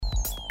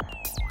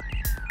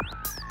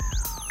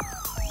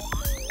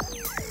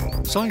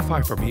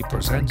Sci-Fi for Me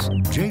presents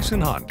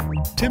Jason Hunt,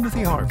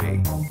 Timothy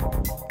Harvey.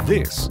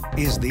 This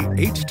is the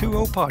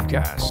H2O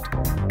Podcast.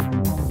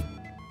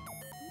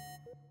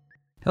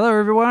 Hello,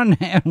 everyone,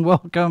 and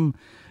welcome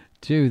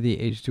to the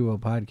H2O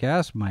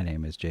Podcast. My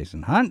name is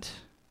Jason Hunt.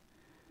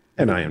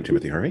 And I am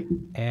Timothy Harvey.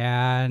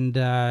 And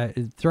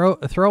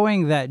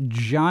throwing that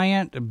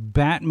giant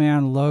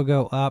Batman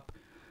logo up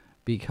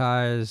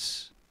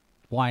because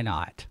why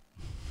not?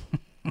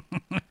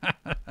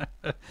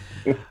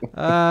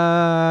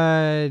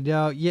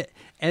 No, yeah,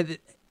 and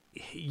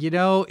you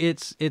know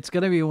it's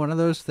going to be one of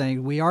those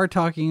things. We are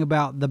talking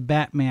about the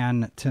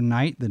Batman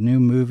tonight, the new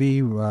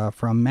movie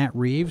from Matt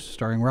Reeves,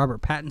 starring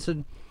Robert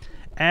Pattinson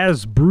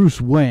as Bruce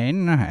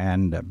Wayne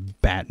and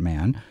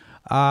Batman.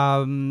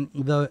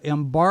 The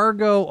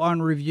embargo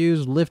on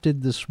reviews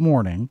lifted this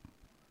morning.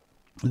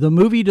 The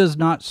movie does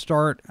not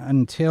start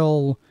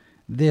until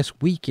this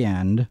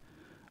weekend.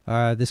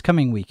 This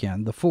coming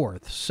weekend, the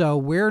 4th. So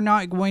we're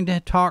not going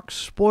to talk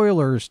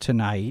spoilers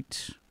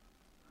tonight.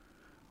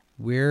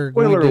 We're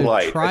going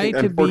to try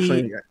to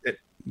be...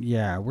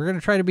 Yeah, we're going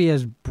to try to be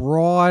as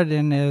broad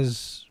and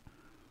as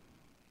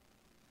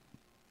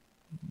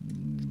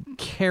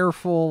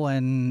careful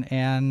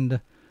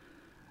and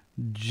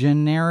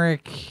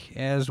generic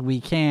as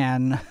we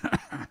can.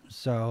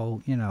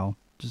 So, you know,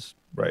 just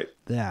right.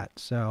 That.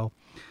 So,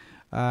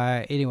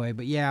 anyway,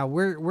 but yeah,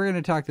 we're going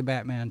to talk to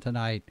Batman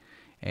tonight.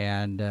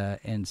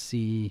 And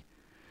see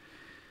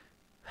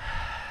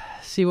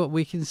what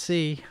we can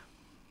see.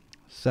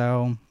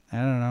 So I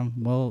don't know.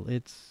 Well,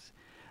 it's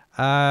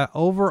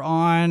over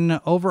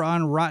on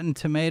Rotten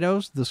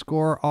Tomatoes. The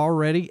score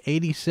already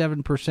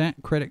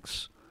 87%.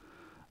 Critics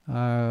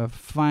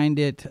find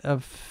it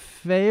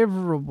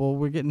favorable.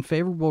 We're getting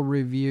favorable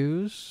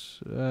reviews.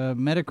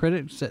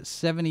 Metacritic's at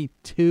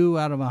 72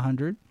 out of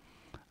 100.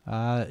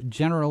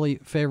 Generally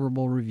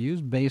favorable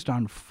reviews based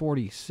on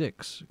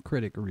 46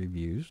 critic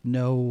reviews.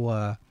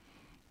 No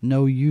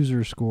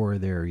user score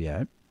there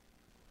yet.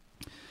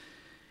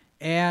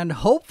 And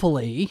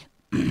hopefully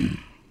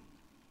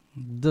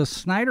the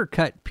Snyder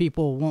Cut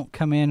people won't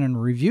come in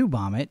and review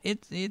bomb it.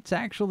 It's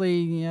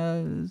actually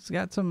it's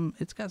got some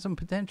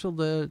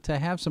potential to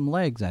have some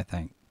legs, I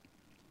think.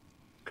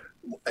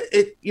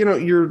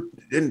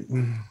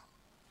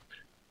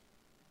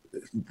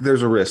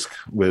 There's a risk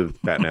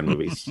with Batman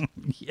movies.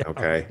 Yeah.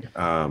 Okay.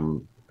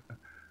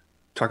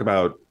 Talk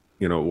about,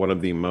 one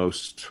of the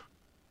most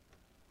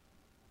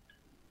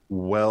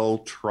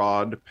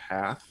well-trod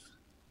path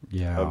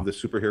of the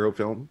superhero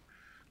film.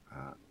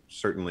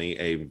 Certainly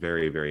a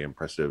very, very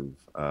impressive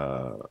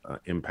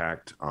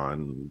impact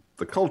on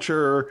the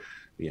culture.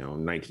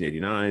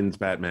 1989's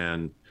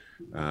Batman.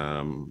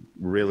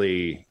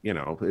 Really,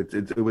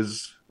 it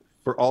was,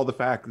 for all the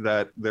fact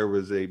that there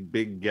was a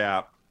big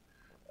gap.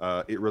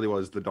 It really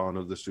was the dawn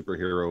of the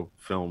superhero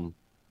film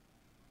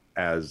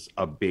as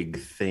a big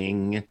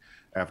thing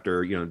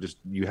after,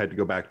 you had to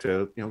go back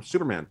to,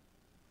 Superman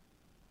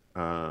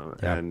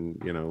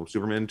and,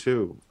 Superman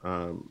 2.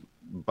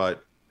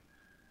 But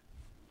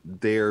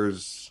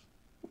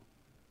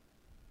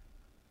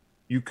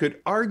you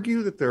could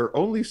argue that there are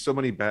only so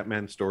many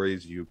Batman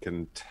stories you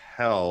can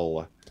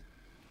tell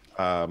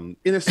in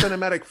a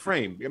cinematic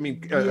frame. I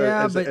mean,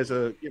 as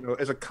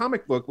a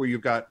comic book where you've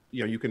got,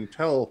 you can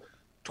tell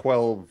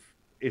 12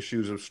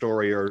 issues of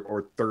story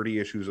or 30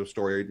 issues of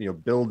story,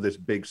 build this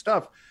big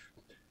stuff.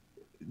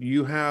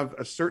 You have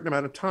a certain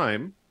amount of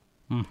time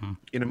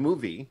in a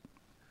movie,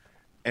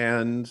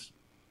 and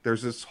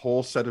there's this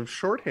whole set of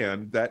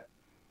shorthand that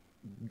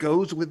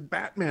goes with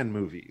Batman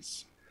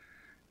movies.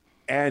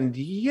 And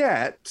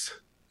yet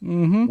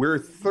we're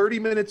 30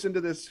 minutes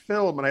into this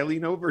film, and I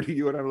lean over to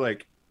you and I'm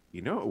like,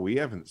 what we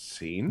haven't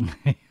seen?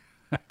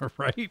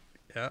 Right.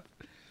 Yeah.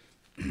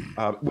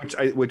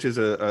 Which is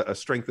a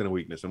strength and a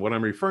weakness. And what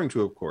I'm referring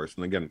to, of course,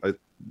 and again,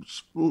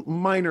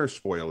 minor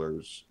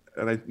spoilers,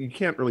 and you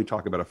can't really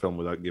talk about a film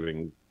without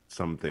giving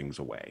some things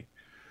away.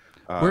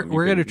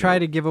 We're going to try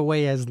to give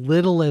away as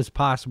little as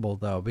possible,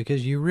 though,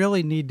 because you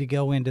really need to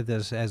go into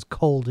this as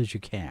cold as you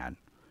can,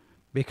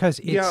 because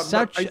it's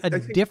such a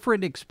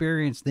different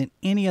experience than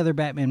any other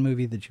Batman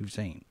movie that you've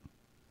seen.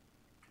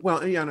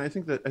 Well, yeah, and I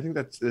think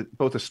that's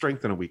both a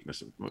strength and a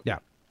weakness. Yeah.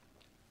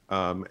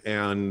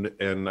 And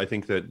I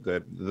think that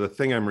the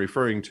thing I'm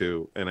referring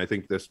to, and I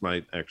think this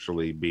might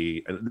actually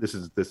be, and this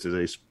is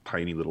a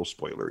tiny little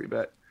spoilery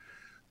bit.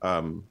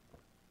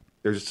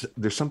 There's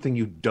something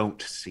you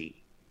don't see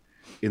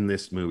in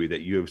this movie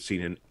that you have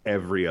seen in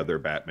every other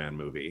Batman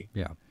movie.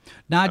 Yeah,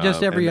 not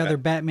just every other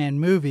Batman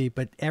movie,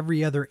 but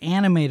every other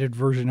animated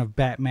version of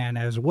Batman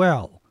as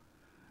well.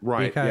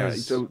 Right.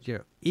 Because So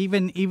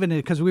even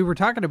because we were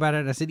talking about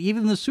it, I said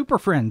even the Super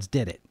Friends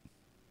did it.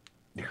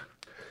 Yeah.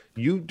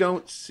 You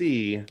don't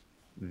see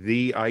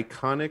the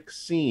iconic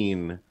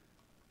scene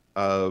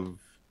of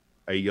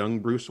a young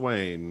Bruce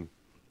Wayne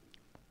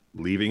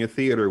leaving a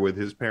theater with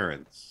his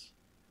parents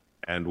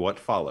and what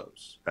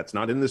follows. That's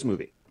not in this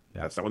movie.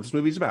 Yeah. That's not what this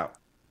movie's about.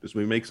 This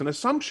movie makes an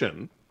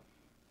assumption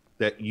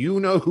that you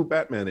know who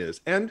Batman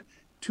is. And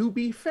to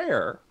be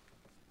fair,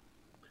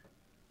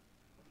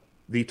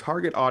 the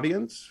target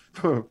audience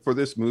for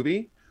this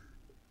movie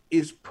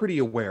is pretty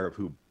aware of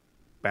who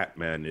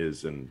Batman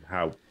is and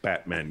how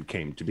Batman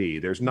came to be.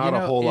 There's not a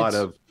whole lot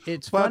of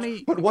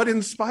funny, but what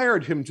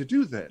inspired him to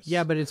do this?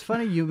 Yeah, but it's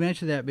funny you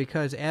mentioned that,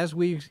 because as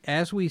we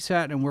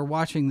sat and we're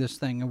watching this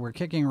thing and we're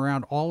kicking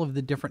around all of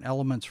the different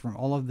elements from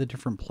all of the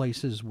different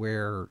places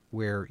where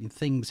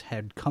things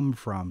had come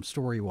from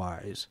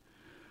story-wise,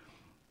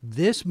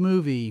 this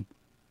movie,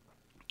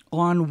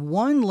 on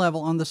one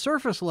level, on the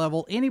surface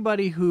level,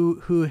 anybody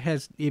who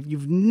has, if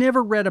you've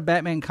never read a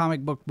Batman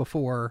comic book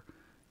before,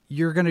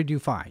 you're going to do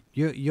fine.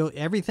 You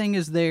everything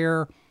is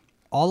there.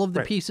 All of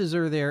the pieces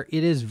are there.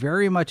 It is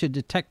very much a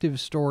detective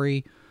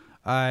story.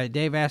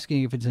 Dave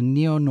asking if it's a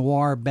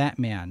neo-noir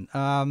Batman.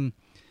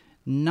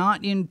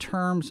 Not in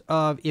terms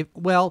of if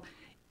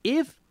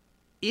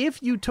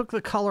you took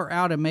the color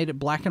out and made it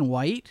black and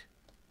white,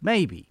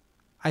 maybe.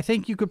 I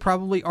think you could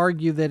probably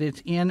argue that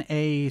it's in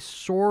a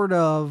sort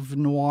of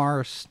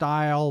noir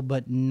style,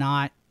 but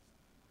not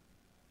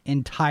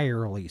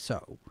entirely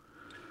so.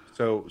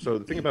 So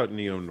the thing about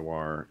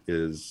neo-noir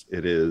is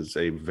it is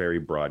a very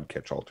broad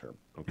catch-all term.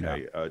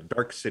 Okay, yeah.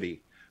 Dark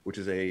City, which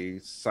is a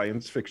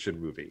science fiction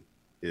movie,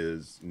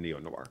 is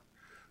neo-noir.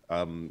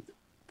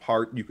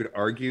 You could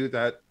argue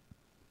that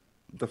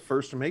the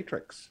first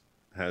Matrix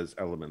has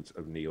elements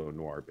of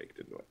neo-noir baked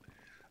into it.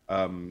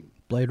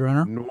 Blade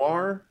Runner?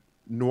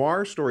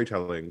 Noir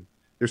storytelling.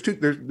 There's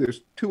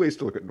two ways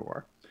to look at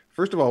noir.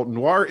 First of all,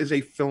 noir is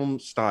a film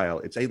style.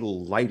 It's a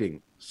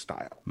lighting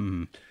style.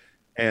 Mm.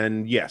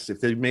 And yes, if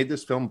they made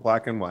this film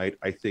black and white,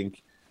 I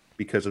think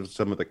because of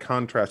some of the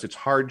contrast, it's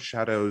hard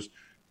shadows,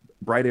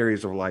 bright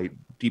areas of light,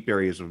 deep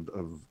areas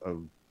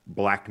of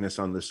blackness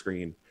on the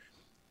screen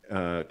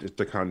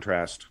to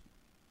contrast.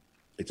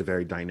 It's a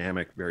very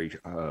dynamic, very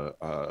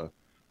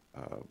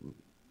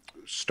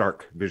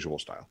stark visual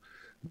style.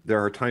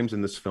 There are times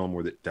in this film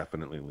where it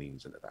definitely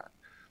leans into that.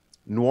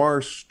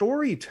 Noir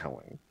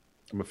storytelling,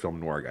 I'm a film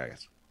noir guy,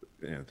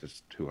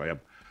 just who I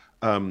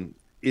am,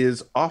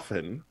 is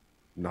often,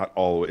 not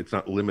all, it's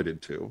not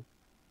limited to,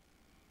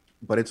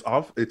 but it's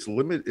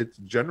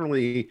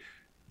generally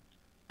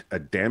a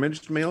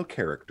damaged male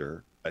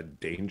character, a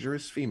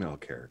dangerous female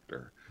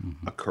character,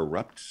 a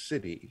corrupt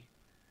city,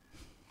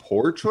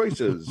 poor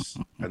choices,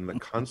 and the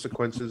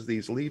consequences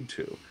these lead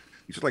to.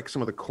 These are like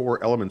some of the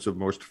core elements of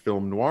most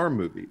film noir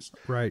movies.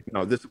 Right.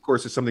 Now, this, of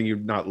course, is something you're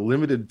not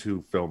limited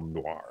to film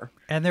noir.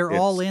 And they're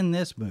all in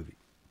this movie.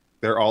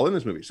 They're all in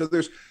this movie. So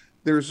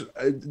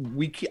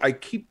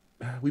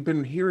we've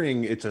been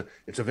hearing it's a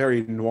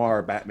very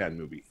noir Batman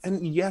movie.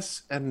 And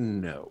yes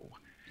and no.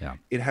 Yeah.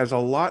 It has a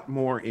lot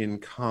more in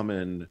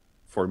common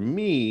for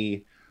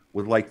me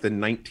with like the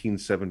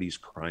 1970s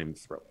crime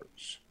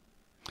thrillers.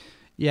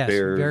 Yes,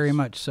 very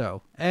much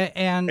so.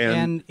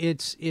 And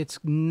it's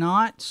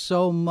not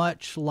so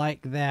much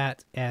like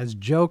that as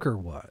Joker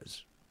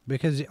was,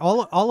 because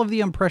all of the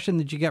impression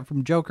that you get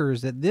from Joker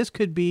is that this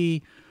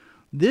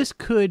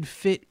could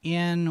fit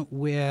in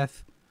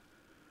with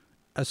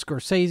a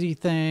Scorsese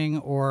thing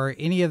or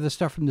any of the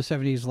stuff from the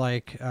 70s,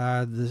 like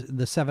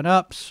the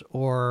 7-Ups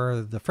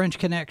or the French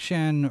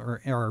Connection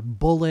or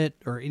Bullet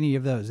or any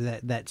of those,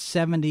 that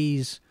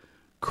 70s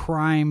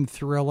crime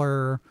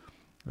thriller,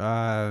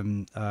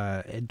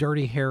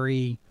 Dirty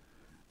Harry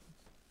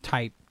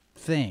type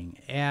thing.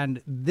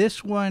 And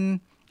this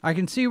one, I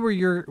can see where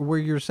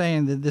you're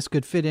saying that this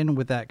could fit in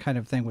with that kind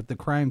of thing, with the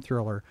crime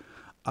thriller.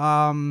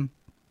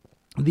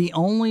 The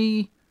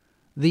only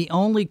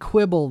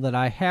quibble that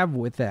I have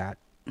with that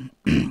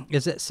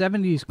is that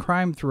 70s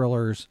crime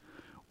thrillers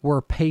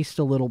were paced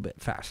a little bit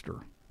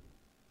faster.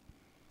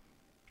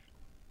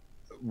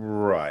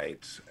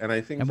 Right. And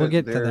I think we'll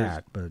get to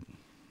that, but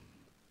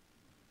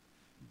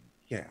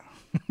yeah.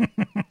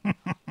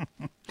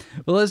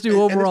 Well, let's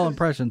do overall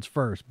impressions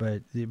first,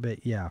 but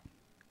yeah.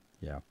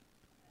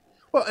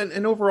 Well,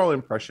 an overall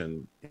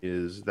impression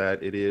is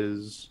that it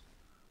is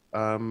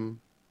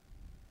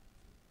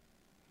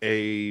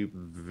a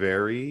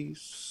very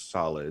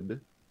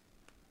solid,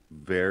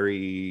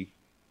 very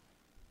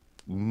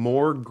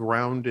more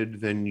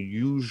grounded than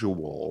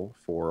usual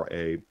for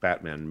a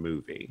Batman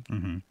movie.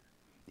 Mm-hmm.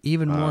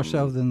 Even more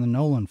so than the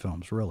Nolan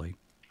films, really.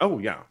 Oh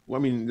yeah.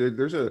 Well, I mean,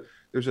 there's a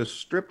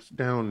stripped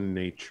down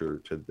nature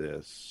to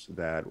this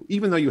that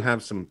even though you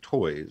have some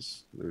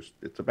toys,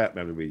 it's a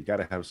Batman movie, you got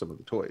to have some of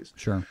the toys.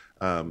 Sure.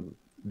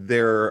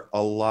 They're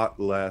a lot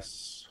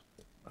less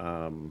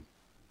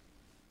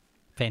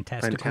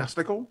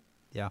fantastical.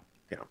 Yeah.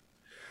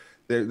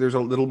 There's a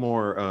little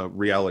more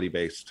reality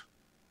based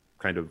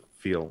kind of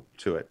feel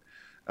to it,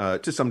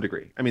 to some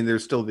degree. I mean,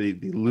 there's still the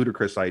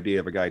ludicrous idea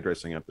of a guy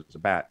dressing up as a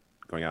bat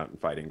going out and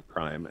fighting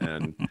crime,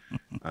 and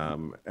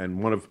and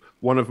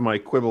one of my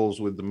quibbles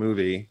with the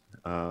movie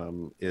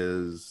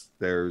is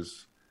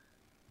there's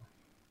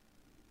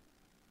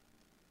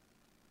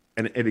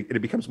and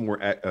it becomes more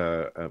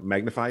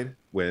magnified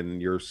when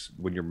you're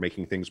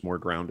making things more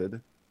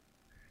grounded,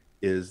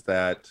 is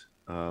that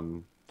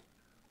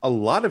a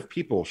lot of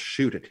people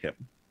shoot at him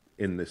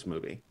in this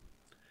movie,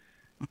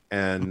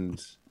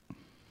 and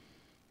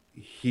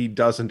he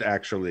doesn't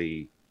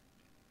actually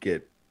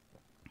get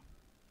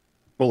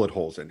bullet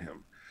holes in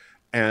him,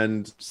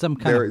 and some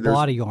kind of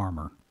body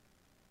armor.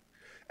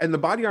 And the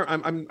body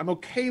armor, I'm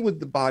okay with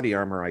the body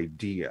armor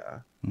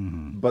idea,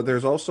 but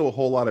there's also a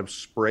whole lot of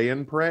spray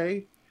and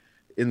pray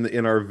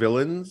in our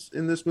villains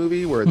in this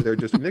movie, where they're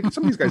just some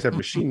of these guys have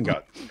machine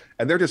guns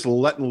and they're just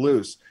letting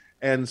loose.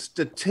 And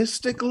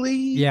statistically,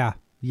 yeah,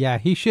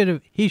 he should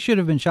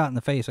have been shot in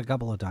the face a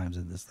couple of times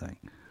in this thing.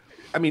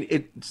 I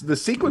mean, the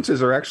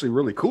sequences are actually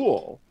really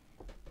cool,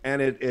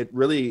 and it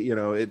really,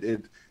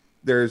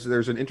 there's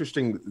an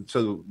interesting.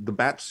 So the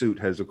bat suit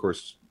has, of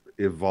course,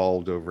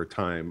 evolved over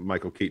time.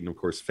 Michael Keaton, of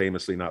course,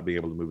 famously not being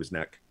able to move his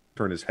neck,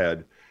 turn his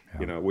head,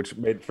 which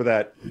made for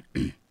that.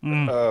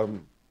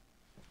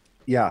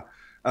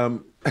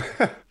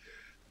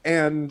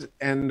 And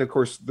of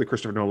course, the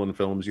Christopher Nolan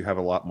films, you have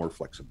a lot more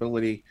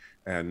flexibility,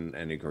 and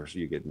of course,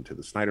 you get into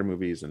the Snyder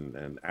movies,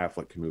 and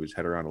Affleck can move his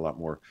head around a lot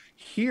more.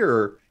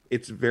 Here,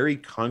 it's very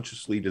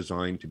consciously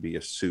designed to be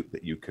a suit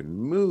that you can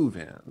move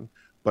in,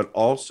 but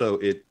also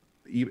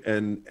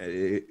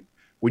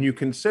when you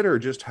consider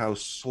just how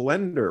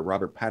slender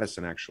Robert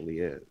Pattinson actually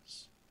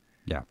is,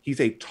 he's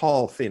a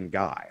tall, thin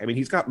guy. I mean,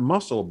 he's got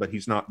muscle, but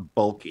he's not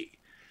bulky.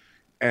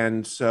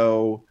 And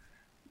so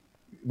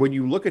when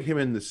you look at him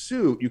in the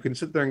suit, you can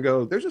sit there and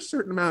go, there's a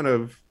certain amount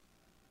of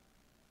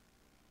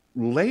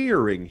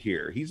layering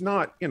here. He's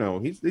not,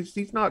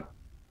 he's not,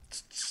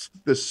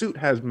 the suit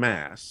has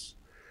mass.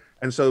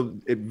 And so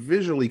it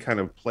visually kind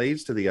of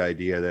plays to the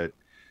idea that,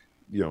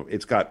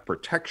 it's got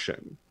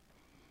protection.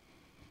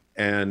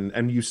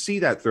 And you see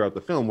that throughout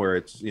the film, where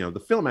it's,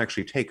 the film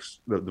actually takes,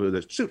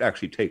 the suit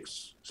actually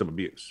takes some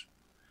abuse.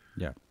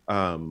 Yeah.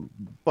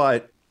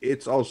 But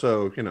it's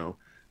also,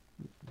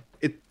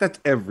 that's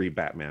every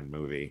Batman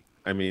movie.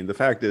 I mean, the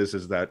fact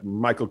is that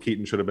Michael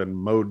Keaton should have been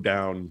mowed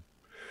down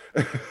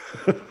a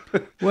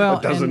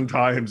dozen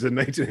times in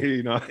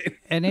 1989.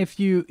 And if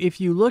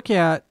you look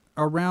at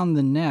around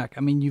the neck,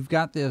 I mean, you've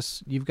got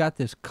this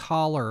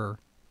collar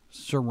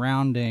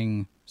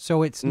surrounding,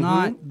 so it's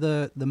not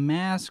the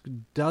mask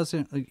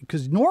doesn't,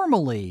 because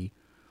normally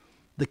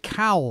the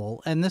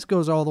cowl, and this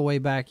goes all the way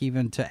back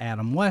even to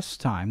Adam West's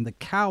time, the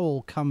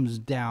cowl comes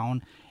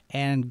down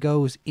and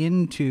goes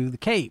into the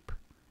cape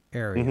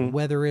area,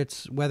 whether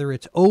it's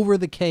over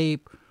the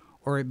cape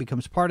or it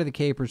becomes part of the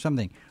cape or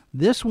something.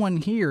 This one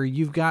here,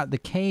 you've got the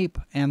cape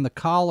and the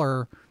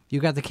collar.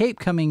 You've got the cape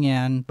coming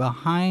in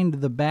behind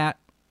the bat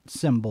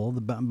symbol,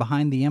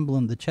 behind the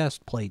emblem, the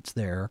chest plates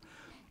there,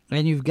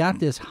 and you've got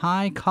this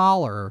high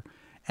collar,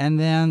 and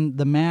then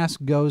the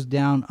mask goes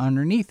down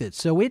underneath it.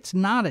 So it's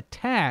not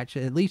attached,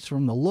 at least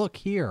from the look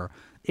here,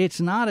 it's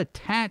not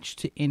attached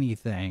to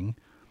anything.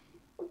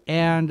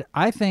 And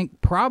I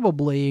think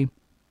probably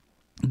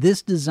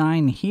this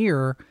design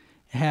here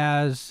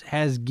has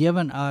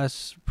given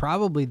us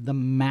probably the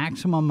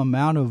maximum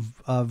amount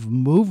of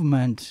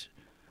movement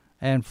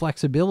and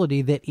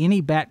flexibility that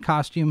any bat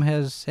costume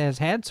has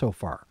had so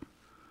far.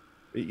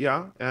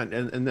 Yeah,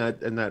 and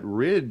that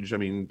ridge, I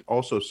mean,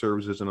 also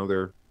serves as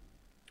another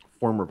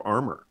form of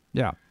armor.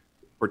 Yeah,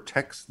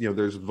 protects.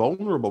 There's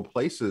vulnerable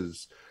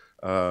places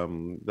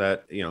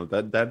that's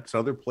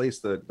another place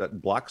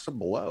that blocks a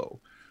blow.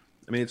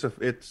 I mean,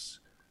 it's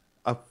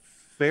a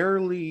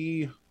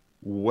fairly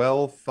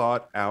well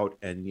thought out,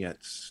 and yet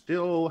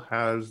still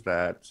has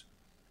that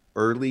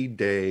early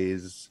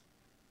days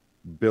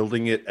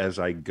building it as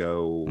I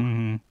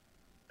go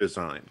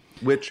design,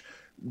 which,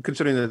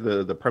 considering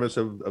that the premise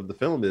of the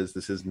film is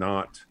this is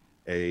not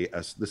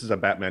this is a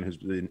Batman who's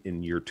been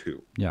in year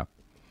 2. Yeah,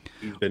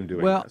 he's been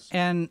doing this.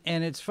 and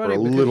it's funny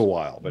for a little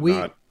while, but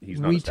he's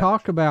not. We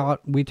talked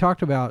about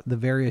the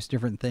various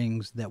different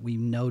things that we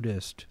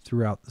noticed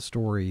throughout the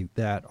story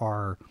that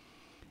are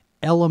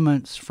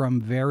elements from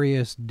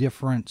various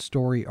different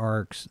story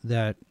arcs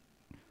that,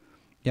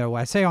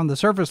 I say on the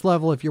surface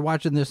level, if you're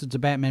watching this, it's a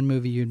Batman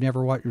movie, you've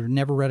never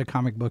read a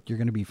comic book, you're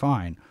going to be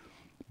fine.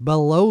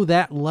 Below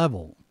that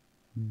level,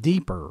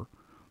 deeper,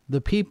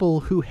 the people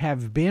who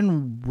have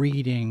been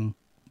reading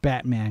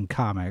Batman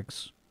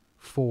comics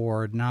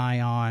for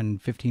nigh on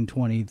 15,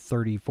 20,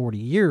 30, 40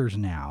 years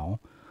now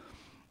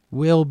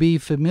will be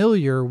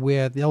familiar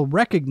with, they'll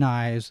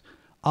recognize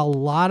a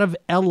lot of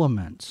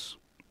elements.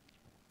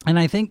 And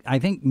I think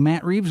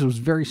Matt Reeves was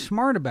very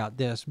smart about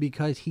this,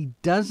 because he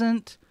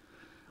doesn't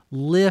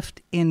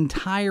lift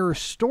entire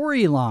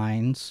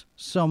storylines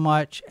so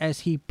much as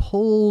he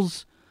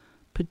pulls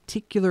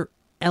particular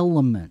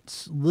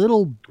elements,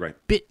 little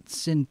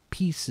bits and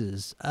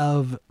pieces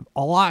of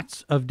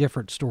lots of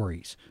different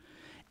stories.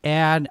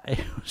 And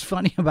it was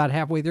funny, about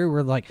halfway through,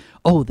 we're like,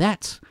 oh,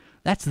 that's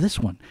this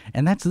one,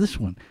 and that's this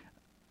one.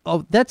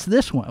 Oh, that's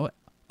this one.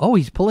 Oh,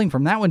 he's pulling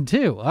from that one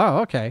too. Oh,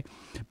 okay.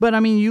 But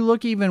I mean, you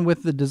look even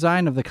with the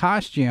design of the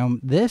costume,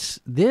 this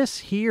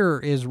here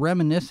is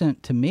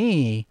reminiscent to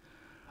me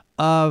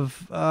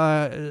of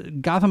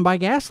Gotham by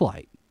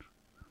Gaslight.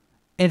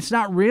 It's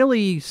not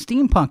really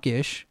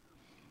steampunkish,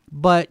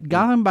 but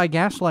Gotham by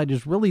Gaslight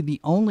is really the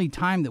only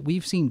time that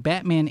we've seen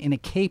Batman in a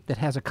cape that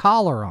has a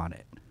collar on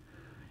it.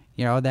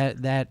 You know,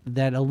 that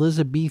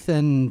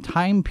Elizabethan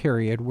time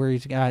period where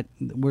he's got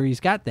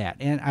that.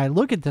 And I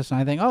look at this and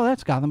I think, oh,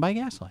 that's Gotham by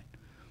Gaslight.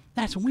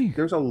 That's weird.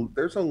 There's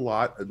a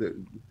lot.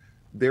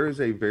 There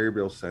is a very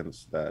real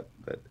sense that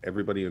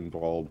everybody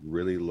involved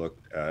really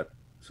looked at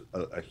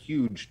a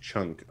huge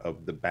chunk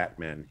of the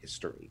Batman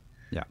history,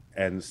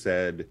 and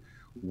said,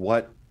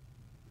 what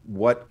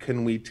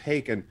can we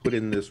take and put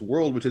in this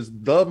world, which is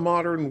the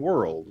modern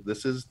world?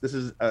 This is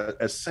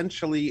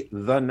essentially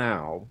the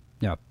now,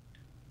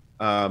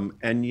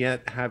 and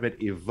yet have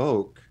it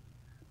evoke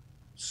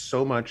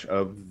so much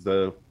of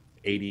the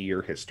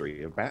 80-year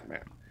history of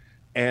Batman,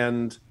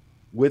 and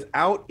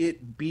without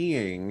it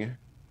being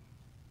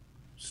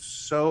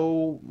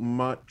so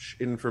much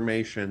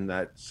information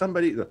that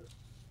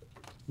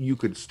you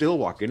could still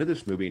walk into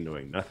this movie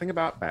knowing nothing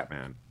about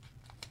Batman,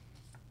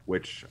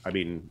 which, I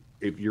mean,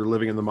 if you're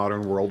living in the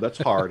modern world, that's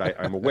hard.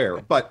 I'm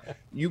aware, but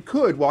you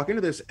could walk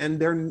into this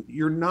and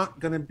you're not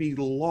going to be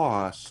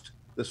lost.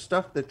 The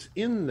stuff that's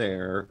in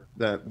there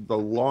that the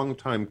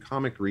longtime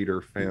comic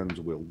reader fans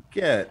will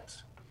get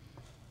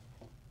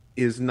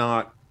is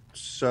not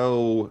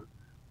so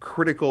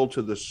critical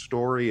to the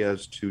story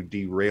as to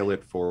derail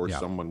it for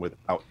someone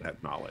without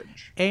that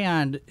knowledge.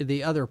 And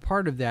the other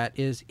part of that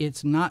is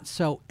it's not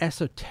so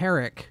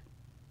esoteric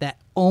that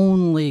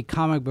only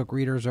comic book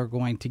readers are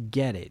going to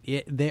get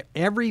it.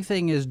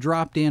 Everything is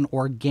dropped in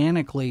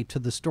organically to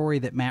the story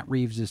that Matt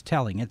Reeves is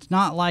telling. It's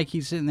not like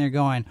he's sitting there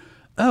going,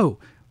 oh,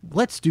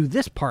 let's do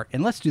this part,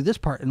 and let's do this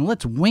part, and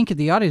let's wink at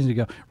the audience and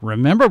go,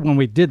 remember when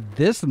we did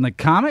this in the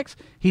comics?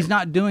 He's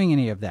not doing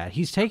any of that.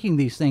 He's taking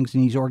these things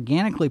and he's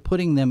organically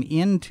putting them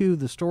into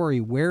the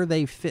story where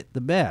they fit the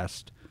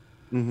best,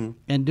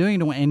 and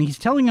doing it. And he's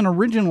telling an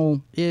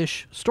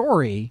original-ish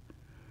story,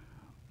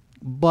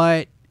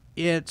 but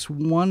it's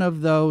one of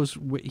those.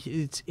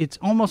 It's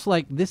almost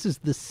like this is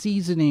the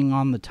seasoning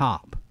on the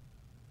top.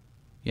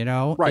 You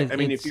know, right? I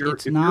mean, if you're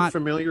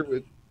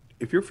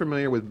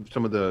familiar with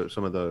some of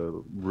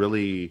the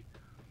really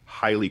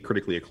highly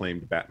critically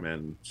acclaimed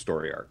Batman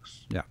story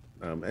arcs,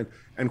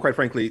 and quite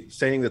frankly,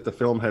 saying that the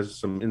film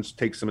has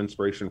takes some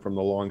inspiration from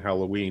The Long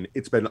Halloween,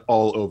 it's been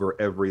all over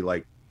every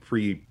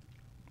pre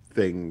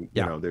thing.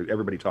 You know,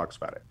 everybody talks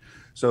about it,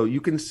 so you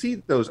can see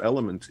those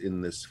elements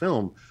in this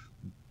film.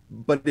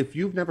 But if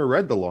you've never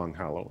read The Long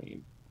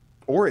Halloween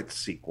or its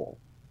sequel,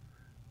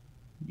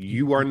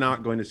 you are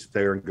not going to sit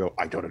there and go,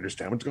 I don't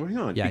understand what's going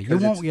on. Yeah, you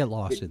won't get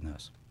lost in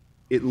this.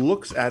 It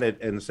looks at it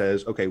and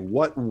says, okay,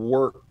 what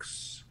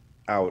works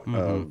out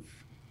of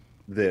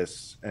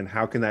this, and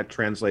how can that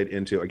translate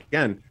to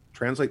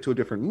a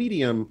different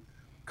medium,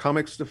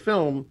 comics to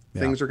film?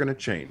 Things are going to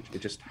change.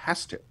 It just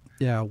has to.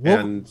 Yeah,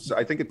 and so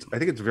I think it's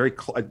they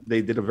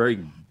did a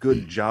very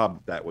good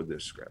job with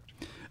this script.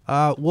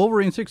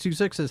 Wolverine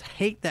 626 says,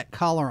 hate that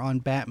collar on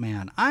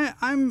Batman.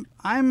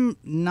 I'm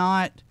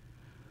not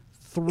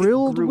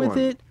thrilled with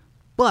it,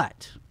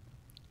 but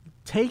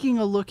taking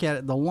a look at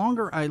it, the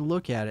longer I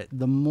look at it,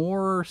 the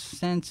more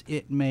sense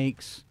it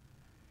makes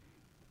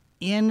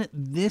in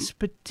this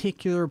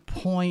particular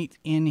point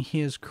in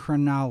his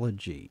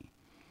chronology.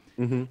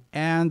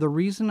 And the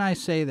reason I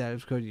say that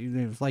is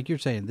because, like you're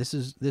saying, this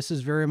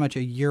is very much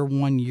a year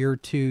one, year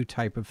two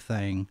type of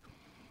thing.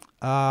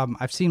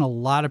 I've seen a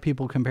lot of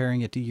people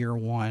comparing it to year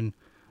one.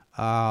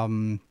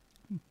 Some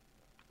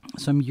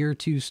year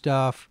two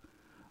stuff.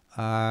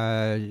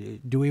 Do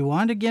we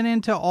want to get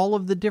into all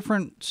of the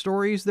different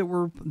stories that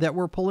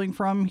we're pulling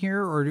from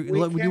here, or do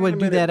you want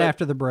to do that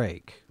after the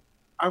break?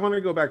 I want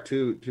to go back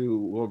to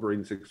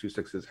Wolverine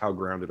 626's how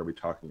grounded are we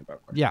talking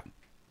about question.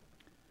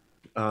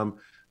 Yeah.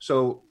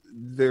 So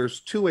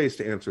there's two ways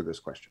to answer this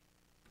question.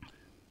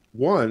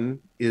 One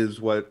is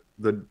what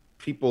the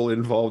people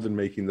involved in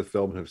making the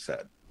film have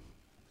said.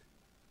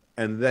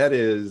 And that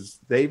is,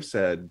 they've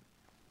said,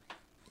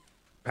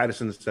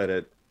 Pattinson said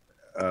it,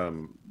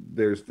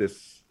 there's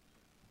this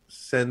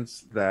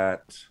sense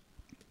that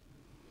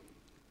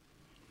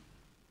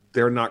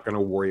they're not going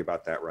to worry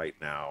about that right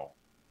now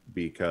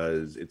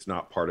because it's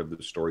not part of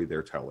the story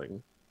they're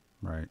telling.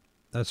 Right.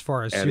 As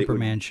far as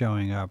Superman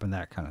showing up and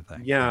that kind of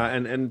thing. Yeah,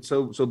 and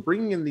so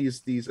bringing in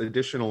these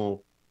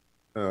additional,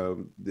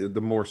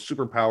 the more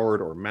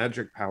superpowered or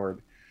magic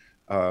powered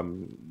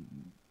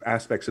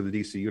aspects of the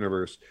DC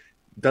universe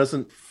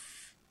doesn't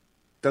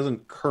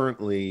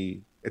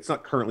currently, it's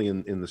not currently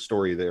in the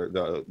story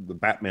the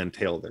Batman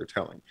tale they're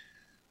telling.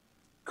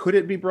 Could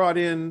it be brought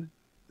in?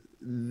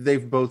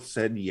 They've both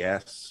said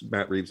yes.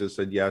 Matt Reeves has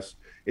said yes.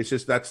 It's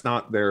just that's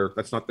not really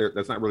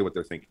what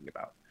they're thinking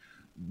about.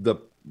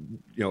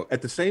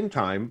 At the same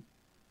time,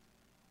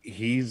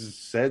 he's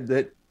said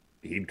that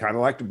he'd kind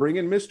of like to bring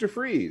in Mr.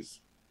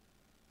 Freeze.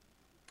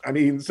 I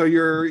mean, so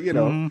you're,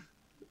 you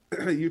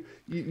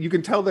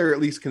can tell they're at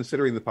least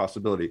considering the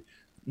possibility.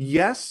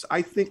 Yes,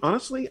 I think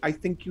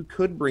you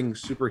could bring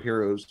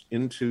superheroes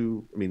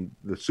into,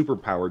 the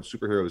superpowered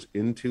superheroes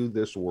into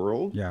this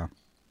world. Yeah.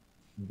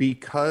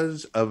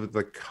 Because of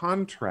the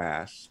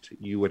contrast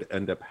you would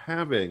end up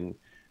having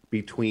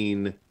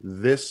between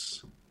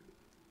this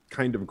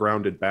kind of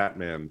grounded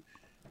Batman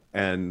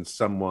and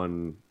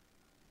someone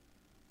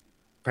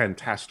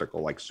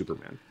fantastical like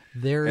Superman.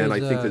 I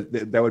think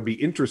that would be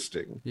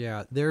interesting.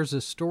 Yeah, there's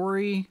a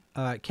story.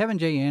 Kevin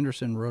J.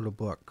 Anderson wrote a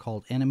book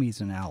called Enemies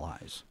and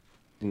Allies.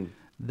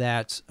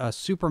 That's a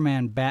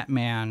Superman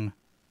Batman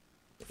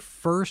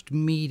first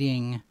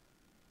meeting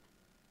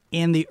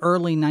in the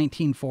early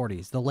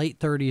 1940s, the late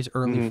 30s,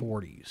 early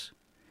 40s.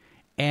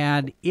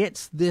 And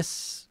it's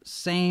this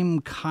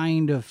same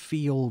kind of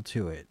feel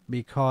to it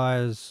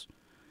because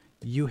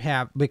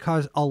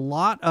a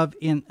lot of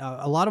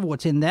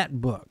what's in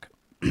that book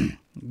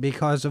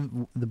because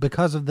of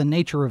the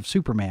nature of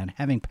Superman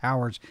having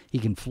powers, he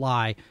can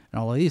fly and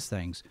all of these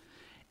things.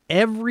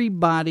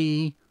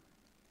 Everybody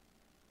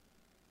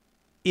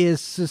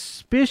is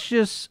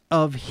suspicious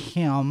of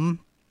him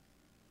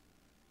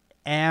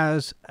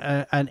as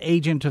an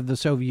agent of the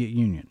Soviet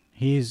Union.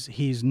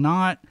 He's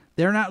not.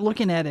 They're not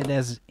looking at it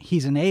as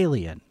he's an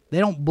alien. They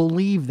don't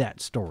believe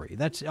that story.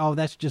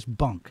 That's just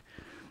bunk.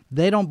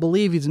 They don't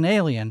believe he's an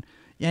alien.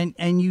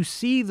 And you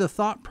see the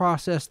thought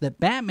process that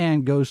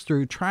Batman goes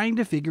through trying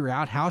to figure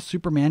out how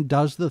Superman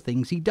does the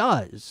things he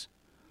does.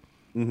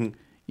 Mm-hmm.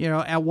 You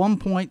know, at one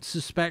point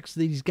suspects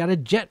that he's got a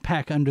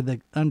jetpack under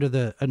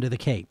the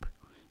cape.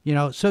 You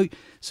know, so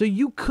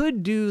you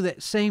could do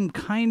that same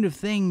kind of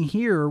thing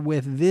here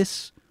with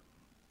this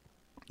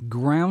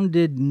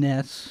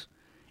groundedness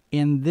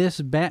in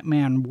this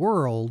Batman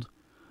world,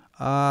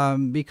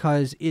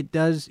 because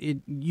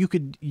you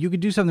could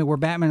do something where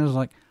Batman is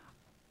like,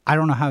 I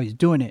don't know how he's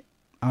doing it.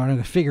 I'm going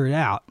to figure it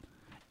out.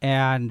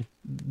 And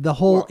the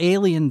whole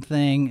alien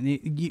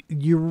thing,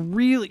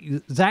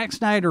 Zack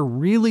Snyder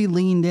really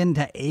leaned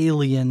into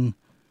Alien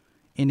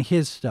in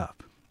his stuff.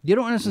 You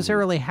don't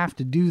necessarily have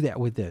to do that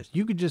with this.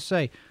 You could just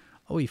say,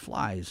 "Oh, he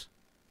flies,"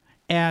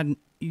 and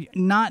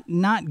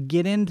not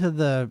get into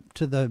the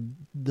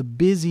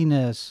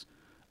busyness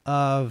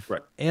of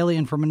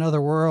alien from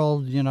another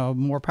world. You know,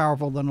 more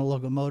powerful than a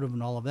locomotive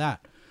and all of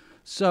that.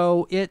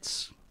 So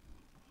it's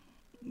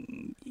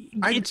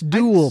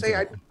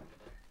doable.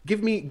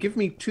 Give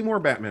me 2 more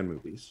Batman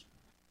movies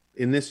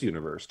in this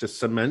universe to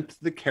cement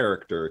the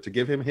character, to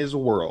give him his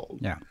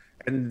world. Yeah.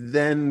 And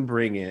then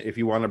bring in, if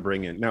you want to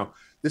bring in. Now,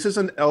 this is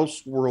an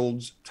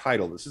Elseworlds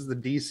title. This is the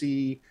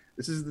DC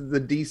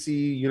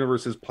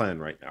universe's plan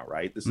right now,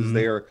 right? This is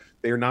they are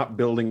not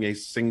building a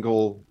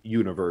single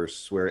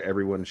universe where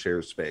everyone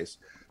shares space.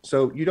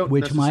 So you don't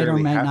Which might or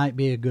might not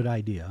be a good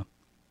idea.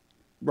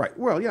 Right.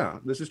 Well, yeah,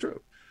 this is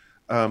true.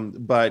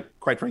 But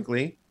quite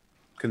frankly,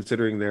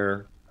 considering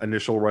their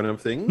initial run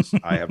of things,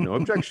 I have no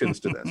objections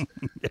to this.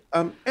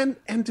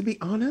 And to be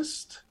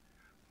honest,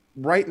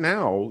 right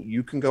now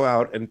you can go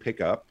out and pick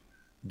up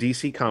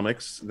DC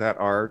comics that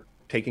are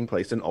taking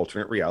place in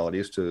alternate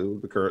realities to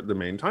the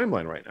main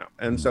timeline right now.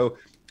 And so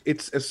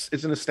it's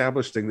an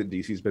established thing that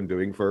DC's been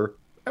doing for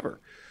ever.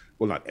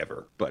 Well, not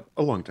ever, but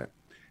a long time.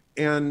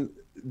 And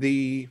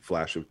the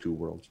Flash of Two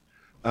Worlds.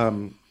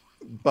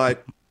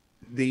 But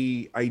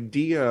the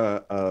idea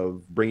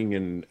of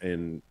bringing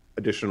in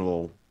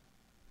additional,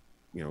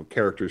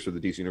 characters to the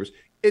DC universe,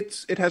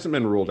 it hasn't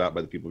been ruled out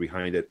by the people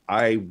behind it.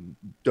 I'm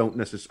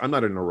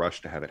not in a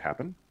rush to have it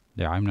happen.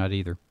 Yeah, I'm not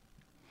either.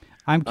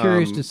 I'm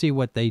curious to see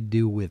what they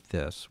do with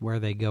this, where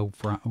they go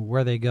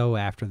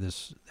after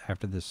this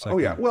second. Oh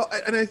yeah, well,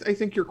 and I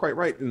think you're quite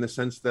right in the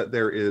sense that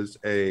there is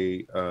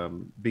a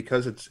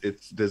because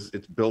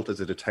it's built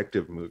as a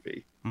detective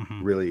movie,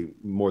 really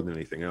more than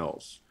anything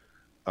else.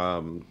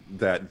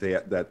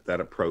 That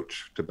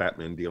approach to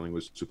Batman dealing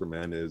with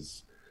Superman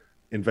is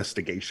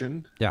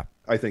investigation. Yeah,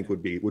 I think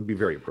would be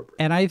very appropriate.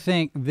 And I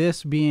think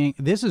this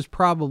is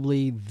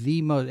probably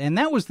the most, and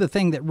that was the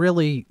thing that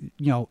really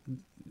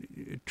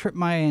tripped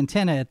my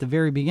antenna at the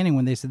very beginning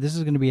when they said this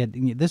is going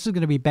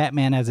to be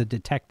Batman as a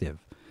detective,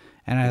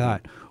 and I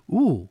thought,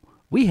 ooh,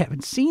 we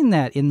haven't seen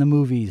that in the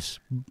movies.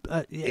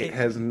 It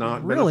has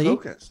not really been a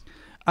focus.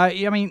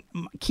 I mean,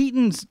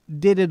 Keaton's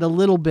did it a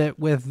little bit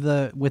with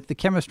the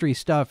chemistry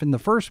stuff in the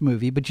first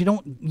movie, but you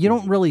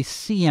don't really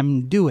see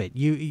him do it.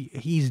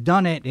 He's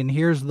done it, and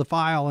here's the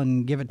file,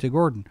 and give it to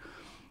Gordon.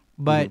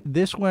 But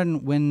this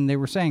one, when they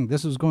were saying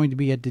this was going to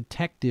be a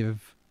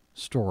detective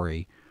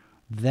story,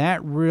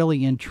 that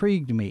really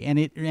intrigued me, and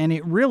it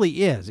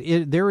really is.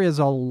 There is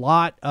a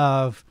lot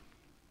of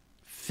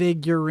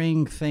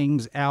figuring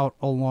things out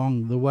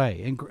along the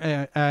way,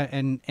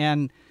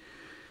 and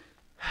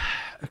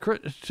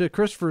to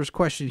Christopher's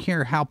question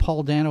here, how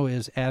Paul Dano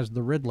is as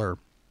the Riddler.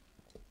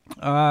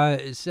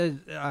 It says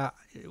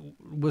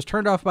was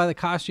turned off by the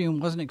costume.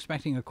 Wasn't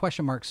expecting a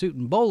question mark suit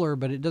and bowler,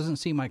 but it doesn't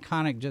seem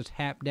iconic. Just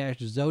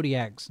Hapdash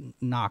Zodiac's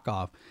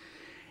knockoff,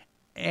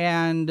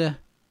 and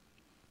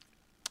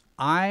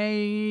I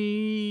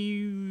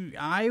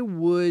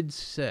would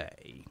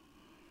say,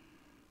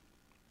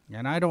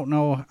 and I don't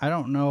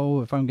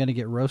know if I'm going to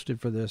get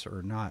roasted for this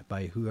or not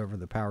by whoever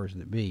the powers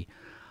that be.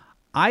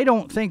 I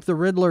don't think the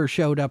Riddler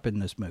showed up in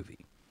this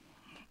movie.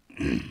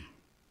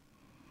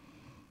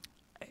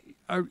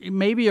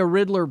 Maybe a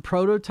Riddler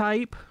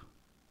prototype.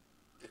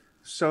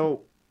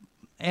 So,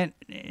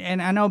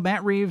 and I know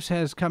Matt Reeves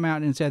has come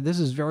out and said this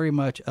is very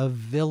much a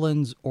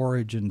villain's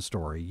origin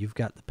story. You've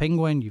got the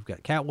Penguin, you've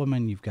got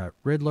Catwoman, you've got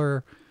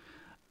Riddler,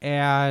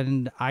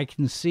 and I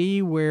can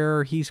see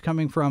where he's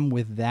coming from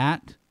with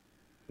that.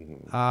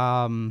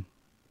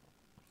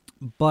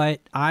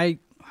 But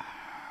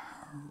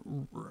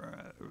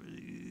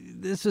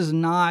this is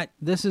not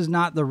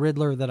the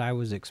Riddler that I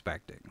was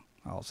expecting.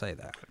 I'll say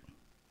that.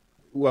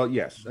 Well,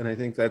 yes, and I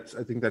think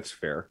that's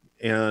fair.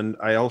 And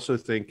I also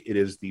think it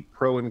is the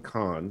pro and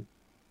con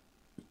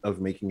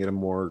of making it a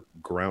more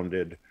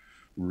grounded,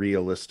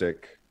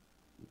 realistic,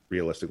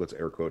 let's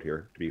air quote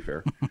here to be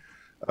fair,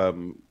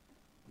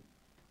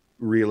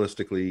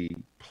 realistically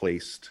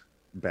placed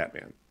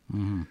Batman.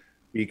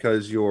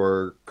 Because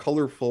your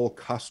colorful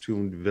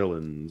costumed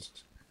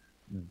villains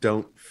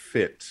don't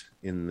fit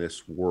in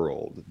this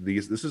world.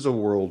 This is a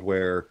world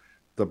where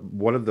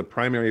one of the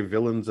primary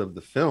villains of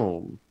the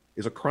film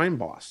is a crime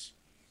boss.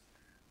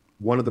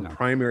 One of the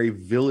primary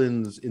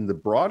villains in the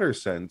broader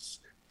sense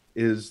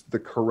is the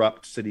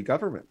corrupt city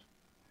government.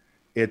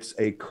 It's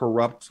a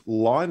corrupt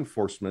law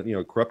enforcement,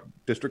 corrupt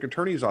district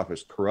attorney's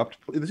office,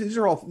 this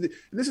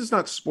is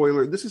not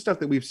spoiler. This is stuff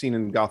that we've seen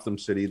in Gotham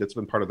City. That's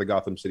been part of the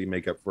Gotham City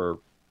makeup for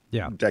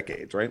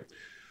decades, right?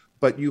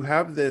 But you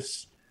have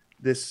this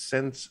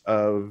sense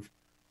of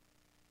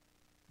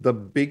the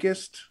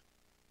biggest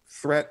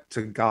threat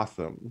to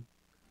Gotham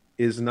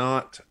is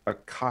not a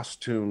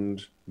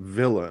costumed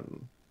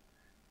villain.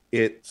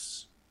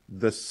 It's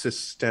the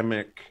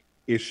systemic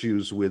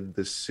issues with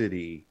the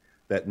city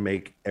that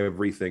make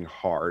everything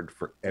hard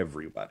for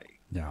everybody.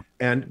 Yeah.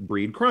 And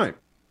breed crime.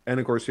 And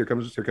of course, here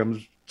comes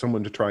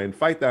someone to try and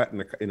fight that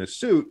in a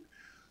suit,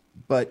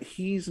 but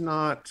he's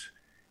not.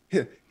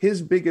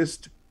 His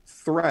biggest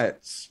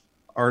threats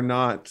are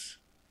not,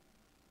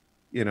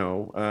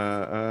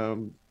 a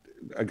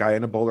guy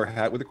in a bowler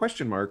hat with a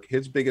question mark.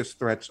 His biggest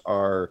threats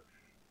are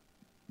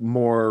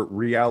more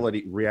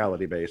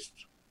reality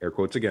based, air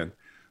quotes again.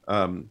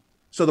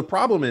 So the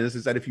problem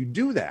is that if you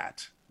do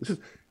that,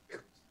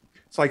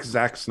 it's like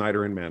Zack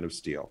Snyder in Man of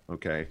Steel.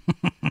 Okay.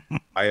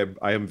 I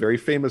am very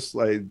famous.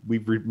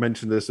 We've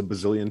mentioned this a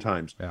bazillion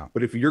times,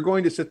 but if you're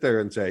going to sit there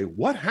and say,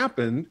 what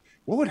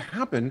would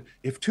happen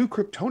if two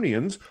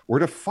Kryptonians were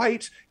to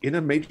fight in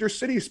a major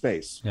city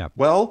space? Yeah.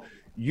 Well,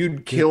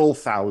 you'd kill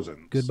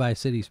thousands. Goodbye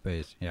city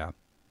space. Yeah.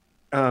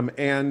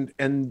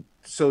 And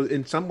so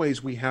in some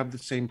ways we have the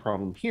same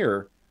problem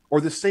here,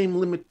 or the same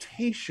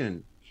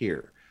limitation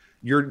here.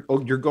 You're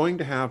going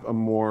to have a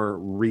more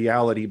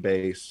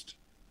reality-based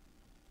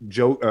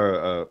joke,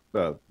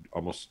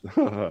 almost.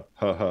 We'll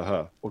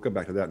come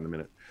back to that in a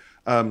minute.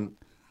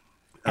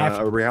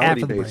 A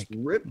reality-based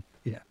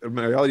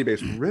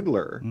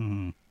Riddler.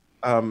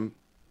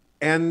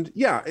 And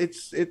yeah,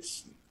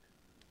 it's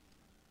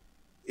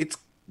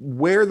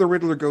where the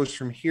Riddler goes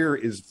from here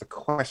is the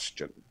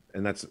question.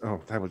 And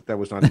that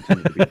was not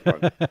intended to be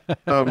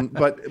fun.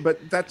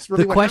 But that's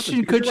really the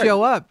question could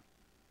show up.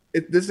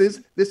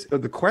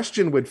 The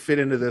question would fit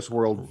into this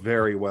world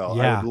very well.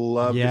 Yeah. I would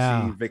love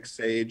to see Vic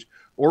Sage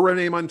or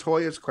Renee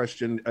Montoya's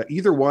question.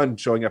 Either one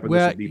showing up in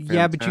this would be fantastic.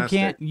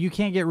 Yeah, but you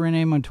can't get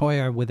Renee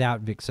Montoya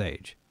without Vic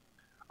Sage.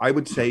 I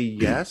would say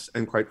yes,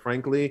 and quite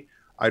frankly,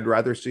 I'd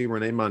rather see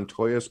Renee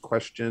Montoya's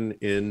question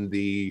in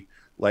the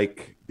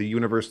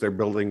universe they're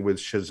building with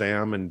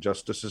Shazam and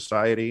Justice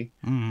Society,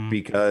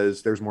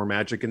 because there's more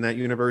magic in that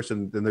universe,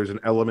 and then there's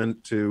an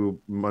element to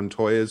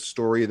Montoya's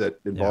story that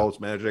involves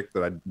magic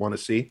that I'd want to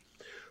see.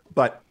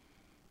 But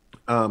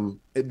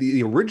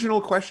the original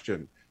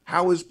question,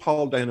 how is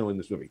Paul Dano in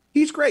this movie?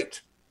 He's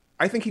great.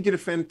 I think he did a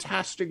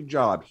fantastic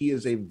job. He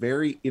is a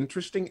very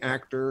interesting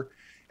actor,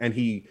 and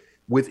he,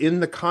 within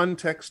the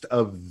context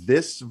of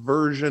this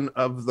version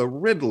of the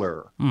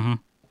Riddler,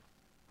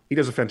 he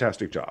does a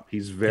fantastic job.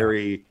 He's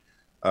very,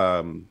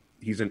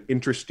 he's an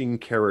interesting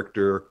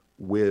character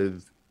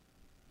with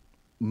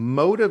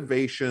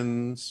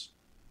motivations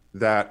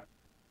that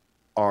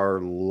are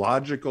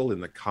logical in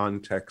the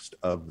context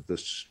of the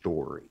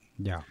story.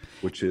 Yeah.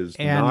 Which is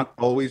not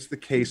always the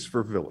case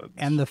for villains.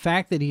 And the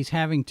fact that he's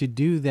having to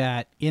do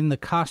that in the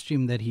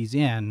costume that he's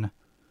in,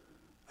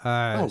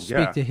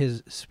 speaks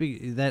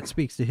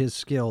to his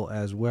skill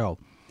as well.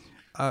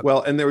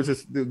 Well, and there was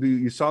this,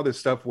 you saw this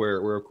stuff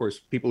where of course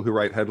people who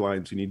write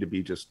headlines, you need to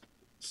be just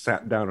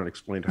sat down and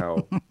explained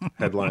how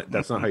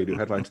that's not how you do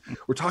headlines.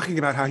 We're talking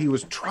about how he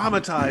was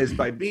traumatized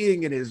by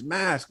being in his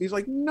mask. He's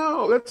like,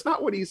 no, that's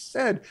not what he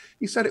said.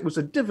 He said it was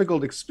a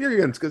difficult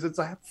experience because it's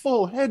a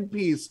full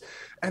headpiece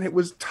and it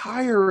was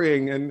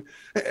tiring. And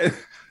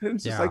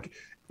it's just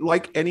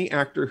like any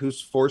actor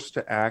who's forced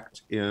to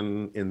act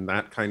in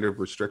that kind of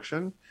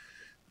restriction,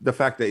 the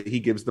fact that he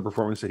gives the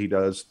performance that he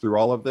does through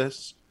all of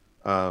this,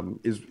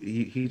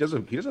 he does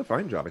a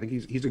fine job. I think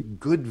he's a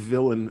good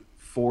villain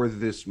for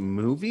this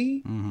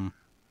movie,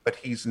 but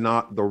he's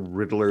not the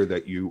Riddler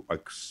that you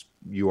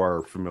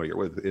are familiar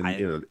with.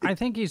 I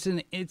think it's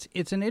an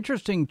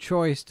interesting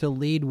choice to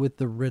lead with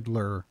the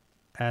Riddler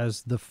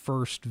as the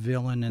first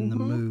villain in the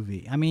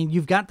movie. I mean,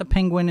 you've got the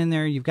Penguin in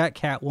there, you've got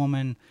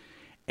Catwoman,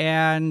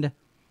 and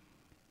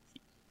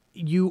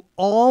you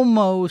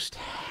almost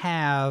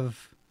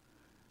have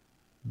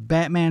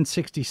Batman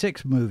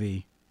 66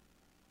 movie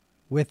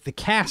with the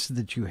cast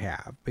that you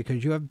have,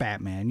 because you have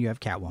Batman, you have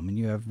Catwoman,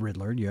 you have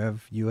Riddler,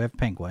 you have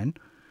Penguin.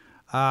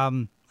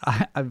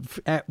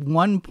 At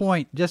one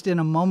point, just in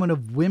a moment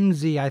of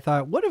whimsy, I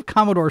thought, what if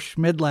Commodore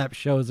Schmidlap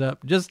shows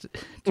up just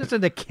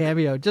in a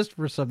cameo, just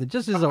for something,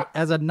 just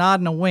as a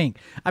nod and a wink.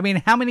 I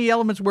mean, how many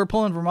elements we're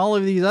pulling from all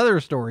of these other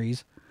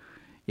stories?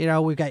 You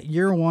know, we've got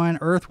Year One,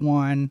 Earth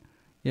One,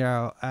 you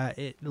know,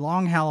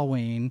 Long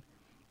Halloween,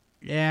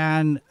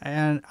 and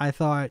I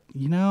thought,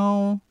 you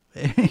know,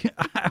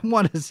 I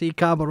want to see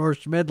Commodore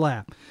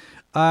Schmidlap.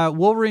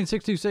 Wolverine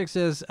 626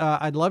 says,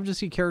 I'd love to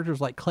see characters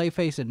like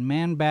Clayface and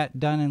Man-Bat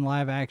done in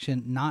live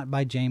action, not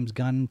by James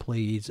Gunn,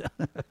 please.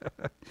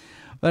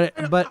 but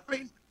I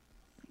mean,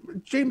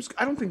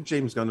 I don't think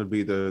James Gunn would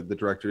be the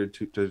director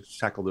to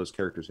tackle those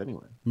characters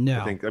anyway.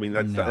 No,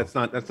 that's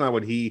not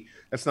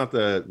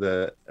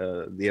the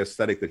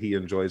aesthetic that he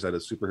enjoys out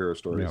of superhero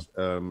stories.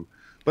 Yep.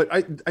 But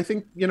I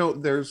think, you know,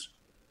 there's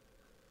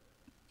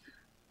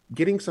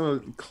getting some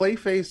of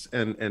Clayface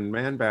and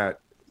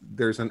Man-Bat.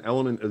 There's an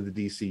element of the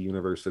DC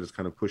universe that is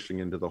kind of pushing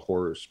into the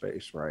horror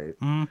space, right?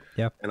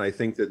 Yep. And I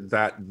think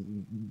that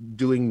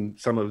doing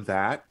some of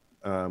that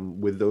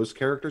with those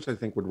characters, I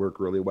think would work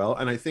really well.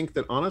 And I think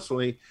that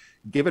honestly,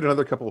 give it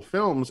another couple of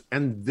films,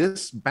 and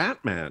this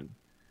version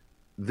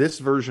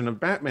of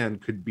Batman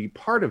could be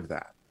part of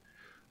that.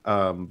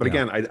 But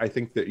again, I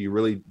think that you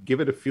really give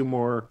it a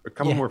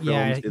couple more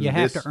films. You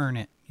have to earn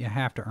it. You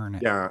have to earn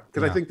it. Yeah,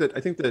 because I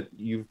think that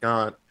you've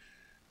got,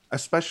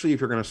 especially if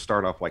you're going to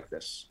start off like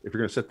this, if you're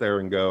going to sit there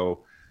and go,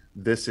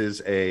 this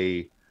is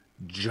a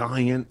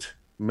giant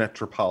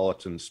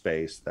metropolitan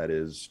space that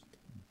is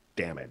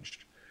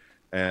damaged,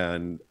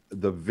 and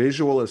the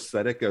visual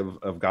aesthetic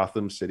of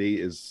Gotham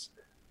City is,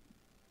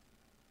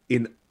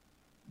 in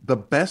the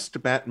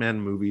best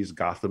Batman movies,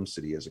 Gotham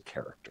City is a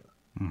character.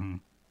 Mm-hmm.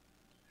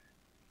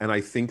 And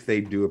I think they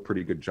do a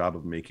pretty good job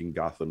of making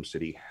Gotham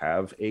City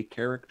have a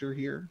character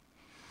here.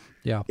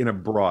 Yeah. In a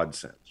broad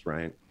sense,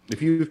 right?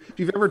 If you've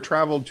ever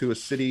traveled to a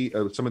city,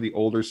 some of the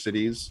older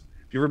cities,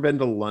 if you've ever been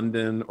to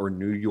London or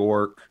New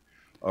York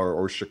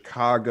or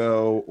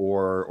Chicago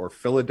or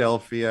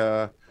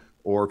Philadelphia,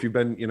 or if you've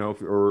been, you know,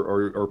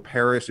 or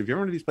Paris, if you're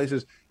in one of these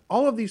places,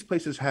 all of these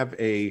places have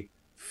a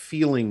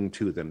feeling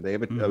to them. They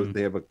have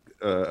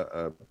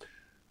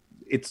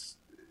it's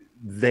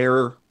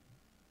their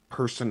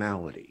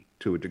personality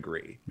to a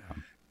degree. Yeah.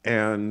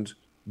 And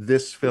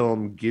this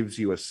film gives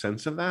you a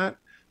sense of that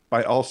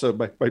by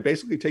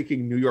basically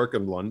taking New York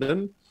and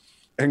London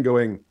and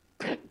going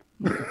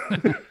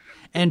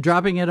and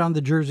dropping it on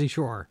the Jersey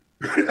Shore.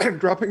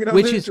 Dropping it on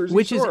which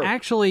is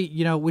actually,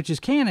 you know, which is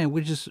canon,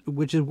 which is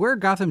where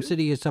Gotham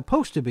City is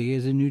supposed to be,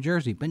 is in New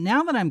Jersey. But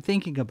now that I'm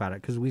thinking about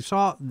it, because we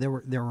saw there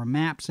were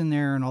maps in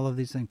there and all of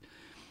these things.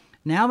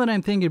 Now that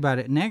I'm thinking about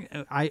it,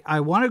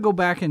 I want to go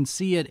back and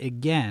see it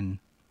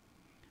again,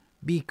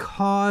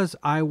 because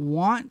I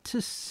want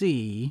to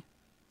see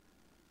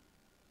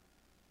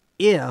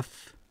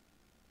if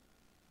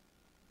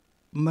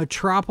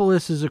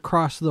Metropolis is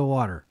across the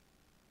water.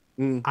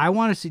 I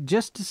want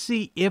to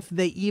see if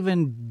they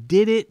even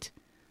did it.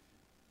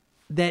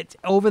 That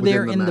over within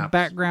there in maps, the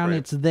background, right.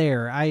 It's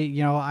there.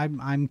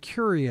 I'm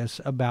curious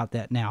about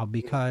that now,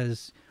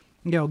 because,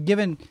 you know,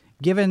 given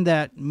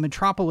that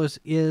Metropolis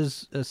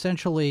is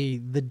essentially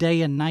the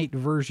day and night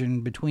version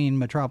between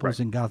Metropolis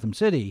and Gotham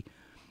City,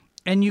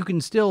 and you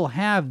can still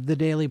have the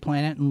Daily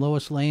Planet and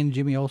Lois Lane,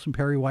 Jimmy Olsen,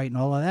 Perry White, and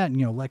all of that, and,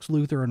 you know, Lex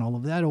Luthor and all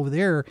of that over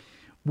there,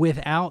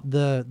 without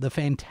the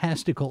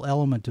fantastical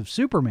element of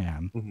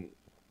Superman. Mm-hmm.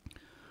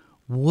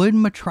 Would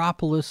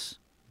Metropolis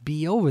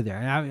be over there?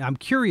 And I'm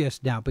curious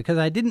now, because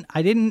I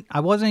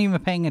wasn't even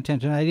paying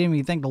attention. I didn't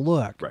even think to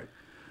look. Right.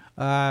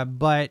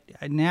 But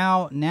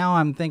now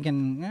I'm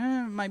thinking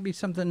it might be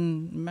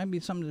something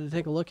to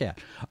take a look at.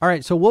 All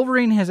right. So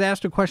Wolverine has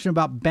asked a question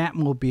about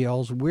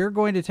Batmobiles. We're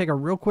going to take a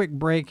real quick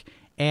break,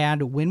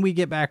 and when we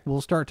get back,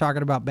 we'll start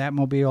talking about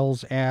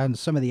Batmobiles and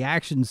some of the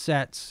action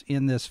sets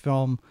in this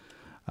film.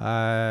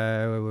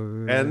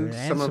 And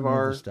some of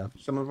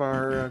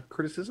our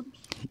criticisms.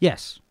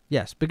 Yes,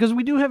 because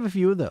we do have a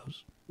few of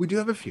those. We do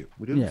have a few.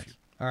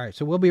 All right,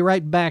 so we'll be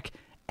right back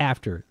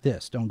after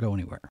this. Don't go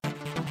anywhere.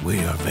 We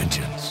are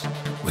vengeance.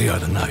 We are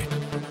the night.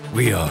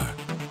 We are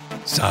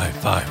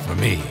Sci-Fi for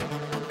Me.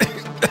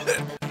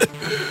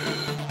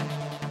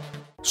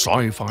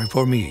 Sci-Fi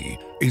for Me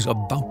is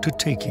about to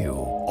take you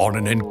on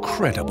an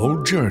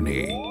incredible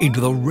journey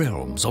into the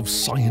realms of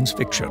science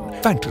fiction,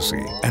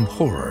 fantasy, and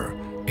horror.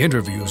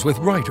 Interviews with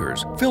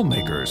writers,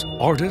 filmmakers,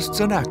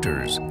 artists, and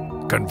actors.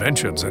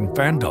 Conventions and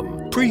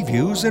fandom,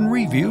 previews and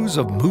reviews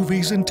of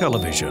movies and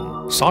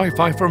television.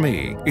 Sci-Fi for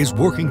Me is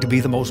working to be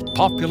the most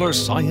popular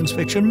science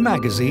fiction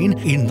magazine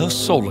in the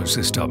solar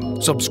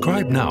system.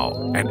 Subscribe now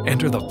and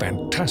enter the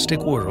fantastic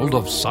world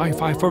of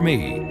Sci-Fi for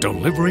Me,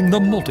 delivering the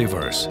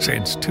multiverse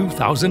since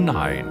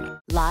 2009.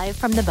 Live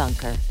from the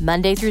bunker,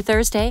 Monday through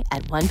Thursday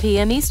at 1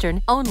 p.m.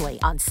 Eastern,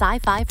 only on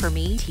Sci-Fi for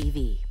Me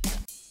TV.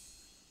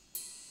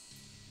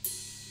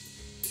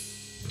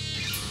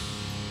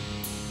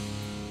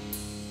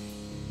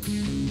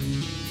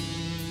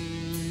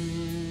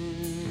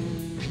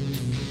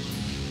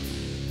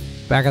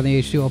 Back on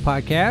the H2O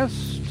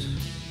podcast.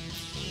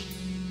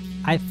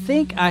 I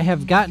think I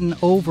have gotten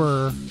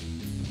over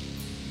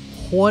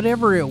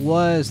whatever it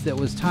was that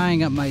was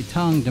tying up my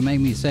tongue to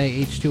make me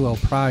say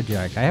H2O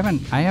project. I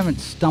haven't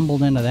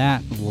stumbled into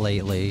that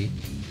lately.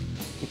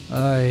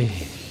 I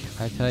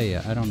tell you,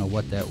 I don't know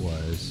what that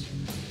was.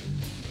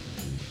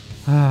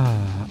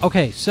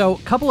 Okay, so a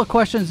couple of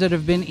questions that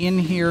have been in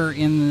here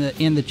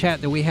in the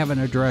chat that we haven't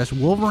addressed.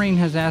 Wolverine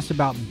has asked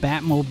about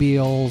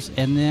Batmobiles,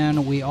 and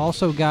then we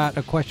also got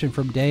a question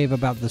from Dave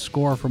about the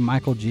score from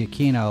Michael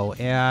Giacchino.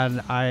 And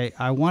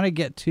I want to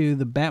get to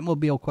the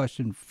Batmobile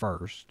question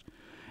first,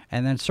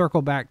 and then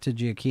circle back to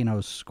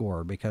Giacchino's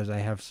score, because I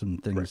have some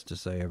things to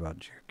say about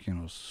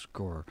Giacchino's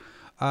score.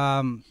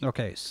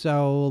 Okay,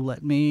 so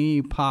let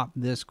me pop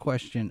this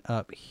question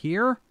up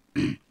here.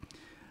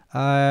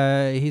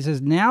 He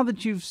says, now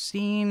that you've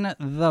seen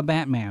The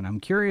Batman, I'm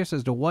curious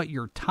as to what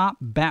your top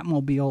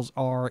Batmobiles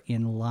are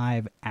in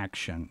live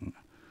action.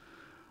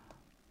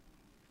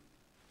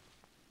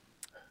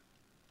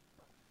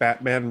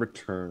 Batman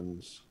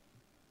Returns.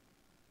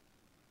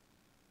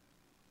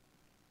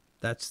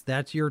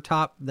 That's your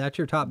top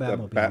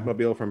Batmobile. The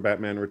Batmobile from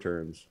Batman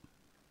Returns.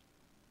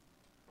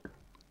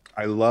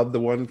 I love the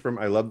one from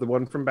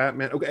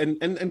Batman. Okay,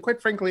 and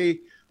quite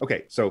frankly,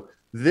 okay, so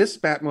this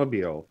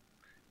Batmobile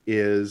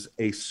is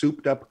a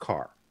souped up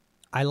car.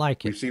 I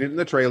like it. We've seen it in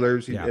the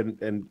trailers, yeah.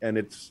 and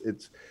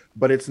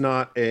but it's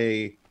less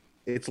a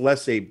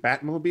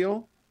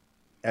Batmobile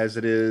as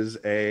it is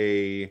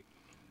I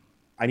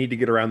need to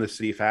get around the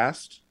city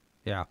fast.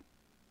 Yeah.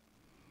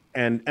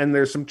 And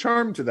there's some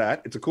charm to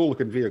that. It's a cool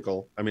looking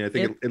vehicle. I mean, I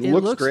think it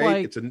looks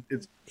great.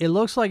 It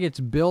looks like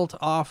it's built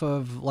off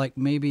of like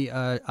maybe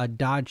a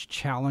Dodge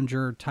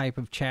Challenger type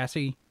of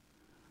chassis.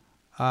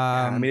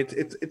 I mean,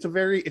 it's a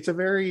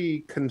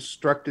very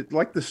constructed,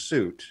 like the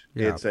suit.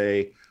 Yeah.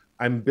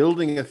 I'm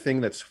building a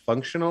thing that's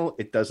functional.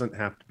 It doesn't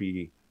have to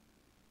be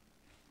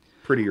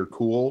pretty or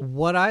cool.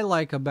 What I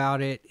like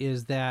about it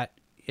is that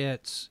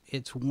it's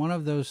one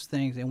of those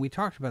things, and we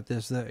talked about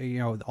this, that, you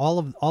know,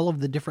 all of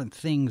the different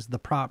things, the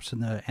props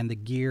and the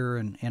gear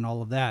and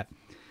all of that.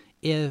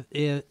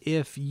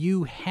 If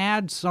you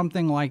had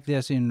something like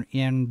this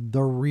in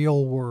the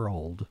real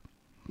world,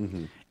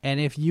 mm-hmm. and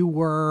if you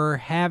were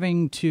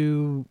having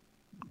to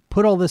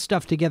put all this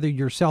stuff together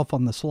yourself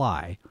on the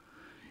sly,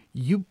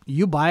 you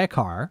buy a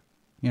car,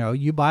 you know,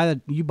 you buy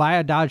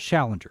a Dodge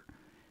Challenger,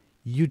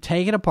 you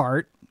take it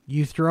apart,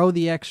 you throw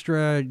the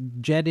extra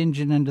jet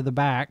engine into the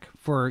back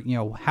for, you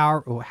know,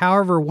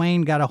 however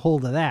Wayne got a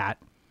hold of that.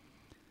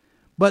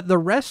 But the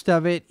rest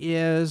of it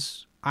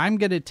is I'm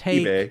going to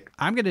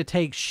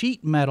take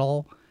sheet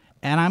metal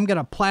and I'm going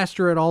to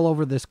plaster it all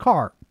over this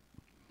car.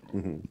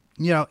 Mm-hmm.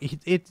 You know,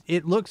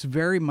 it looks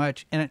very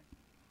much, and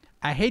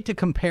I hate to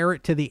compare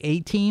it to the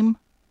A-Team,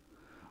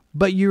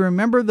 but you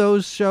remember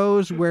those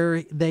shows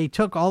where they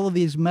took all of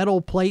these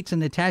metal plates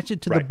and attached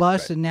it to the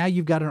bus, and now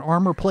you've got an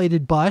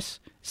armor-plated bus?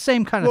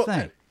 Same kind of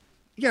thing.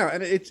 Yeah,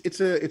 and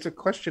it's a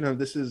question of,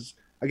 this is,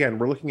 again,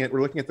 we're looking at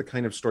the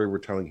kind of story we're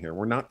telling here.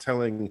 We're not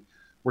telling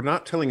a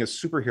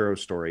superhero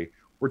story.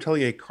 We're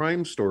telling a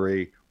crime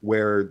story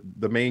where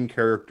the main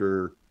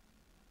character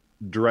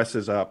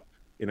dresses up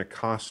in a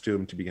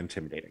costume to be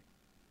intimidating.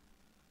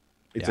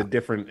 It's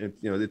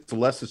it's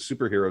less a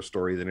superhero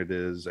story than it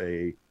is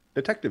a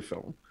detective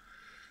film.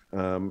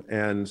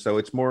 And so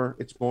it's more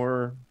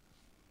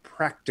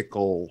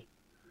practical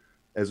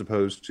as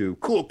opposed to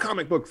cool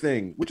comic book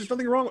thing, which is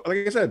nothing wrong.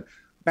 Like I said,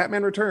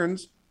 Batman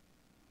Returns,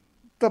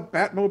 the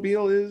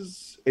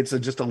Batmobile it's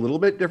just a little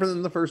bit different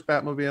than the first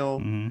Batmobile.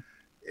 Mm-hmm.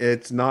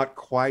 It's not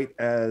quite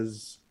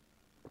as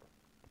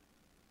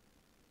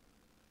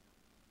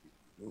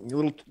a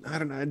little, I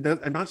don't know.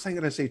 I'm not saying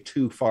that I say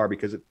too far,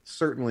 because it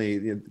certainly,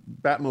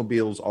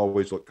 Batmobiles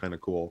always look kind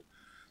of cool.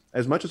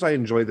 As much as I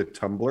enjoy the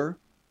Tumbler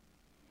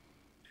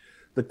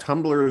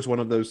is one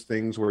of those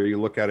things where you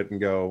look at it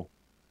and go,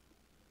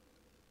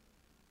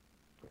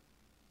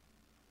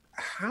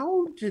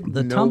 how did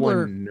no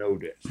one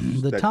notice?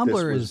 The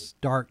Tumbler is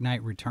Dark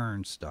Knight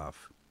Returns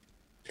stuff.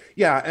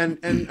 Yeah, and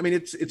I mean,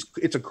 it's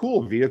a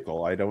cool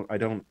vehicle. I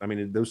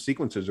mean, those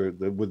sequences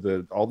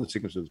all the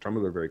sequences of the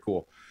Tumbler are very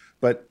cool,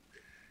 but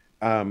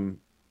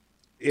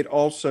it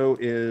also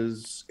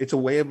it's a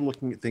way of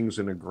looking at things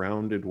in a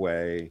grounded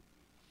way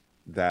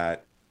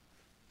that,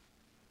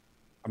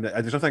 I mean,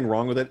 there's nothing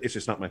wrong with it. It's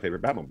just not my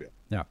favorite Batmobile.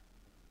 Yeah.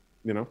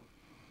 You know?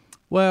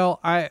 Well,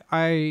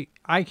 I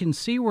can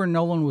see where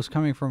Nolan was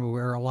coming from,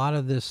 where a lot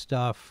of this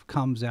stuff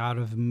comes out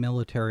of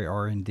military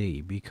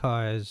R&D,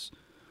 because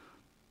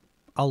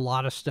a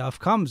lot of stuff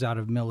comes out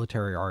of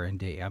military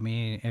R&D. I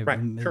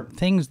mean, sure.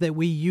 Things that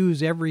we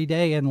use every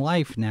day in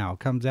life now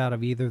comes out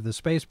of either the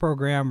space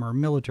program or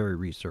military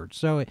research.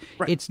 So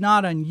it's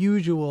not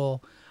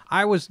unusual.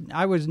 I was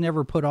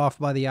never put off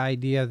by the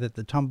idea that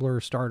the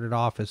Tumbler started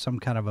off as some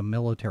kind of a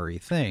military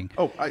thing.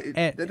 Oh,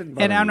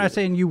 and I'm not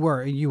saying you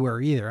were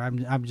either.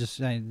 I'm just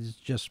saying it's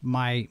just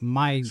my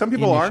some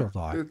people initial are.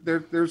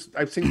 Thought.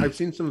 I've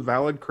seen some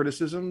valid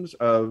criticisms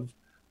of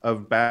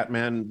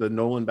Batman, the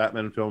Nolan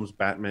Batman films,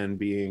 Batman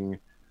being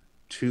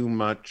too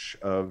much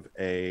of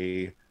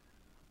a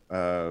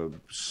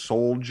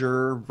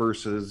soldier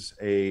versus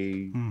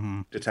a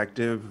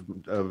detective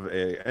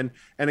and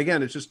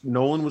again, it's just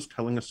Nolan was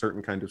telling a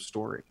certain kind of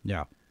story.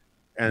 Yeah.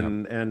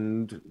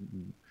 And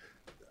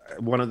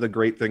one of the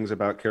great things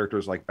about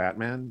characters like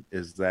Batman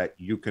is that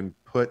you can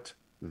put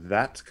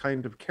that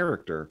kind of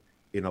character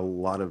in a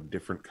lot of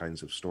different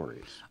kinds of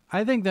stories.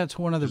 I think that's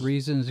one of the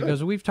reasons,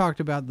 because we've talked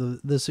about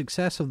the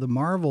success of the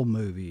Marvel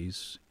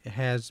movies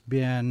has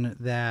been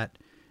that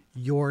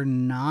you're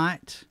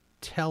not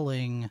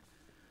telling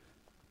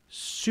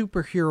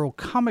superhero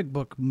comic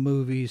book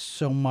movies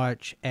so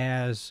much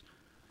as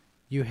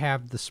you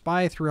have the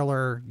spy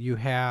thriller, you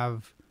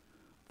have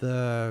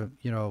the,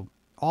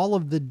 all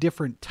of the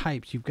different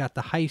types. You've got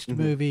the heist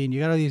movie, and you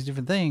got all these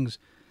different things.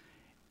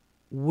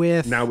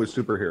 Now with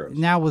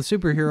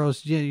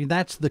superheroes,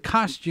 that's the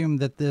costume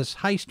that this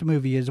heist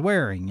movie is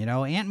wearing.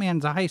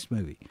 Ant-Man's a heist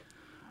movie,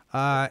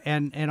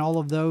 and all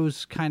of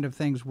those kind of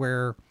things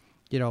where,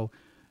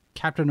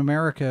 Captain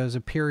America is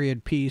a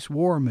period piece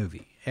war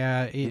movie.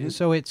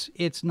 So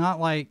it's not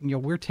like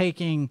we're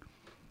taking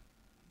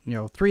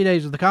 3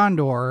 Days of the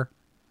Condor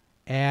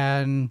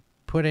and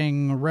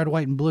putting a red,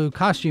 white, and blue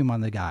costume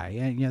on the guy,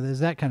 and there's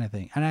that kind of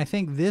thing. And I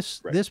think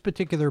this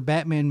particular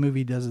Batman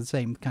movie does the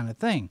same kind of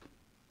thing,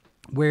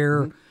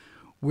 where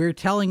we're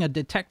telling a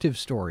detective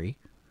story,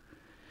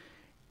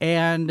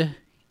 and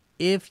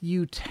if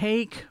you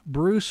take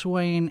Bruce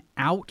Wayne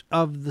out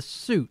of the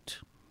suit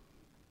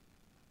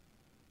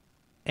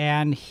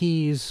and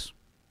he's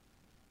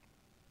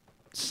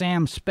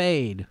Sam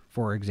Spade,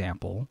 for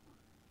example,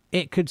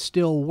 it could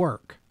still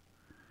work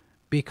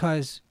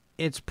because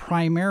it's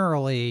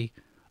primarily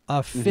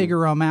a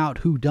figure 'em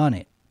out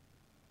whodunit.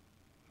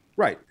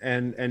 Right,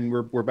 and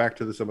we're back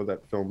to some of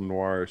that film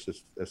noir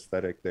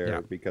aesthetic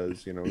there,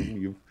 because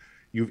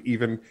you've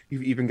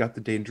even got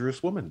the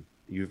dangerous woman,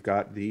 you've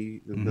got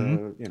the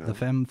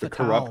femme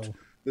fatale.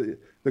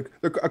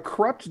 A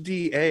corrupt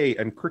DA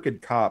and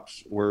crooked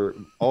cops were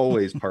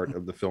always part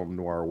of the film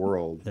noir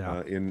world.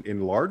 Yeah.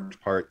 In large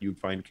part, you'd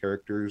find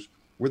characters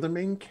where the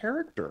main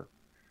character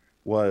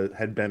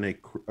had been a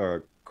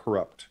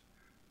corrupt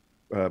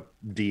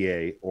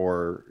DA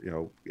or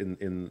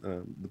in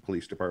the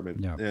police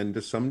department. Yeah. And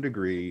to some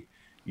degree,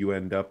 you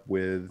end up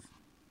with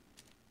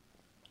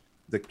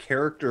the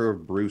character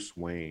of Bruce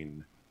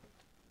Wayne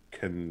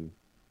in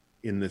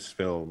this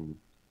film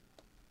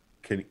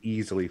can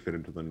easily fit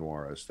into the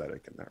noir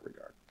aesthetic in that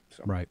regard.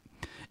 So. Right.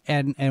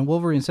 And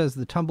Wolverine says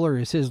the Tumbler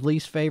is his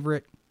least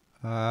favorite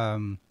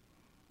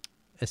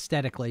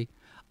aesthetically.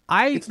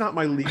 It's not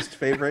my least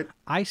favorite.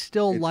 I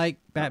still like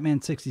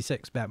Batman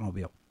 66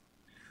 Batmobile.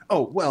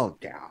 Oh, well,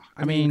 yeah.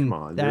 I mean, come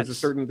on. There's a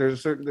certain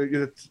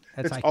it's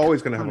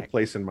always going to have a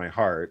place in my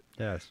heart.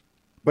 Yes.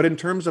 But in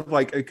terms of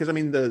because I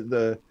mean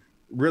the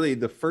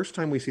first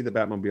time we see the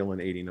Batmobile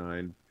in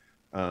 '89,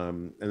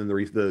 and then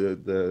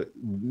the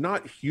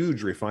not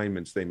huge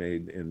refinements they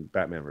made in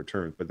Batman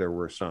Returns, but there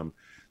were some.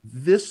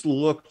 This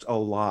looked a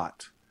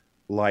lot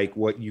like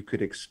what you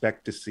could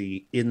expect to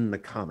see in the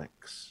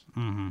comics.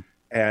 Mm-hmm.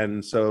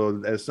 And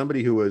so, as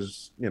somebody who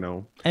was,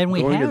 and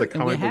we going have, to the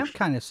comic we have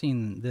kind of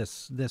seen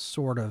this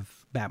sort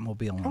of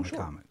Batmobile in the sure.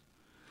 comics.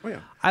 Oh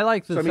yeah, I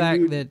like the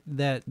fact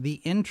that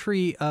the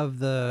entry of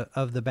the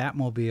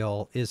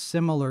Batmobile is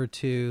similar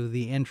to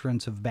the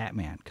entrance of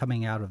Batman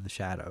coming out of the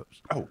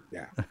shadows. Oh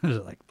yeah,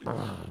 like,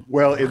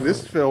 well, in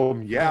this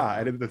film, yeah,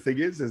 and the thing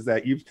is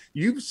that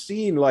you've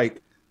seen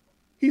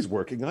he's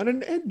working on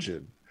an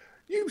engine.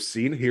 You've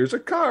seen here's a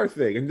car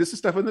thing, and this is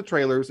stuff in the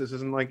trailers. This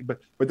isn't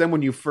but then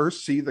when you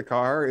first see the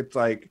car, it's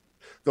like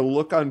the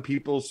look on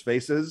people's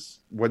faces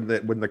when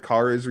the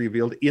car is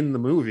revealed in the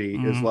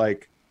movie is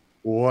like,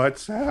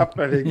 what's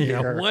happening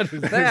here? What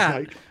is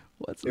that?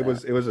 What's that?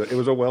 It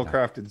was a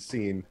well-crafted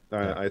scene.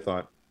 I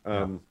thought.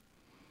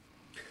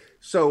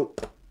 So,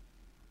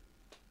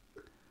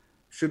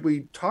 should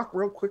we talk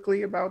real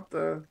quickly about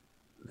the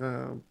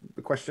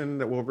question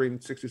that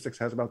Wolverine 66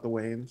 has about the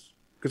Waynes?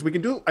 Because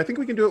I think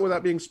we can do it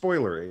without being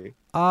spoilery.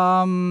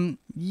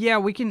 Yeah,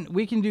 we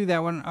can do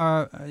that one.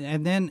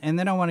 And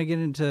then I want to get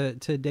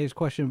into Dave's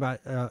question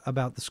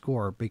about the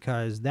score,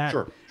 because that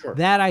sure.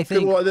 that I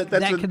think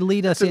that could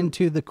lead us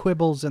into the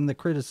quibbles and the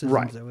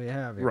criticisms that we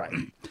have here. Right.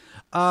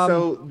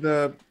 So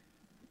the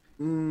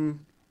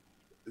film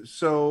it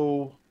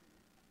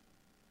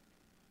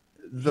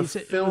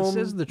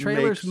says the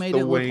trailers made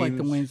it look like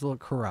the Waynes look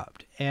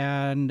corrupt,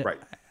 and right.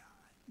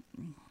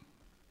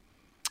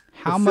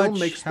 How the much film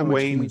makes how the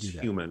much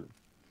Waynes human?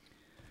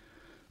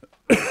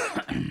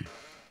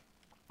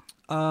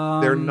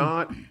 They're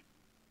not.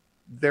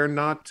 There's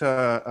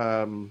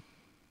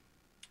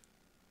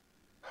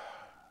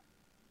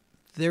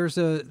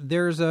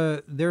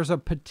a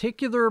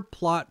particular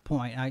plot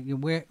point.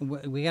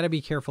 We got to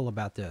be careful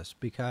about this,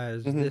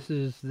 because this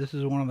is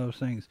one of those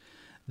things.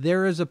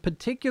 There is a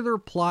particular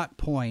plot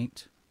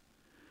point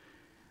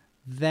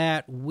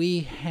that we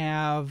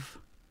have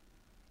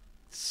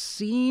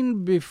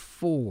seen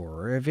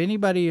before. If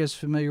anybody is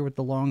familiar with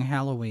The Long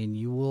Halloween,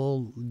 you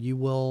will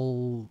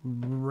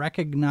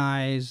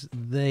recognize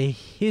the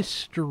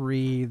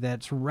history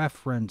that's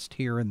referenced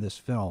here in this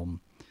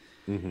film.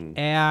 Mm-hmm.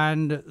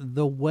 And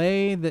the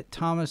way that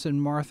Thomas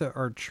and Martha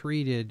are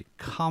treated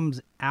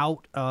comes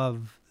out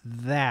of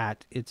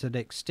that. It's an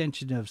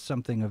extension of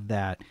something of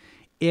that.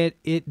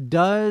 It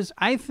does.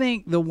 I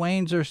think the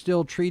Waynes are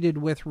still treated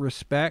with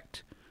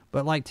respect,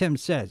 but like Tim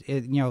says,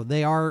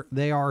 they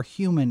are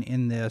human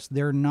in this.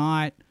 They're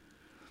not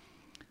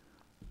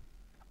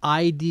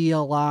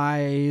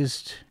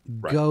idealized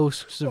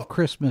ghosts of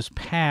Christmas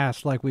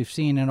past like we've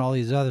seen in all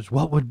these others.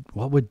 What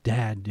would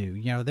Dad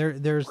do?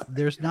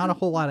 There's not a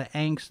whole lot of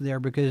angst there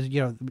because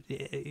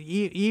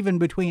even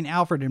between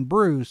Alfred and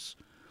Bruce,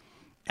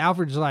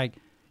 Alfred's like,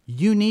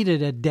 you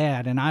needed a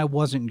dad and I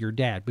wasn't your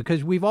dad,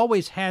 because we've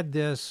always had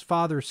this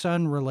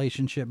father-son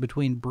relationship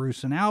between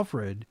Bruce and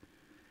Alfred,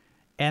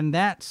 and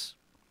that's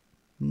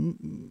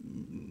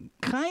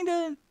kind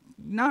of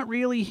not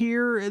really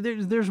here.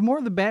 There's more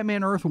of the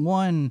Batman Earth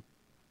 1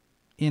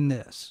 in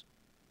this.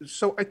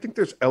 So I think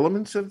there's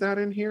elements of that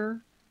in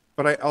here,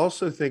 but I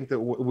also think that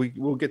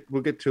we'll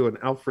get to an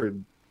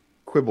Alfred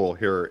quibble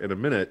here in a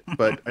minute.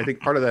 But I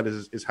think part of that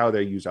is how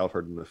they use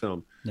Alfred in the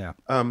film. Yeah.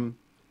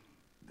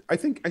 I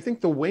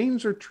think the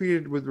Waynes are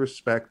treated with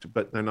respect,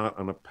 but they're not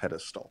on a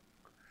pedestal.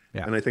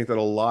 Yeah. And I think that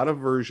a lot of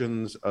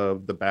versions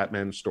of the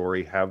Batman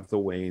story have the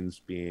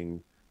Waynes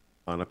being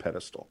on a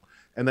pedestal,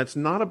 and that's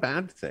not a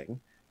bad thing.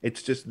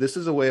 It's just, this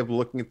is a way of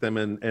looking at them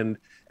and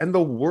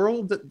the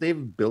world that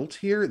they've built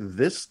here,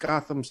 this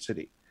Gotham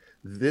City,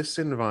 this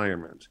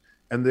environment.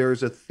 And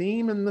there's a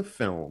theme in the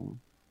film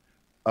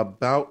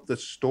about the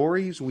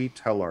stories we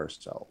tell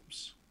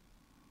ourselves.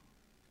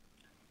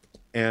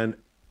 And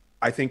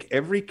I think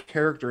every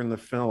character in the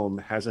film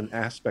has an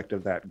aspect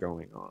of that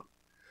going on.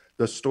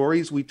 The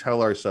stories we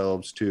tell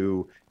ourselves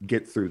to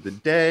get through the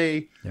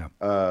day,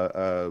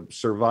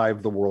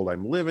 survive the world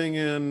I'm living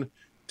in,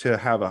 to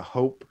have a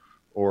hope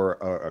or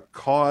a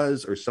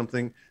cause or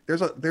something.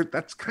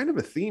 That's kind of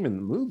a theme in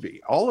the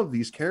movie. All of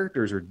these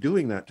characters are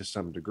doing that to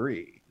some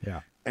degree. Yeah.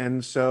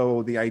 And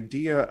so the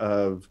idea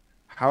of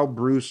how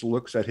Bruce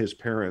looks at his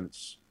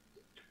parents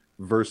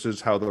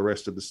versus how the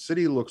rest of the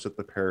city looks at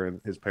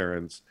his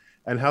parents,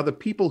 and how the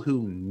people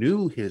who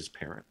knew his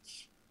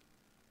parents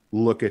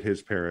look at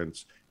his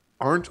parents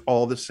aren't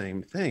all the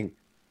same thing.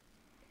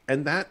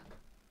 And that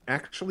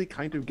actually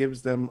kind of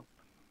gives them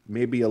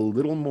maybe a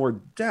little more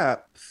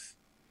depth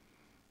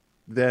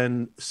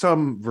than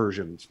some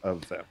versions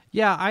of them.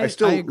 Yeah, I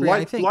agree.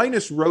 I think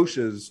Linus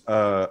Roche's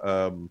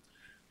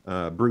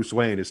Bruce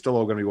Wayne is still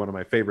going to be one of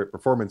my favorite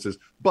performances,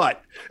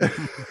 but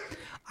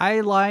I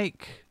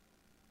like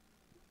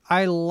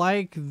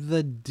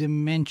the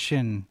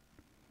dimension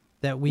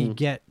that we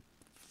get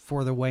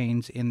for the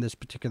Waynes in this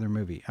particular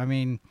movie. I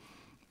mean,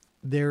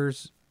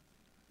 there's,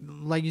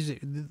 like you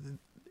said,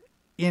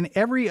 in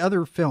every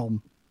other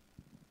film,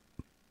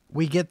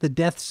 we get the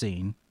death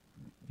scene.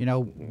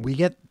 We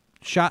get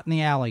shot in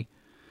the alley,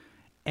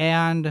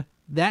 and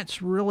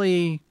that's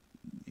really,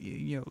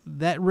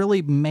 that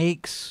really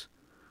makes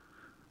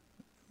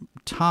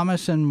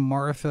Thomas and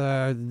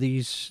Martha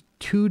these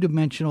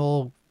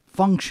two-dimensional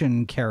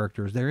function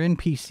characters. They're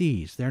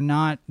NPCs. They're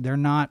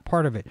not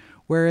part of it.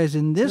 Whereas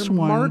in this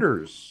one,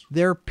 martyrs.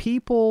 They're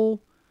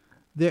people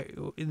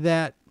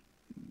that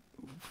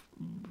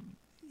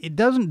it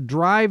doesn't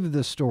drive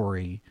the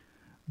story,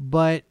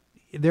 but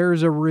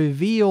there's a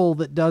reveal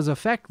that does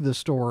affect the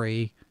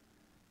story,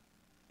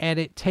 and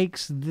it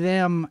takes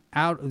them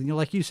out,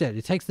 like you said,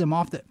 it takes them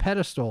off that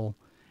pedestal,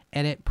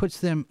 and it puts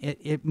them,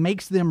 it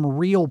makes them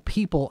real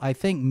people, I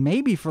think,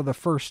 maybe for the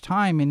first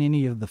time in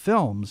any of the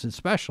films,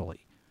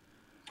 especially.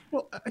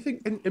 Well, I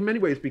think in many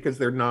ways, because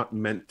they're not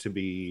meant to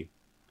be,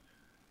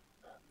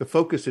 the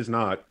focus is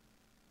not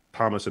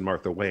Thomas and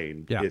Martha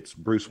Wayne. Yeah. It's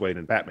Bruce Wayne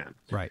and Batman.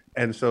 Right.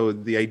 And so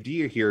the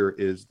idea here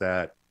is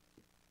that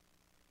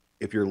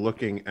if you're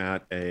looking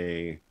at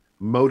a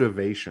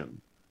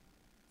motivation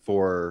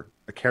for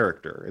a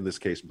character, in this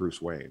case, Bruce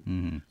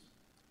Wayne,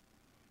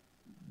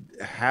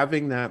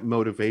 having that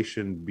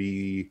motivation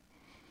be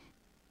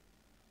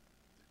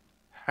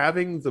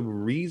having the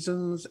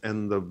reasons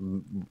and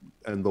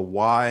the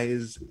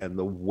whys and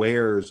the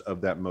wheres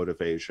of that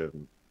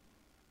motivation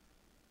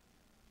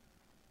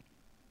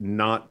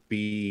not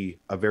be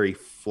a very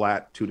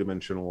flat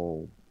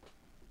two-dimensional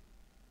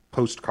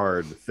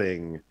postcard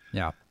thing.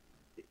 Yeah.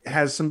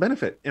 Has some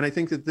benefit. And I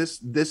think that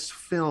this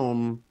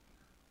film,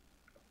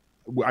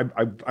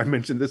 I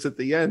mentioned this at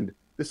the end,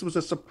 this was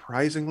a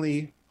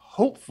surprisingly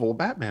hopeful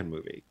Batman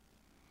movie.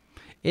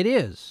 It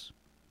is.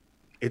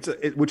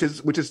 Which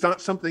is not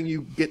something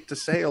you get to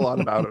say a lot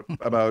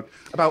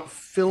about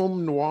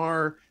film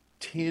noir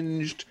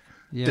tinged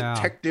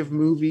detective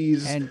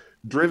movies and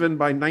driven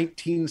by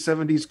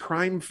 1970s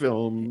crime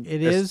film.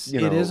 It is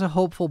a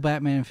hopeful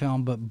Batman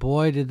film, but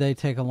boy, did they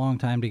take a long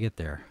time to get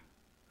there.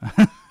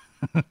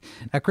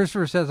 Now,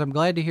 Christopher says, "I'm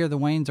glad to hear the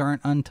Waynes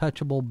aren't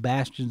untouchable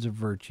bastions of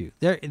virtue.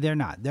 They're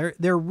not. They're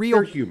real.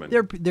 They're human.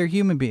 They're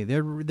human beings.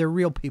 They're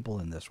real people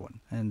in this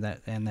one, and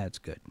that's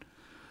good."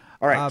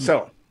 All right,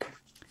 so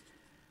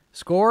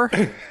score.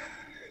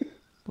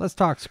 Let's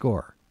talk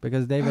score,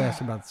 because Dave asked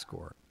about the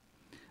score.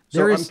 So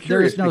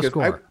There is no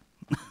score.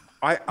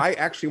 I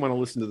actually want to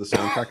listen to the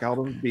soundtrack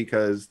album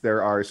because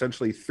there are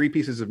essentially 3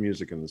 pieces of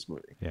music in this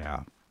movie.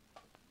 Yeah.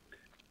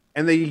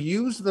 And they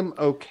use them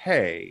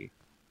okay,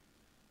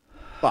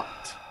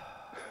 but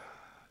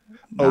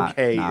Not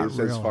is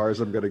really. as far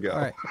as I'm going to go. All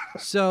right.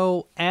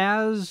 So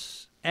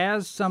as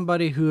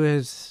somebody who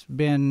has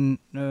been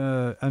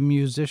a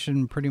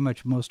musician pretty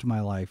much most of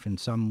my life in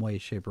some way,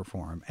 shape, or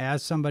form,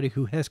 as somebody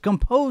who has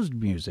composed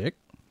music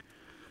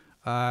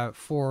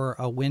for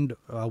a wind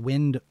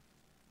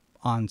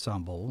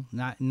ensemble,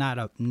 not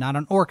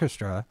an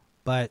orchestra,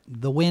 but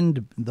the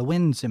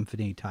wind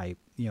symphony type,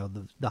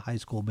 the high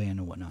school band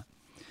and whatnot.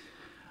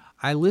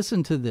 I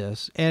listened to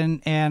this,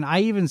 and I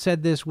even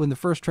said this when the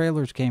first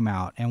trailers came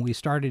out and we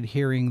started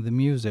hearing the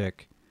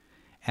music,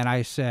 and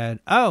I said,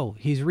 oh,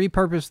 he's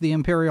repurposed the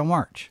Imperial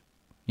March.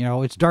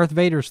 It's Darth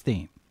Vader's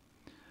theme.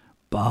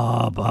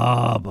 Ba,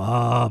 ba,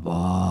 ba,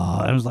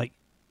 ba. I was like,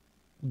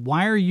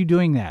 why are you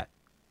doing that?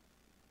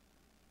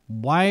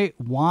 Why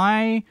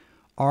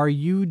are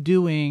you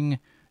doing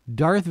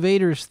Darth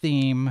Vader's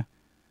theme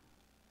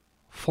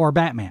for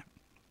Batman?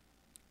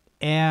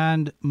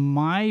 And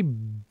my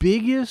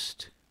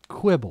biggest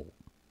quibble,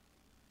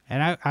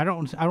 and I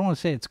don't want to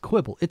say it's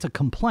quibble, it's a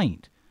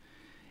complaint,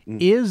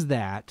 is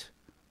that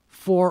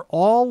for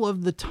all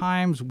of the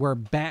times where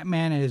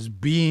Batman is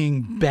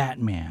being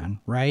Batman,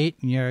 right?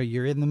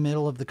 You're in the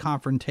middle of the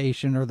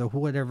confrontation or the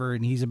whatever,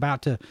 and he's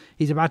about to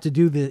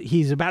do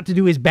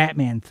his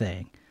Batman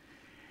thing.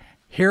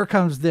 Here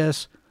comes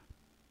this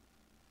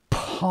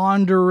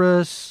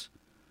ponderous,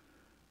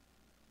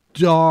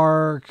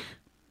 dark,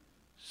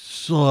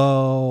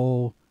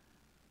 slow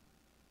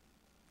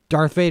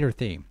Darth Vader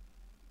theme.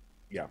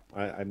 Yeah,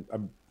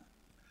 I'm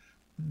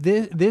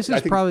This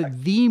is probably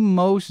the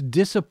most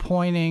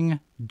disappointing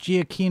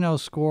Giacchino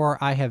score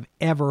I have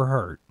ever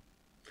heard.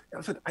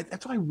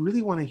 That's why I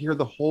really want to hear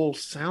the whole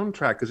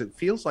soundtrack, because it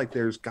feels like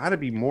there's got to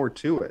be more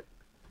to it.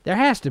 There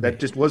has to be. That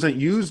just wasn't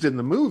used in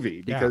the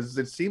movie, because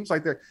it seems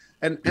like there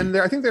I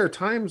think there are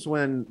times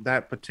when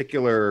that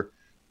particular,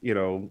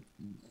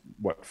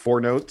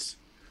 4 notes,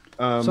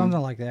 something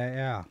like that,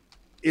 yeah,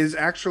 is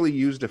actually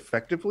used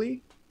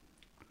effectively,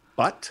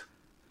 but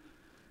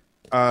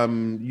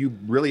you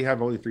really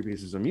have only 3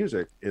 pieces of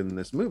music in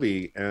this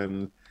movie,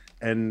 and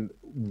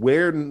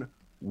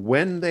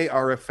when they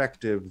are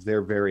effective,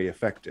 they're very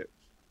effective,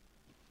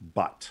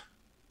 but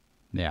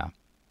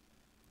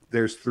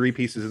there's 3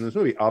 pieces in this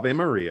movie. Ave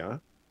Maria,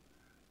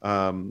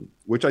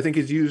 which I think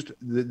is used.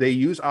 They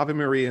use Ave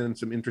Maria in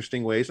some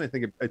interesting ways,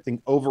 and I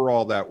think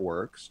overall that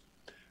works.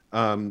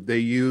 They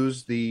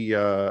use the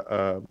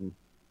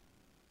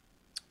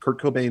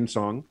Kurt Cobain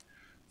song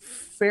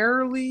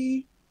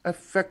fairly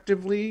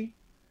effectively.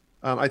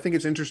 I think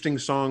it's an interesting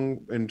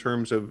song in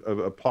terms of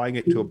applying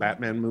it to a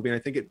Batman movie. And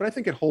I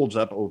think it holds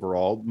up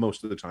overall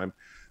most of the time.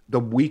 The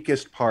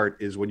weakest part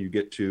is when you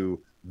get to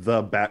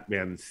the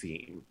Batman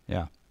theme.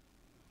 Yeah.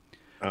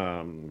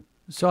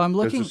 So I'm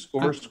looking. Does the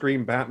score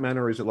scream Batman,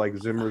 or is it like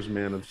Zimmer's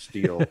Man of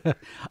Steel?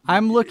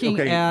 I'm looking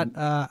at.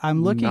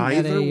 I'm looking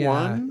at a.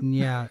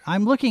 One?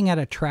 I'm looking at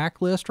a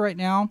track list right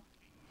now.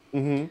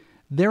 Mm-hmm.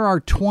 There are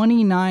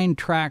 29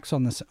 tracks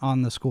on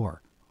the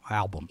score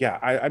album. Yeah,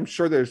 I'm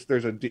sure there's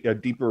a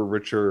deeper,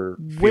 richer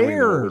feeling.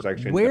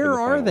 Where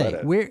are they?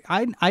 Edit.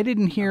 I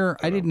didn't hear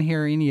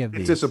any of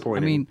these. It's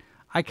disappointing.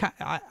 I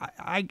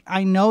mean,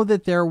 I know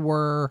that there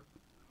were.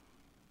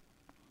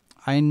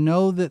 I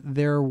know that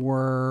there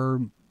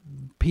were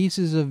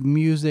pieces of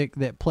music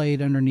that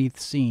played underneath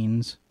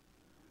scenes.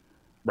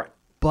 Right.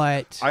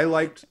 But I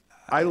liked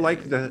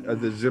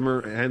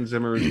the Hans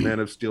Zimmer's Man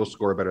of Steel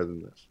score better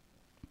than this.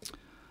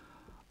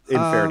 In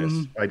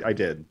fairness, I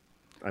did.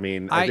 I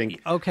mean, I think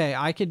okay,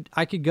 I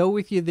could go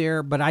with you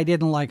there, but I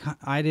didn't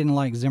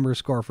like Zimmer's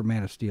score for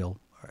Man of Steel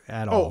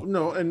at all. Oh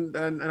no, and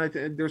I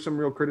think there's some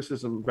real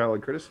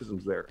valid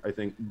criticisms there, I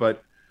think.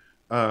 But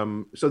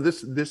so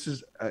this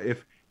is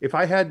if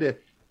I had to,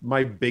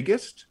 my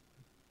biggest,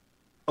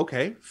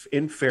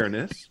 in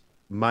fairness,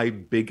 my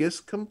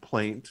biggest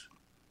complaint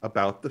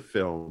about the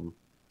film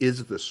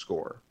is the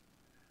score,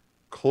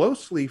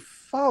 closely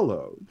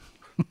followed.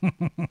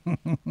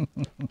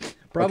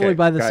 Probably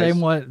by the guys.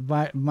 same one,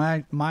 by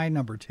my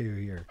number 2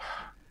 here.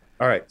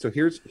 All right, so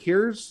here's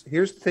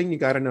the thing you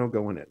got to know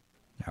going in.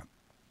 Yeah,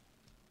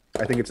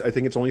 I think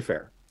it's only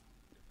fair.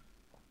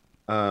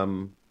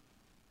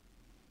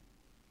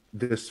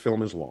 This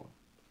film is long,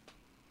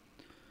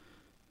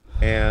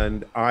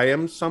 and I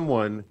am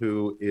someone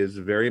who is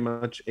very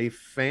much a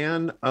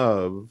fan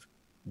of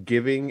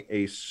giving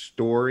a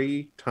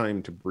story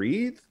time to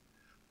breathe.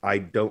 I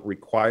don't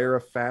require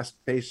a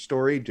fast-paced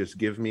story. Just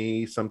give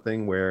me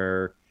something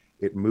where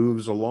it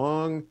moves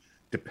along.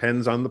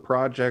 Depends on the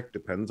project,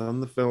 depends on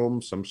the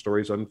film. Some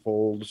stories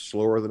unfold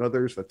slower than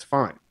others. That's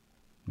fine.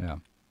 Yeah.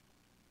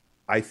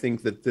 I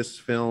think that this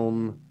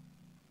film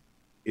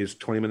is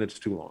 20 minutes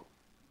too long.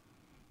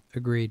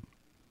 Agreed.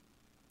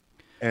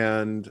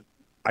 And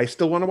I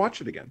still want to watch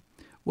it again.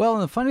 Well,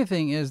 and the funny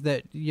thing is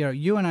that, you know,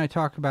 you and I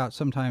talk about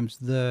sometimes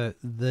the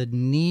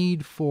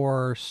need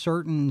for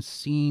certain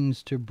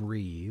scenes to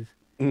breathe.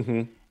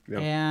 Mm-hmm. Yeah.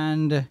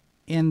 And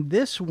in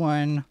this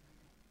one,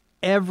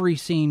 every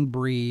scene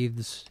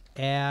breathes,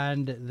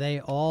 and they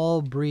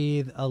all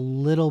breathe a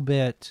little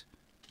bit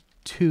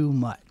too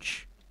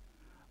much.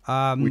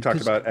 We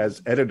talked about,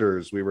 as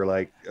editors, we were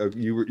like,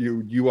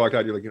 you walked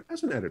out, you're like,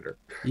 as an editor.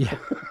 Yeah,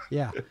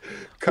 yeah.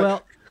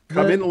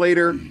 Come in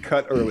later,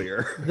 cut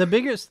earlier. The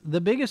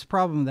biggest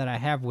problem that I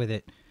have with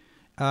it,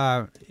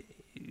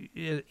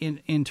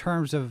 in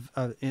terms of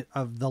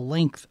the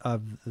length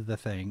of the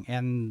thing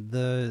and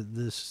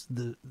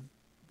the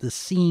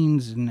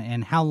scenes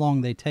and how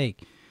long they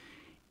take,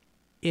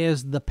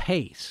 is the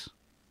pace.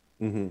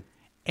 Mm-hmm.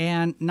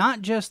 And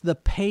not just the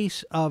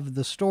pace of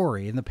the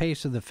story and the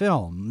pace of the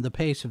film, the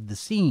pace of the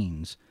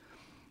scenes,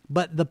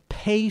 but the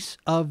pace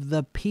of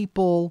the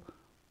people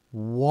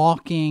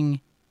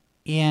walking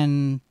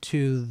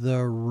into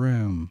the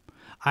room.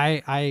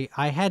 I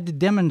had to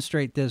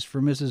demonstrate this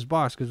for Mrs.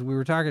 Boss because we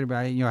were talking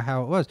about it, you know,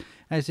 how it was.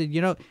 And I said,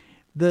 you know,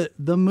 the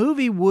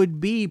movie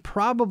would be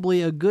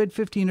probably a good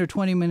 15 or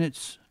 20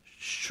 minutes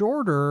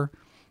shorter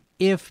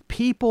if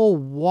people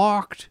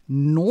walked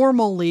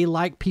normally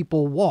like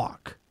people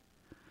walk.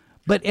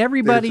 But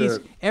everybody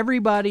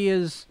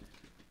is.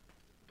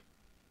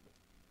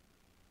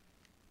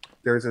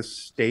 There's a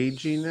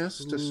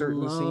staginess to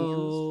certain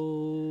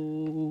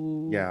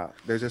scenes. Yeah,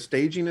 there's a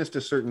staginess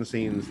to certain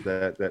scenes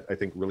that I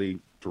think really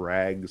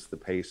drags the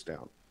pace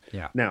down.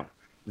 Yeah. Now,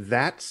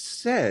 that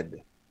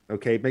said,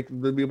 okay,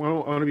 we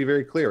want to be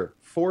very clear.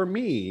 For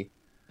me,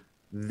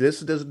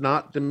 this does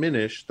not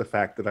diminish the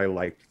fact that I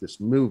liked this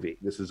movie.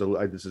 This is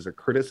a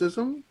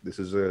criticism. This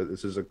is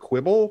a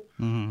quibble.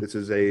 Mm-hmm. This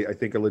is I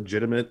think a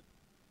legitimate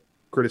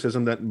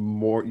criticism that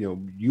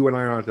you and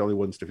I aren't the only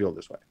ones to feel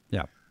this way.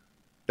 Yeah.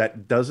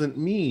 That doesn't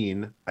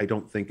mean I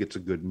don't think it's a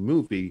good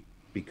movie,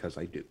 because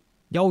I do.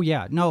 Oh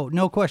yeah,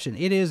 no question.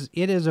 It is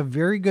a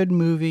very good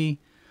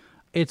movie.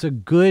 It's a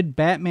good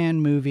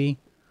Batman movie.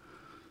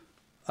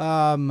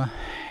 And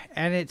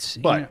it's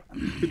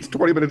it's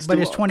 20 minutes too long.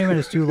 But it's 20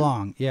 minutes too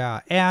long. Yeah.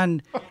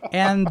 And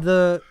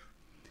the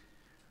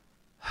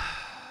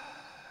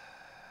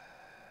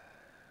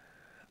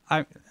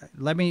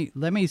let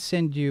me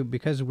send you,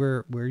 because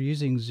we're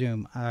using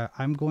Zoom.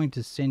 I'm going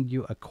to send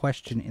you a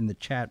question in the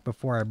chat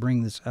before I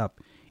bring this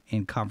up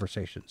in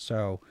conversation.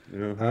 So,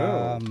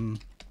 I'm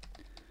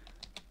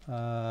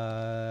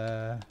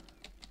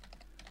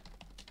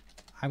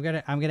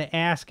gonna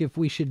ask if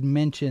we should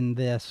mention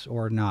this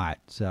or not.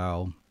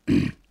 So,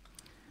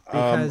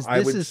 because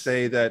I would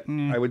say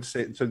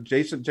so.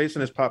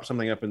 Jason has popped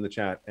something up in the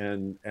chat,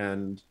 and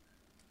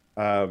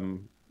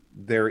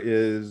there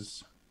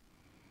is.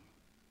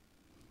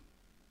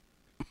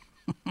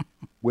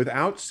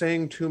 Without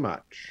saying too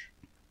much,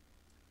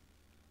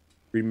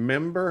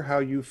 remember how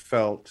you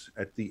felt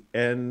at the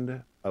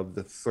end of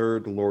the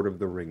third Lord of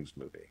the Rings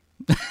movie.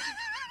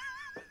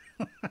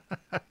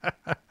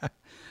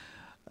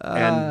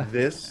 And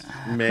this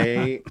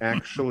may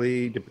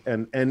actually,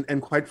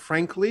 and quite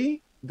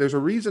frankly, there's a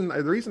reason.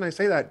 The reason I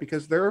say that,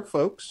 because there are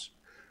folks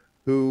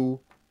who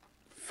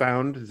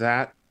found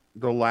that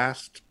the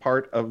last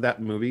part of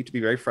that movie to be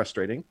very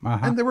frustrating,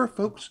 and there were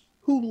folks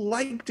who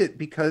liked it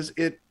because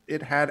it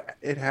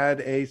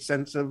had a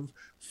sense of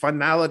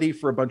finality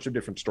for a bunch of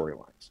different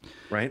storylines,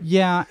 right?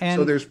 Yeah, and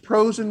so there's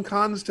pros and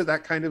cons to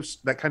that kind of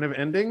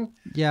ending.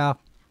 Yeah,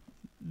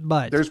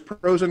 but there's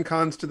pros and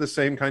cons to a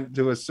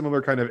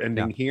similar kind of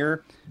ending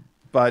here.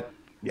 But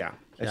yeah,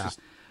 it's just.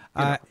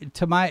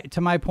 To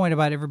my point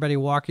about everybody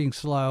walking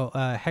slow,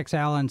 Hex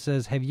Allen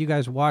says, "Have you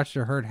guys watched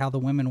or heard how the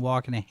women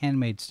walk in A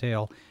Handmaid's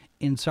Tale?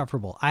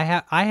 Insufferable." I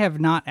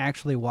have not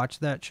actually watched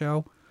that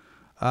show.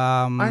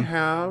 I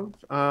have,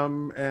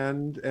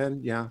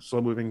 and yeah, slow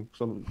moving.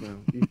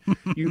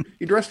 You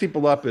dress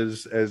people up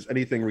as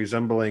anything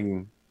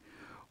resembling,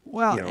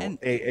 any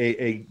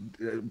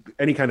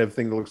kind of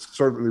thing that looks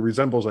sort of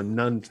resembles a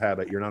nun's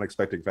habit. You're not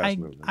expecting fast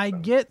movement. I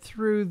get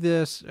through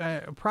this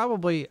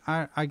probably.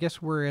 I guess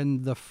we're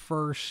in the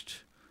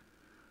first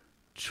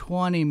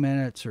 20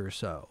 minutes or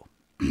so,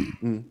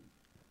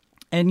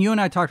 and you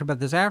and I talked about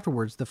this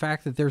afterwards. The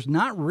fact that there's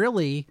not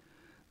really.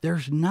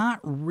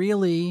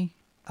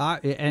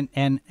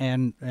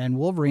 And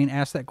Wolverine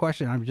asked that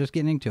question. I'm just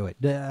getting into it.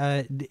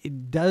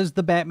 Does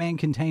the Batman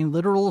contain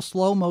literal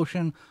slow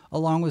motion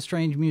along with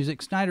strange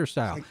music, Snyder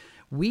style?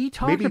 We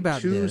talked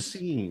about this.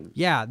 Scenes.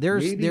 Yeah,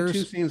 there's 2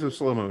 scenes of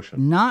slow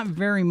motion. Not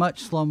very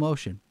much slow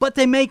motion, but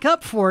they make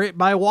up for it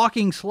by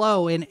walking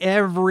slow in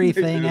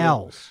everything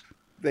else.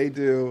 They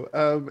do.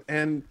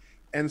 And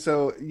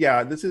so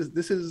yeah, this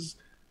is.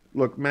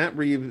 Look, Matt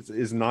Reeves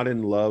is not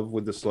in love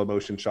with the slow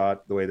motion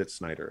shot the way that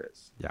Snyder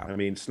is. Yeah. I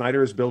mean,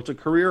 Snyder has built a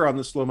career on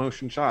the slow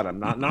motion shot. I'm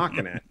not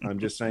knocking it. I'm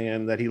just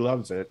saying that he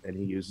loves it and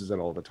he uses it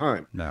all the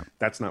time. No.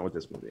 That's not what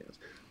this movie is.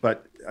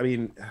 But I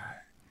mean,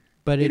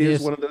 it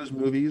is one of those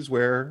movies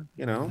where,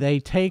 they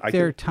take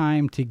their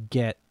time to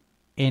get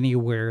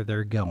anywhere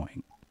they're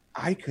going.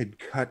 I could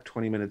cut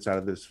 20 minutes out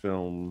of this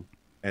film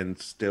and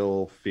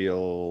still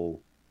feel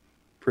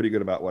pretty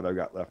good about what I've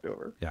got left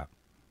over. Yeah.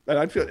 And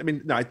I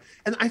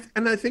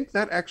think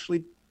that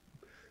actually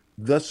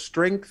the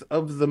strength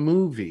of the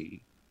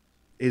movie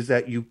is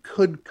that you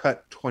could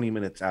cut 20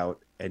 minutes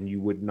out and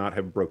you would not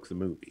have broke the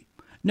movie.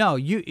 No,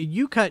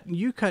 you cut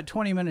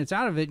 20 minutes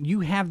out of it, you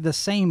have the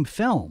same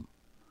film.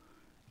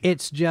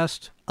 It's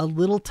just a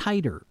little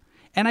tighter.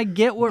 And I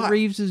get what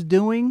Reeves is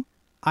doing.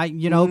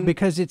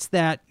 Because it's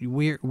that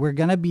we're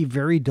going to be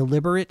very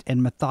deliberate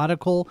and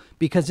methodical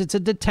because it's a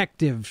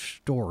detective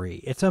story.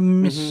 It's a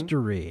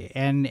mystery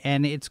and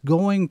it's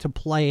going to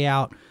play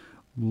out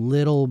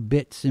little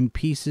bits and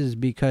pieces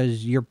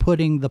because you're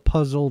putting the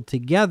puzzle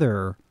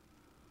together,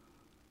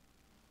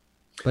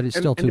 but it's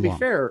still too long. And to be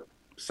fair,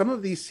 some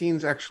of these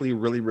scenes actually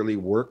really, really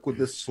work with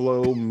this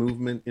slow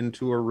movement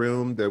into a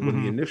room.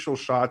 When the initial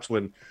shots,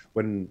 when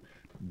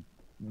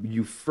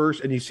you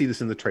first, and you see this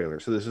in the trailer,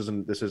 so this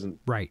isn't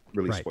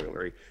really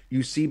spoilery.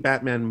 You see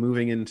Batman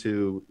moving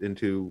into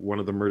one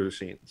of the murder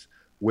scenes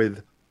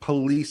with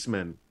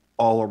policemen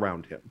all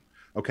around him.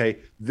 Okay,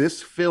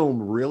 this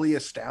film really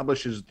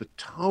establishes the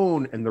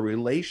tone and the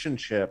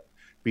relationship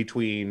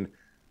between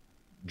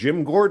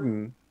Jim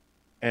Gordon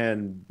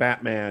and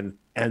Batman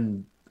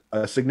and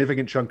a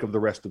significant chunk of the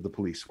rest of the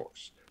police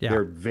force. Yeah.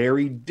 They're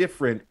very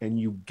different, and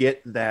you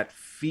get that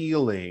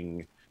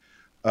feeling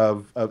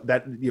of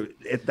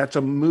that. That's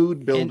a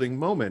mood building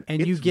moment,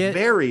 and it's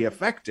very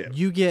effective.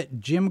 You get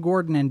Jim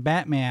Gordon and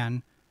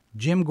Batman,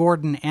 Jim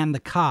Gordon and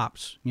the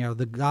cops,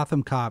 the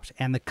Gotham cops,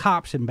 and the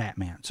cops and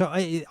Batman. So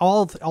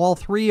all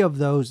three of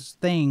those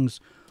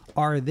things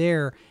are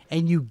there,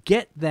 and you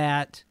get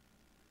that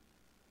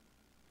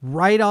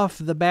right off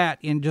the bat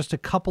in just a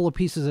couple of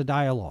pieces of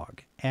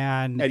dialogue.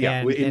 And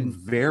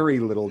very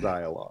little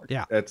dialogue.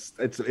 Yeah,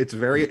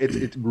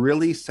 it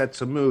really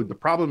sets a mood. The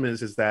problem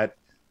is that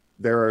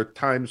there are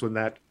times when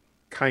that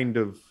kind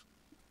of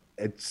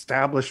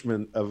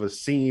establishment of a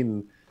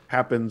scene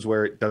happens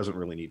where it doesn't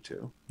really need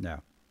to.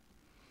 No.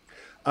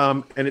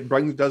 And it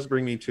does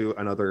bring me to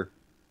another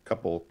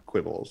couple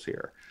quibbles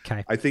here.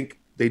 Okay. I think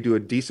they do a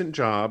decent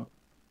job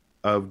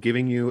of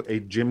giving you a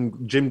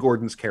Jim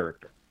Gordon's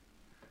character.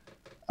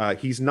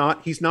 He's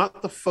not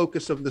the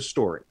focus of the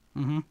story.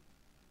 Mm-hmm.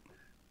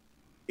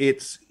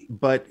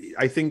 But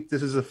I think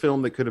this is a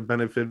film that could have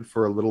benefited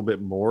for a little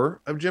bit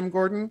more of Jim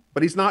Gordon,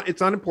 but he's not. It's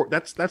not important.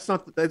 That's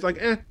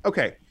like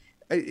okay.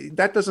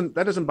 That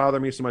doesn't bother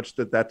me so much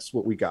that's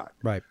what we got.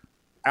 Right.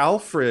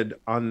 Alfred,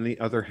 on the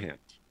other hand.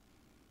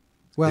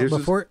 Well,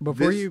 before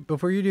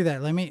you do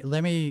that,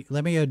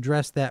 let me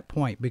address that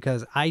point,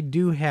 because I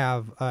do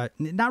have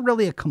not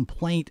really a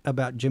complaint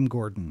about Jim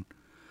Gordon,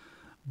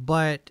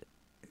 but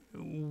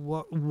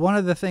one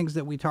of the things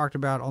that we talked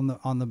about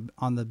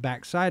on the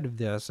backside of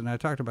this, and I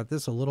talked about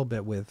this a little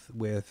bit with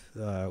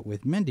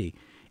Mindy,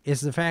 is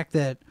the fact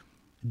that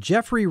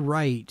Jeffrey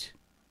Wright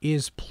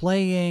is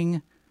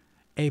playing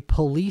a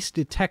police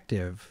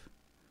detective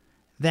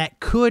that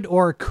could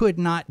or could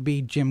not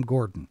be Jim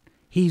Gordon.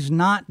 He's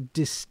not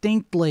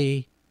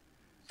distinctly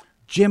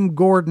Jim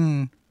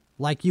Gordon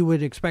like you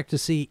would expect to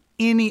see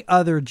any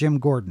other Jim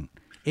Gordon.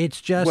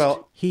 It's just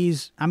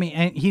he's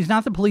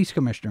not the police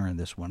commissioner in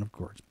this one, of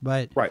course,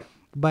 but right.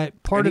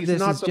 But part of this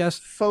is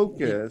just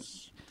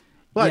focus.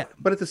 But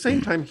at the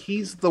same time,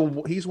 he's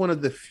one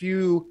of the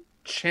few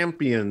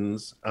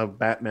champions of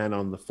Batman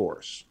on the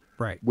Force,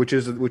 right? Which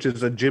is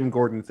a Jim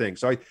Gordon thing.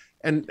 So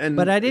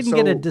but I didn't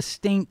get a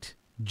distinct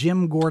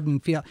Jim Gordon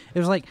feel. It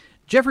was like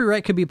Jeffrey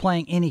Wright could be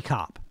playing any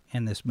cop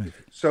in this movie.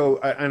 So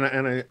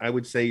I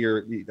would say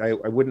I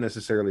wouldn't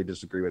necessarily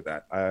disagree with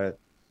that.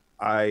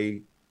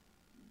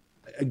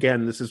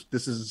 Again, this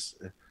is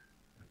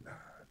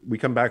we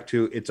come back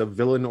to, it's a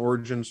villain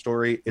origin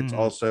story. It's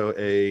also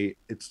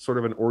it's sort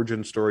of an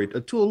origin story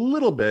to a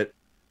little bit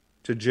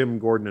to Jim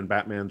Gordon and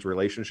Batman's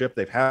relationship.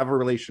 They've had a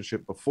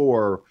relationship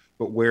before,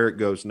 but where it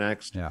goes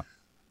next. Yeah.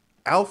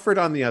 Alfred,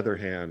 on the other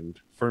hand,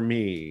 for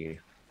me,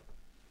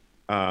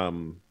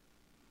 and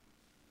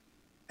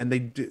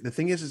the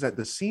thing is that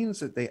the scenes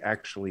that they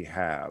actually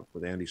have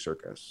with Andy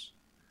Serkis,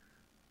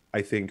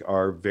 I think,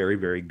 are very,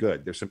 very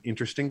good. There's some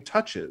interesting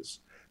touches.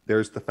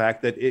 There's the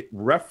fact that it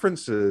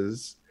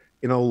references,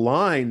 in a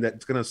line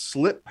that's going to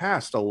slip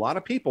past a lot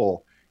of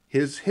people,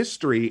 his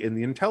history in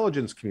the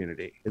intelligence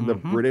community, in the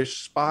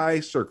British spy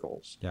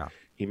circles. Yeah.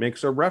 He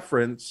makes a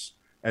reference.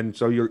 And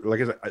so you're,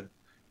 like I said,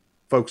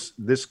 folks,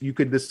 this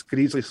could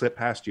easily slip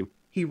past you.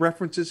 He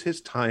references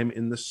his time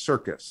in the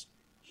circus.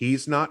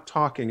 He's not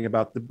talking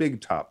about the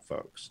big top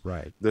folks.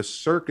 Right. The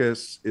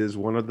circus is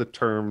one of the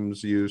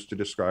terms used to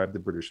describe the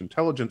British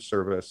intelligence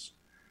service.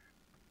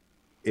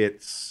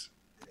 That's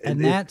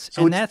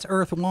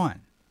Earth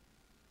One.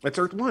 That's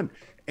Earth One.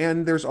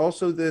 And there's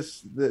also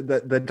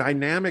the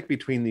dynamic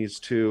between these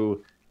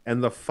two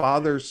and the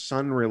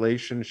father-son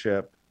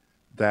relationship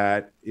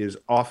that is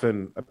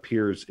often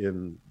appears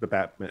in the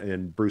Batman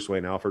and Bruce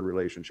Wayne Alfred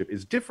relationship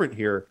is different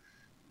here.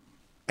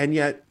 And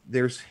yet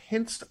there's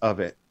hints of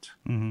it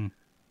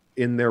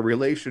in their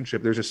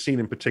relationship. There's a scene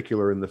in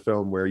particular in the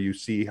film where you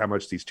see how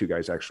much these two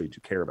guys actually do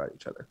care about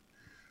each other.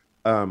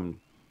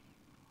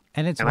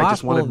 And it's and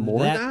possible I just wanted more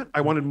that, of that.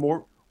 I wanted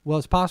more. Well,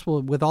 it's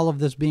possible with all of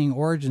this being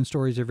origin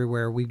stories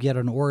everywhere, we get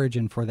an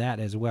origin for that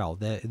as well.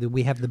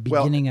 We have the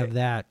beginning of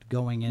that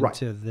going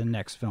into the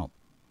next film.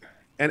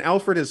 And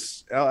Alfred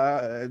is,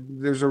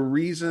 there's a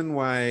reason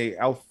why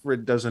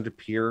Alfred doesn't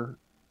appear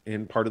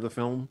in part of the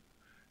film.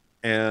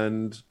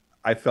 And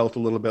I felt a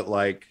little bit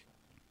like,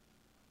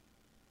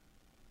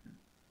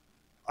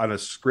 on a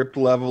script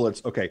level,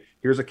 it's okay,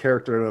 here's a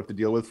character I don't have to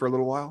deal with for a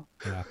little while.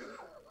 Yeah.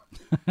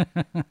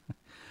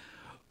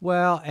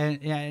 Well,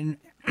 and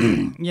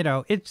you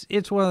know,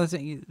 it's one of those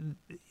things.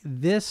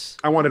 This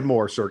I wanted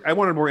more I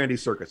wanted more Andy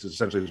Serkis.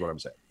 Essentially, is what I'm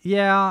saying.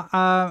 Yeah,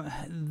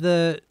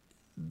 the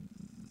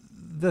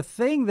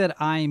thing that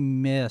I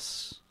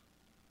miss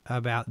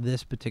about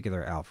this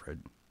particular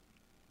Alfred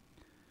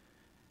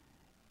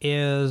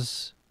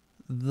is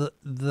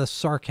the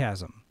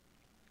sarcasm,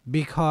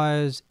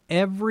 because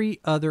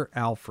every other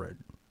Alfred,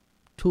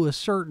 to a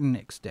certain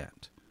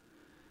extent,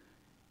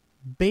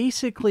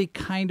 basically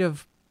kind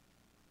of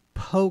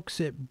pokes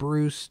at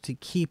Bruce to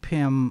keep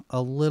him a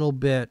little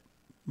bit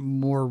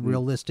more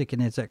realistic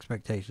in his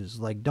expectations.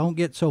 Like, don't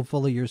get so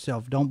full of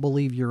yourself. Don't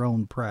believe your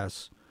own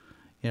press.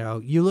 You know,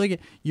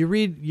 you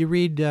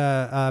read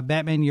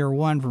Batman Year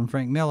One from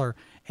Frank Miller,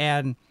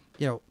 and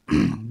you know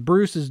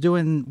Bruce is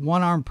doing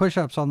one-arm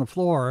push-ups on the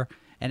floor,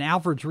 and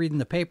Alfred's reading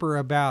the paper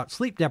about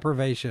sleep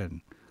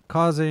deprivation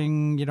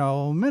causing, you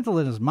know, mental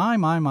illness. My.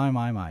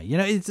 You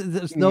know,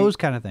 it's those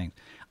kind of things.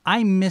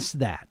 I miss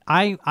that.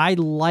 I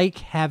like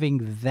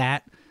having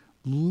that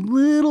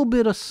little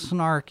bit of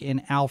snark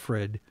in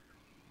Alfred,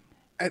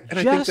 and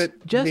I think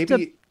that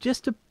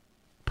just to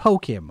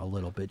poke him a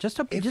little bit.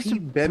 If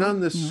he'd been on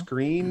the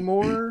screen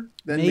more,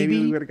 then maybe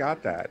we would have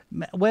got that.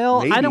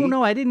 Well, maybe. I don't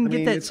know. I didn't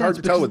get that it's sense. Hard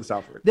to tell with this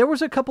Alfred. There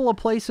was a couple of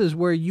places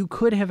where you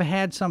could have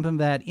had something of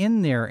that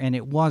in there, and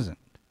it wasn't.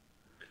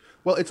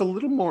 Well, it's a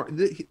little more.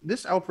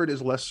 This Alfred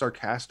is less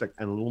sarcastic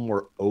and a little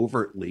more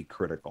overtly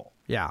critical.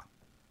 Yeah.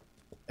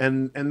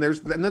 And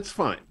that's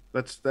fine.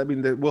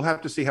 We'll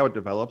have to see how it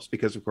develops,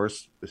 because of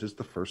course this is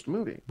the first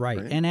movie. Right.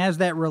 And as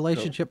that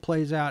relationship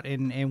plays out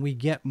and we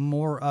get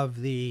more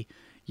of the,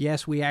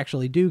 yes, we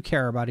actually do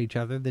care about each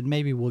other, then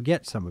maybe we'll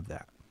get some of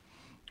that.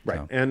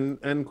 Right. So.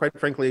 And quite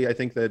frankly, I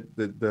think that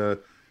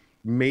the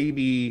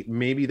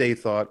maybe they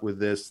thought with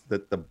this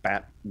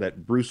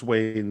that Bruce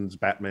Wayne's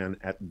Batman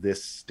at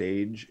this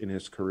stage in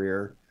his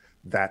career,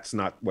 that's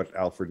not what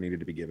Alfred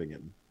needed to be giving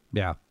him.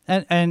 Yeah,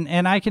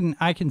 and I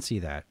can see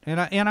that,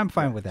 and I'm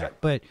fine with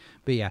that. But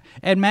yeah,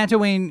 and Matt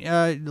Wayne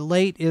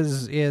late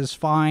is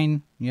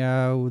fine. You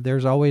know,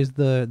 there's always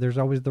the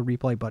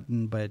replay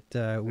button, but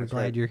we're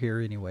glad you're here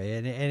anyway,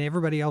 and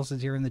everybody else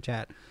is here in the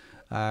chat.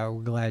 We're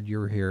glad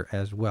you're here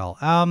as well.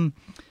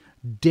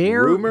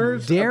 Dare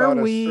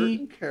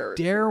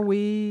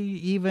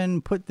we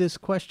even put this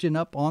question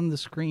up on the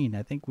screen?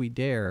 I think we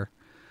dare.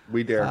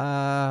 We dare.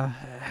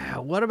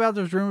 What about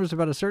those rumors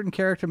about a certain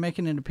character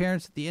making an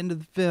appearance at the end of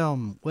the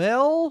film?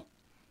 Well,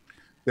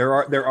 there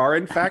are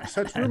in fact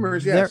such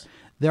rumors. Yes,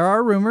 there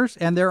are rumors,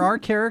 and there are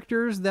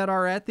characters that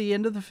are at the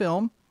end of the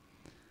film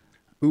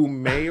who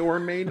may or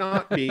may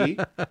not be.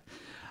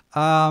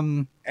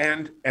 And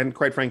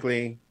quite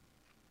frankly,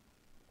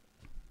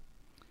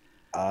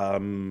 how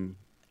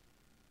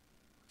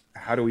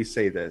do we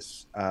say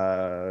this?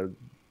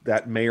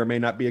 That may or may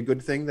not be a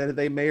good thing. That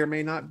they may or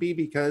may not be,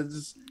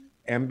 because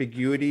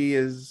ambiguity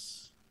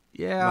is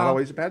not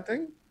always a bad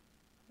thing.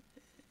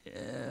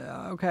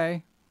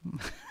 Okay.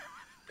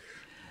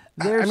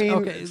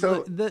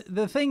 So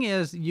the thing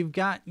is, you've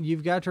got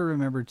to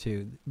remember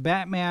too,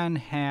 Batman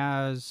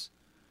has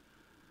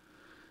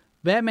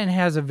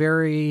a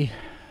very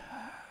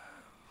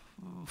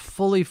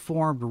fully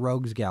formed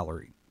rogues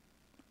gallery.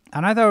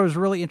 And I thought it was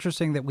really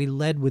interesting that we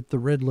led with the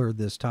Riddler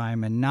this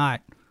time and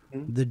not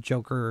the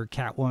Joker or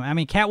Catwoman. I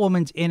mean,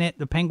 Catwoman's in it,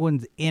 the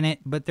Penguin's in it,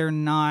 but they're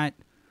not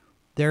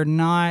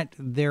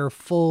their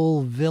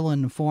full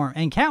villain form.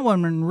 And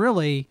Catwoman,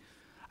 really,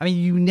 I mean,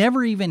 you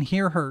never even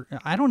hear her.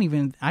 I don't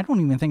even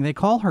think they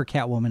call her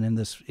Catwoman in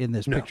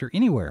this picture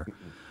anywhere.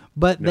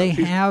 But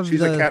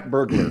she's a cat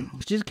burglar.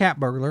 She's a cat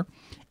burglar,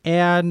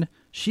 and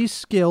she's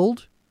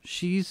skilled.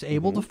 She's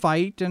able to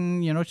fight,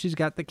 and you know, she's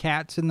got the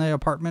cats in the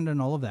apartment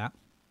and all of that.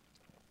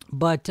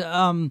 But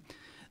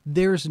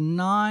there's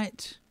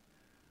not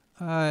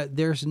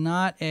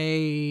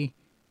a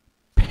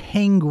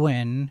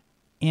Penguin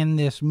in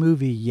this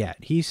movie yet.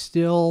 He's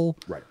still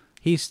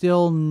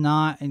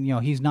not, you know,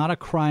 he's not a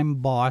crime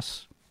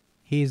boss.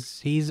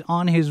 He's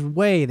on his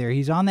way there.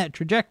 He's on that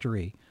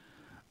trajectory.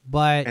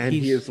 But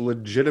he is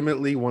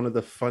legitimately one of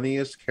the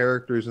funniest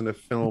characters in a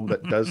film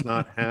that does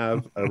not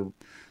have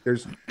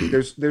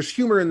there's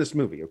humor in this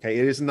movie, okay?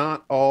 It is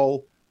not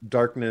all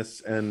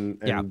darkness and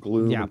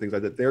gloom and things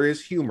like that. There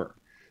is humor.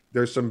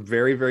 There's some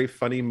very, very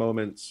funny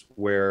moments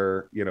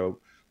where, you know,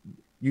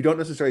 you don't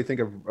necessarily think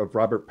of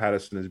Robert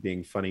Pattinson as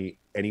being funny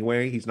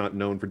anyway. He's not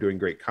known for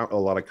doing a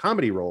lot of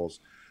comedy roles,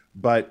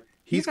 but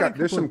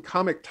there's some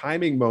comic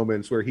timing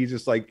moments where he's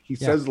just like, he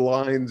says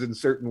lines in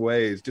certain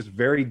ways, just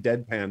very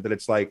deadpan, that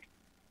it's like,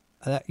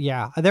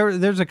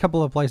 There's a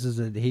couple of places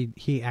that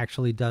he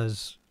actually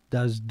does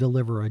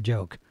deliver a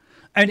joke,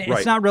 and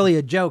it's not really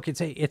a joke.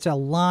 It's a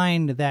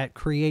line that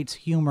creates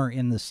humor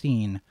in the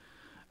scene.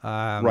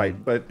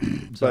 But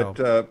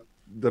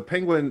the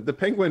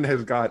Penguin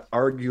has got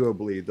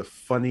arguably the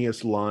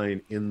funniest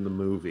line in the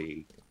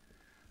movie,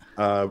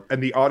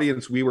 and the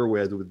audience we were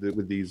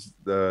with these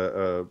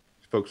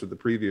folks at the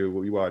preview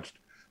we watched,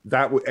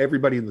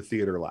 everybody in the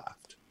theater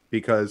laughed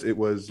because it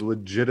was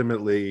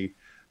legitimately.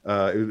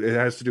 It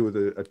has to do with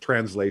a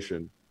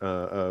translation,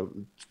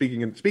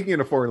 speaking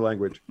in a foreign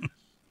language,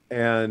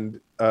 and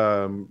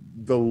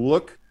the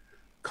look.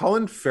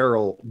 Colin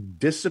Farrell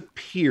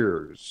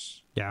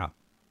disappears. Yeah.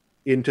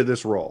 Into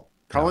this role.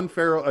 Colin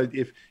Farrell,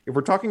 if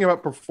we're talking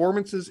about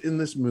performances in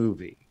this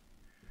movie,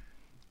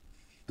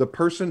 the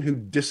person who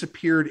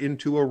disappeared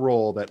into a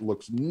role that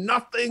looks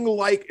nothing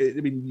like it, I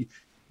mean,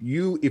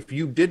 if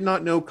you did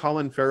not know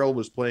Colin Farrell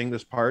was playing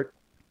this part,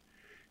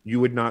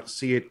 you would not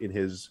see it in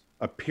his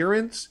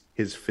appearance,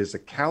 his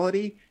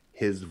physicality,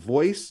 his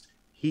voice.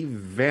 He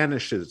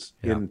vanishes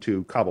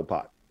into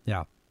Cobblepot.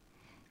 Yeah.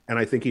 And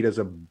I think he does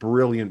a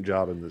brilliant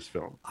job in this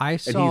film. I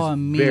saw a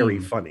meme. Very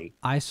funny.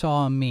 I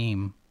saw a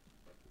meme.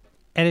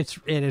 And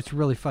it's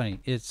really funny.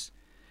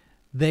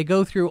 They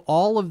go through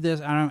all of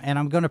this, and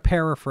I'm going to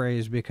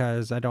paraphrase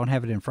because I don't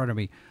have it in front of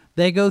me.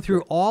 They go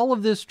through all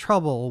of this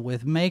trouble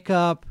with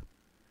makeup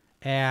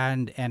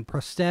and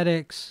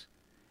prosthetics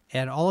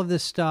and all of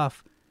this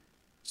stuff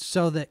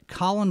so that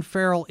Colin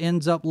Farrell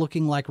ends up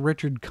looking like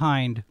Richard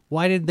Kind.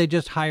 Why didn't they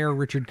just hire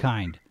Richard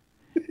Kind?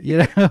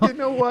 You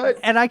know what?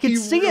 And I can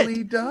see it.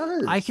 He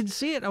does. I can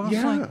see it. I was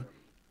like,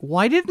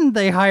 why didn't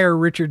they hire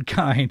Richard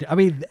Kind? I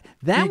mean,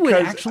 that would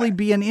actually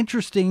be an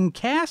interesting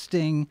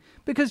casting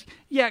because,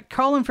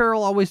 Colin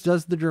Farrell always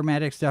does the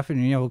dramatic stuff,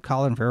 and,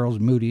 Colin Farrell's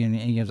moody and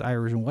he's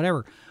Irish and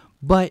whatever.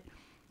 But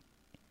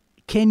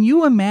can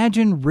you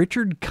imagine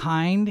Richard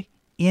Kind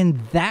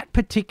in that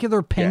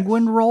particular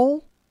Penguin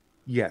role?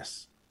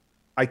 Yes,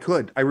 I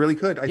could. I really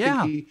could. I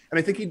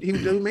think he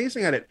would do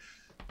amazing at it.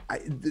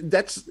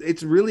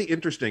 It's really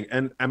interesting,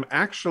 and I'm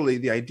actually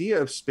the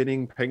idea of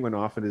spinning Penguin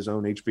off in his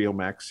own HBO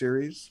Max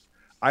series.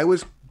 I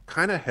was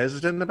kind of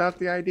hesitant about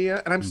the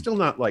idea, and I'm still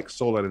not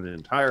sold on it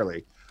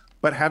entirely.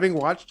 But having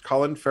watched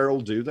Colin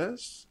Farrell do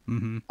this,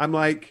 I'm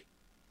like,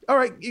 all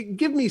right,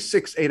 give me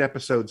 6-8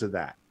 episodes of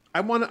that. I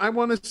want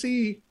to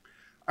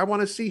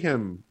see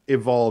him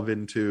evolve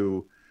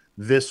into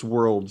this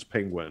world's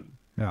Penguin.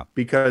 Yeah,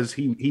 because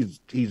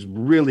he's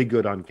really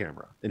good on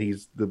camera, and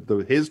his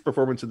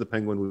performance of the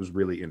Penguin was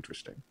really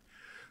interesting.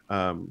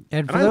 And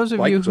for those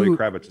of you who Zoe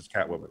Kravitz as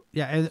Catwoman,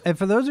 and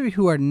for those of you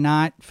who are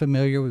not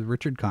familiar with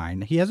Richard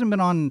Kind, he hasn't been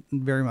on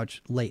very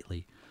much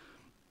lately.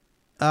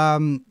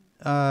 Spin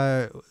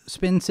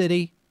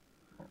City.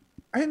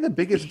 I think the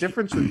biggest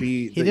difference would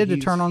be he did a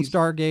turn on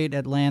Stargate,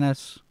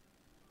 Atlantis.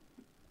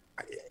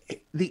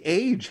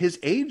 His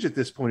age at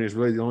this point is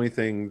really the only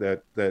thing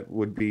that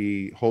would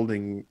be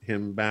holding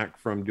him back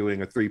from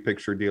doing a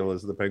 3-picture deal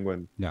as the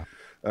Penguin. Yeah,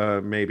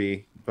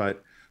 maybe.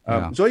 But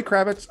Zoe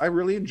Kravitz, I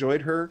really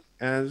enjoyed her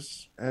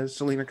as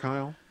Selena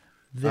Kyle.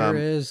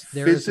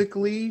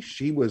 Physically,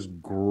 she was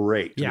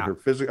great. Yeah, her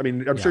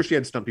I'm sure she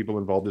had stunt people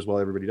involved as well.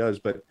 Everybody does,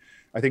 but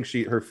I think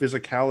her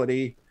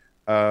physicality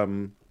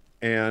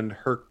and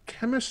her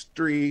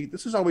chemistry.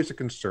 This is always a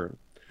concern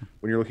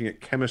when you're looking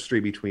at chemistry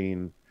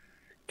between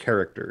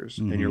characters,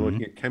 and you're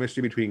looking at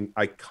chemistry between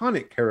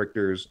iconic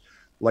characters,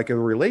 like a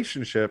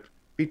relationship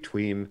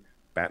between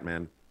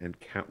Batman and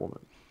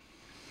Catwoman.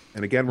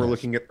 And again, we're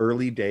looking at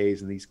early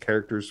days and how these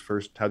characters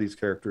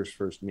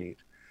first meet.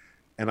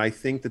 And I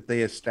think that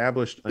they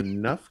established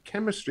enough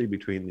chemistry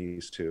between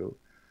these two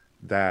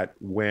that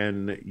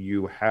when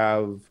you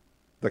have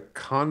the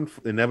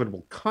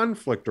inevitable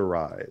conflict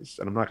arise,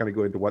 and I'm not going to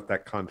go into what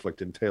that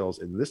conflict entails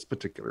in this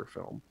particular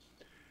film,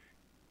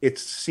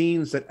 it's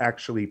scenes that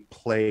actually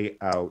play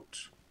out,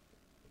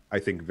 I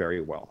think, very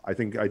well. I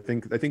think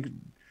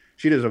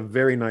she does a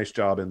very nice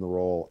job in the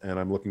role, and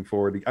I'm looking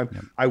forward to.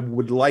 I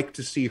would like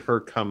to see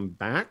her come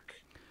back.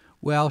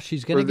 Well,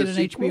 she's going to get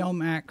an HBO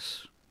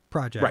Max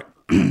project. Right.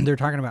 They're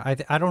talking about.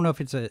 I don't know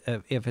if it's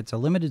a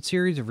limited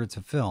series or if it's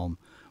a film,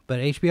 but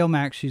HBO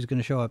Max, she's going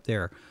to show up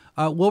there.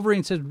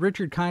 Wolverine says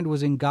Richard Kind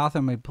was in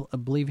Gotham. I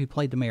believe he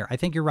played the mayor. I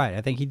think you're right. I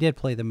think he did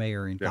play the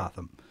mayor in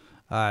Gotham.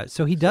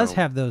 So he does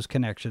have those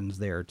connections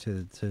there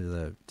to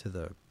the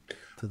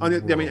I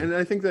mean, and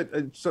I think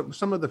that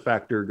some of the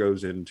factor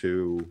goes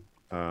into.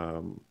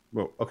 I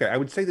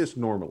would say this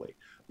normally.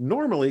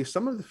 Normally,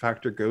 some of the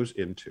factor goes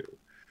into: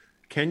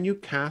 can you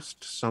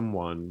cast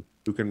someone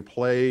who can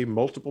play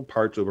multiple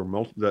parts over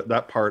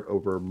that part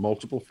over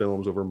multiple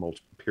films over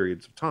multiple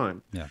periods of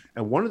time? Yeah.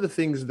 And one of the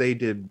things they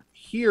did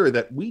here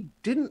that we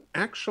didn't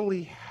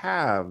actually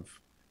have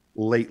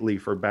lately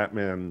for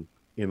Batman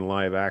in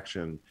live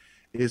action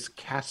is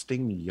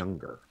casting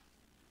younger.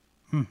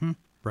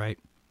 Right.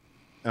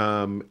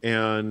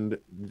 And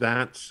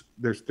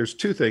there's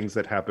two things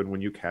that happen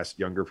when you cast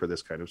younger for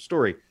this kind of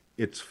story.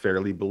 It's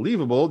fairly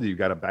believable. You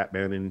got a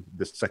Batman in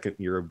the second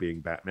year of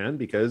being Batman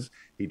because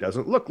he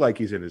doesn't look like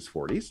he's in his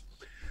 40s.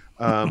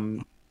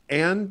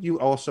 And you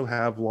also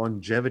have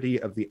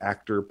longevity of the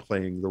actor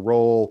playing the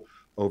role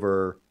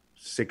over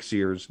 6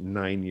 years,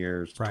 9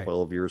 years, right.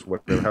 12 years,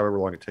 whatever, however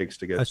long it takes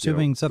to get.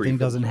 Assuming something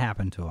doesn't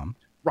happen to him.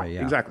 Right,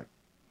 yeah. Exactly.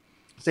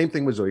 Same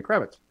thing with Zoe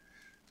Kravitz.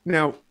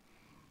 Now,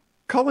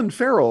 Colin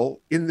Farrell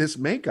in this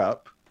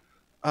makeup,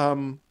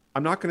 I'm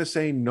not going to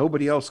say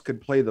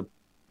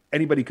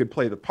anybody could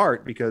play the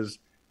part, because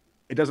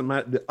it doesn't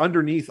matter.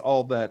 Underneath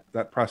all that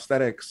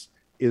prosthetics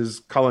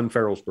is Colin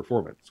Farrell's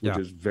performance, which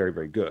is very,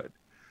 very good.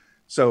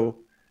 So,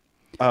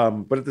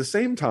 but at the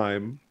same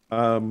time,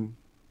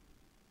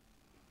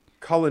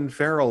 Colin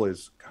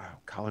Farrell's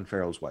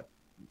what?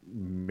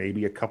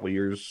 Maybe a couple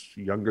years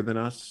younger than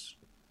us.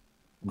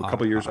 A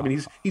couple years. I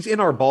mean, he's in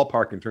our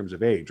ballpark in terms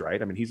of age,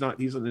 right? I mean, he's not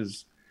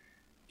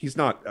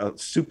a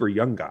super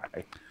young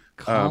guy.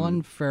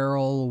 Colin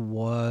Farrell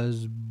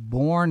was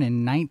born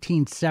in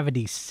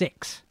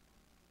 1976.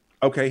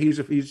 Okay,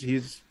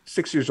 he's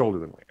 6 years older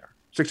than we are.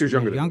 6 years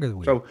younger than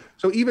we are.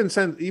 So even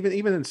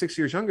in 6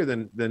 years younger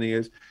than he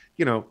is,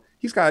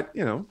 he's got,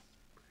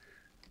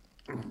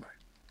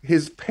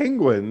 his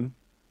Penguin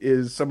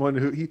is someone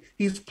who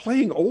he's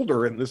playing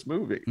older in this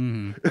movie.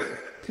 Mm-hmm.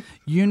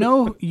 You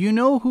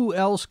know who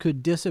else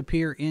could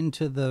disappear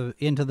into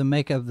the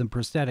makeup and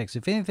prosthetics?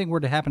 If anything were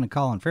to happen to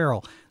Colin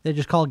Farrell, they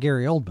just call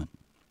Gary Oldman.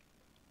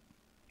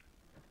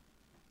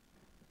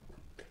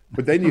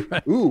 But then you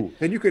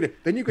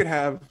could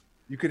have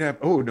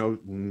oh no.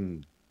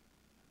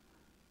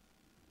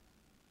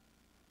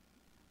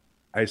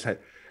 I just had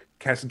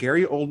cast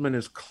Gary Oldman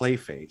as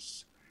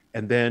Clayface,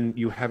 and then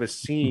you have a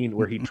scene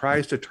where he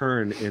tries to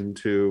turn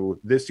into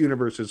this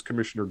universe's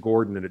Commissioner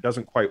Gordon, and it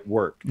doesn't quite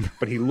work.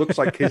 But he looks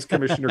like his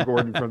Commissioner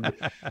Gordon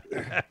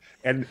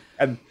and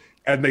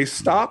they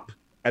stop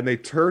and they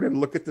turn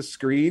and look at the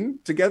screen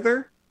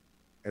together,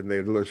 and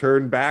they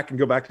turn back and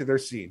go back to their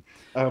scene.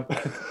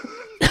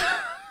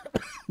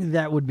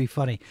 That would be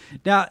funny.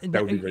 Now,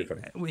 that would be very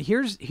funny.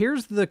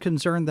 Here's the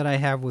concern that I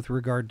have with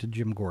regard to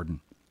Jim Gordon.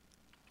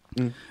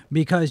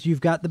 Because you've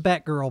got the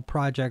Batgirl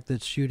project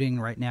that's shooting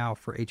right now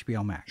for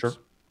HBO Max. Sure.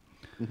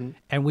 Mm-hmm.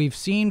 And we've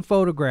seen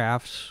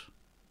photographs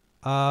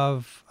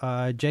of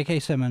J.K.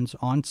 Simmons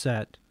on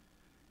set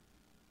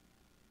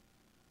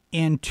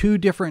in two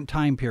different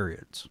time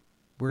periods.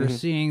 We're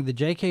seeing the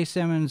J.K.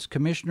 Simmons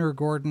Commissioner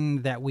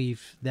Gordon that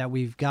we've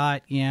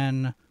got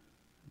in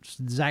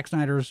Zack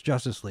Snyder's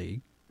Justice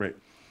League. Right.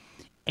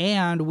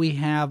 And we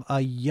have a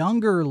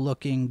younger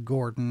looking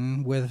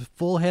Gordon with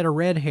full head of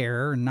red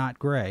hair and not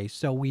gray.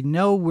 So we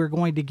know we're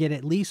going to get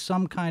at least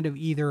some kind of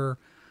either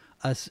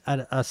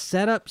a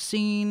setup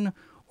scene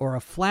or a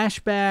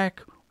flashback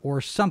or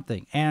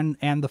something. And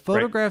the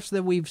photographs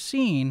that we've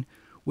seen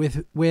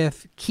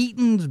with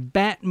Keaton's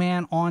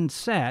Batman on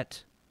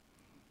set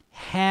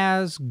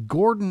has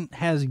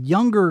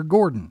younger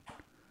Gordon.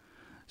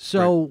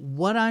 So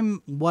what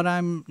I'm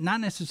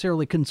not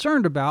necessarily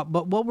concerned about,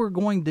 but what we're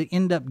going to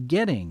end up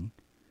getting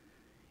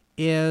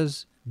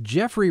is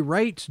Jeffrey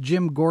Wright's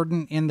Jim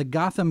Gordon in the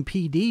Gotham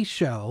PD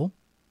show,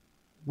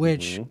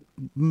 which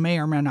may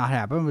or may not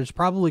happen, but it's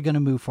probably going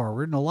to move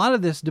forward. And a lot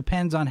of this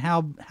depends on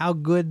how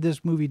good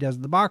this movie does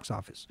at the box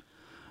office.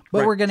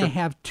 But we're going to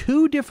have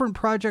two different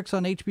projects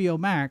on HBO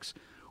Max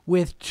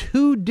with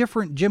two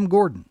different Jim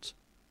Gordons.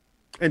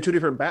 And two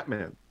different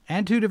Batman.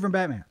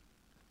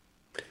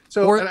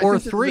 So, or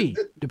three,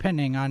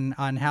 depending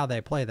on how they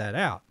play that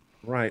out.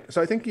 Right.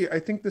 So I think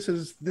this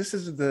is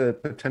the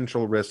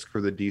potential risk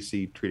for the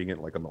DC treating it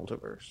like a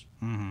multiverse.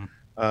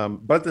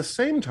 But at the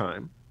same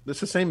time, it's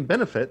the same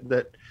benefit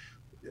that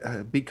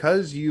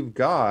because you've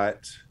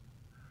got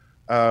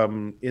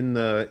in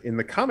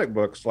the comic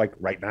books, like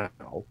right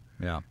now,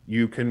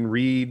 you can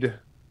read.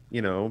 I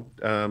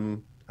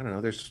don't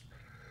know.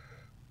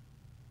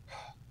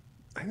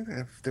 I think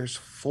there's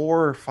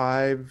 4 or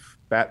 5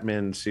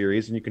 Batman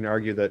series, and you can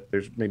argue that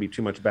there's maybe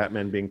too much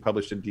Batman being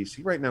published in DC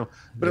right now,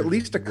 but at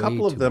least a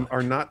couple of them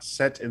are not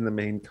set in the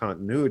main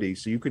continuity.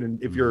 So you can,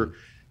 if you're,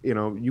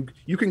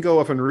 you can go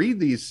off and read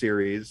these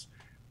series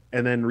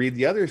and then read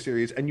the other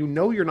series, and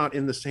you're not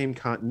in the same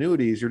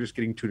continuities. You're just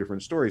getting two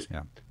different stories.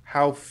 Yeah.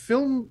 How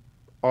film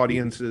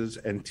audiences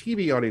and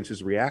TV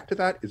audiences react to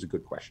that is a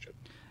good question.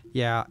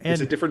 Yeah,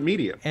 it's a different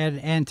medium.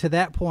 And to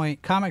that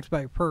point, Comics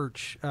by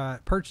Perch,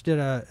 Perch did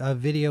a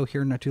video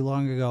here not too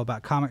long ago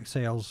about comic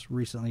sales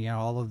recently,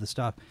 all of the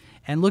stuff.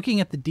 And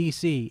looking at the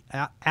DC,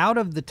 out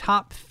of the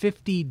top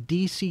 50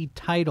 DC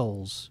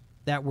titles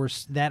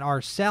that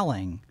are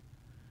selling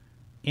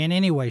in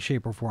any way,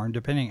 shape, or form,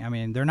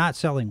 they're not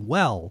selling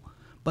well,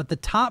 but the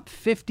top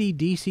 50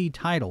 DC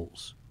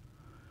titles,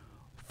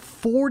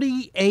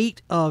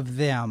 48 of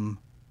them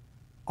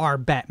are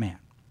Batman.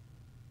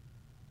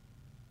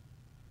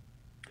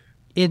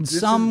 In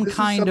some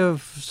kind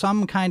of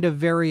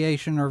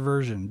variation or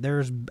version.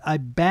 There's a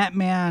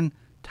Batman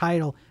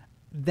title.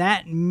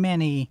 That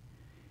many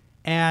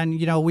And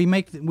we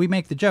make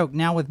the joke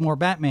now with more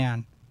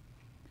Batman.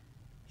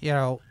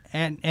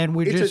 And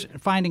we're just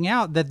finding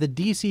out that the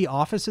DC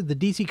offices, the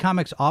DC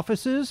Comics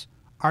offices,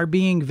 are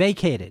being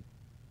vacated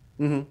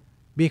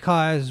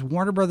because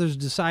Warner Brothers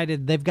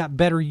decided they've got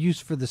better use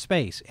for the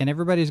space, and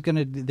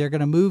they're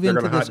gonna move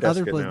into this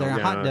other place. They're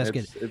gonna hot desk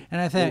it, and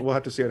I thought we'll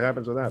have to see what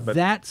happens with that. But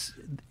that's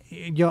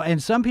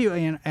and some people,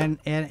 and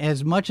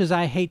as much as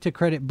I hate to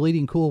credit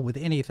Bleeding Cool with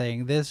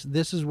anything, this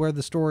is where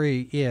the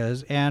story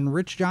is, and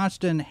Rich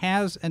Johnston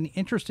has an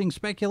interesting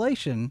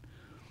speculation.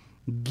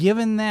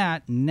 Given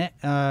that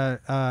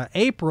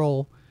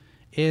April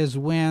is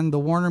when the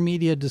Warner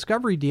Media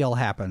Discovery deal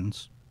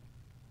happens,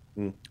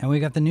 and we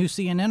got the new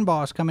CNN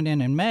boss coming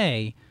in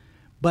May,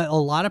 but a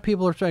lot of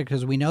people are saying,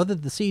 because we know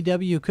that the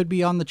CW could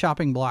be on the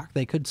chopping block,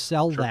 they could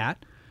sell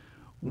that.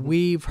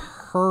 We've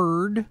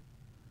heard,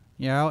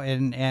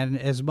 and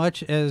as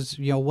much as,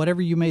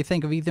 whatever you may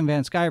think of Ethan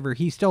Van Sciver,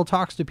 he still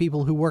talks to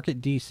people who work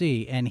at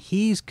DC, and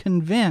he's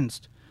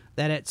convinced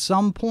that at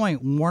some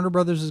point Warner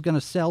Brothers is going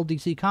to sell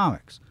DC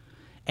Comics.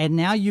 And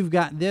now you've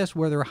got this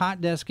where they're hot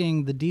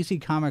desking the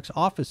DC Comics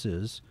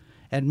offices,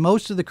 and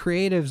most of the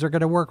creatives are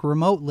going to work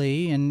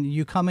remotely, and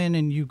you come in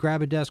and you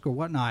grab a desk or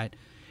whatnot.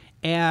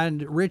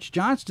 And Rich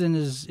Johnston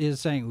is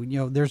saying,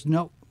 there's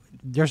no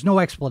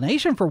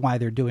explanation for why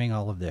they're doing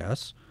all of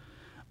this,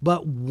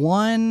 but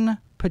one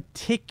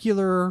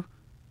particular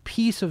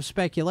piece of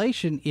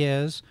speculation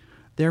is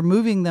they're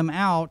moving them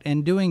out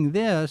and doing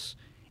this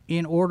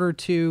in order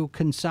to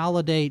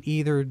consolidate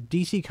either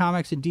DC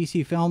Comics and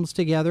DC Films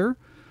together,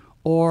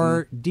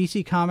 or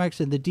DC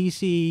Comics and the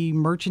DC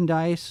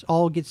merchandise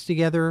all gets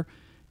together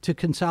to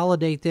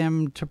consolidate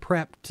them to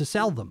prep to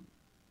sell them.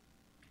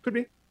 Could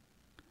be.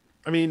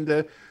 I mean,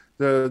 the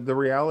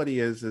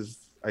reality is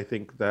I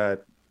think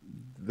that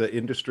the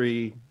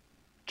industry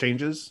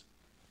changes,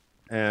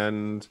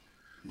 and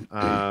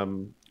I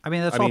mean,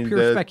 that's all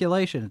pure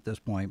speculation at this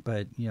point,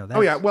 but that's,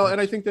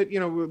 and I think that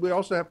we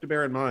also have to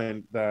bear in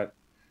mind that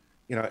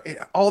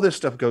all this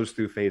stuff goes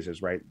through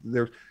phases, right?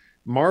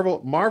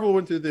 Marvel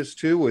went through this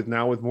too, with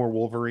more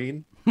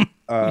Wolverine,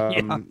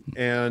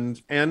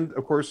 and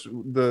of course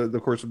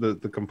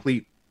the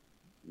complete,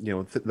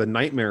 the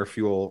nightmare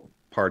fuel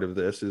part of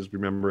this is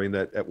remembering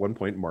that at one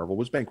point Marvel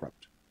was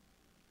bankrupt.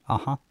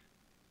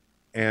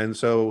 And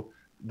so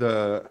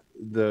the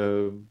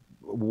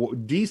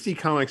DC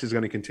Comics is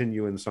going to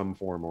continue in some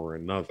form or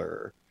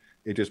another.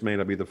 It just may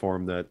not be the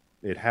form that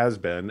it has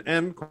been,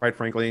 and quite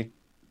frankly,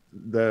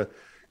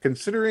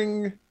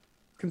 considering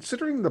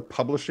the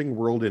publishing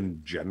world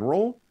in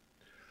general,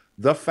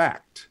 the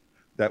fact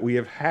that we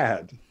have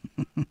had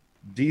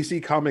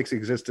DC Comics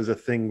exist as a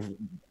thing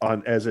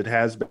as it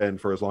has been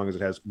for as long as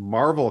it has,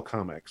 Marvel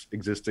Comics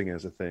existing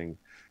as a thing,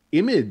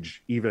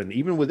 Image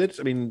even with its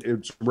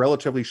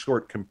relatively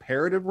short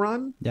comparative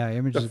run. Yeah,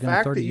 Image the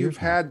fact that you've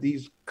had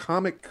these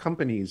comic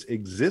companies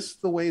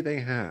exist the way they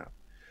have,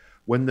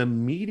 when the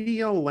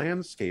media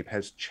landscape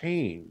has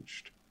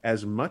changed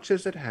as much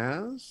as it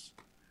has,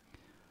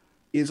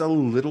 is a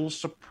little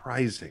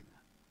surprising.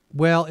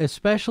 Well,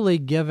 especially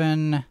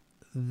given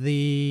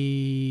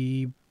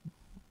the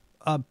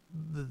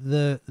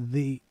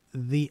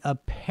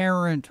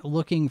apparent,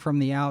 looking from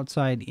the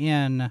outside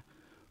in,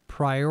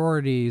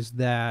 priorities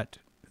that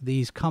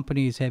these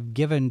companies have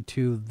given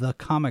to the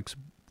comics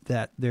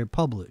that they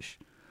publish.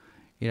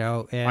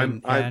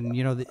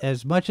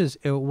 As much as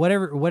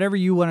whatever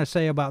you want to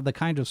say about the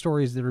kind of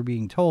stories that are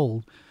being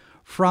told,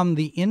 from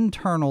the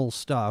internal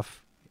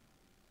stuff,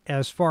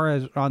 as far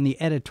as on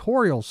the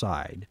editorial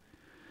side,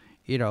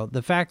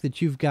 the fact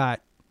that you've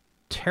got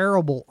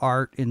terrible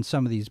art in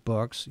some of these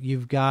books,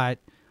 you've got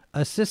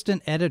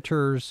assistant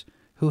editors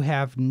who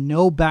have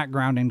no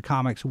background in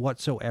comics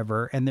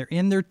whatsoever, and they're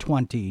in their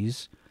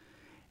 20s,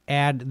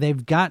 and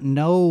they've got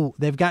no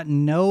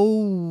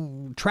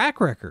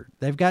track record.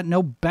 They've got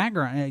no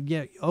background.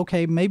 Yeah,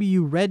 okay, maybe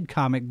you read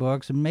comic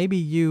books, and maybe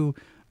you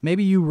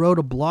wrote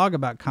a blog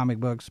about comic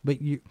books, but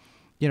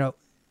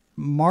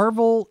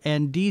Marvel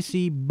and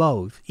DC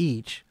both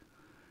each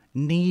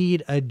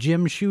need a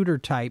Jim Shooter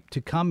type to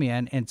come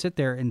in and sit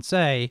there and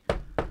say,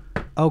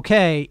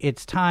 okay,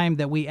 it's time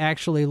that we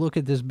actually look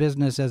at this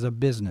business as a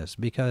business,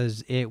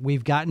 because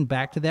we've gotten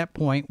back to that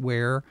point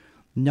where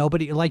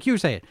nobody, like you were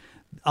saying,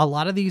 a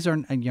lot of these are,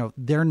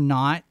 they're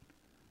not,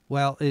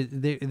 well,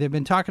 they've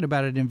been talking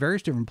about it in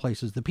various different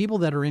places. The people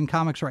that are in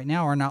comics right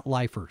now are not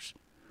lifers.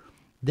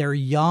 They're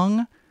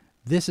young.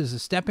 This is a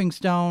stepping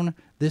stone.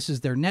 This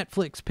is their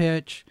Netflix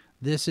pitch.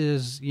 This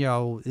is,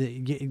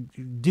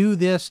 do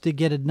this to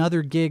get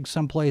another gig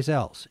someplace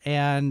else.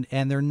 And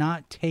they're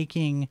not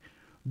taking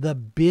the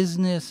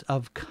business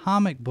of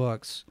comic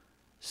books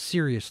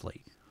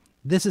seriously.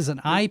 This is an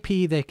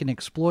IP they can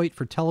exploit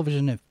for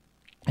television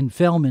and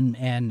film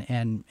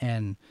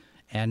and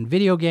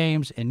video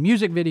games and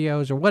music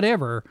videos or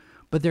whatever,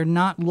 but they're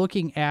not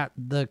looking at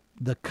the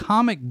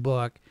comic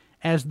book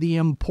as the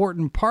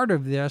important part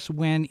of this,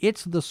 when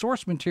it's the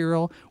source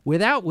material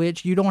without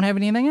which you don't have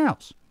anything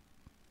else.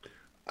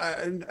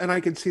 and I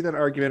can see that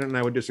argument, and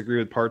I would disagree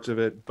with parts of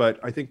it. But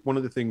I think one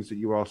of the things that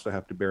you also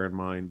have to bear in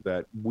mind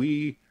that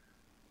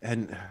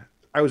and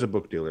I was a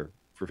book dealer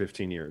for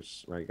 15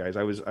 years, right, guys?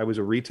 I was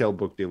a retail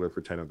book dealer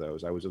for 10 of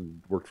those.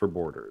 Worked for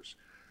Borders.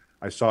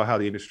 I saw how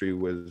the industry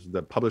was,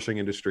 the publishing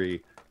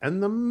industry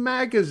and the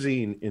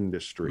magazine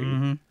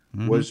industry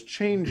was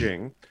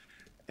changing.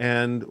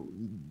 And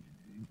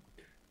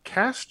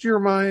cast your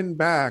mind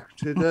back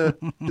to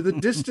the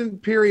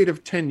distant period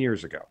of 10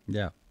 years ago.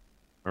 Yeah.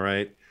 All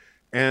right.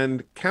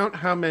 And count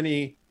how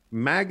many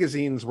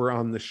magazines were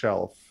on the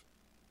shelf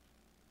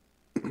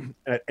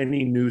at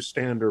any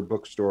newsstand or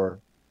bookstore,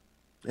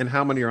 and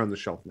how many are on the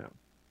shelf now.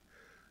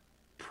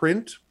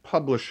 Print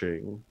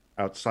publishing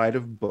outside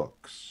of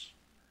books,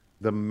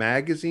 the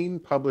magazine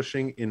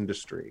publishing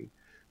industry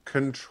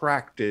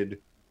contracted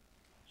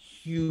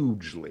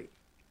hugely.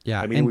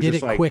 Yeah, I mean, and did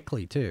it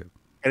quickly too.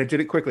 And it did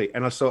it quickly.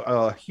 And so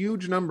a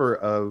huge number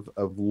of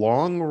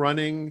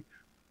long-running,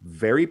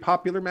 very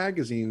popular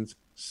magazines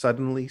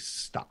suddenly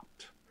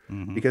stopped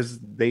because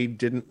they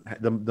didn't,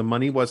 the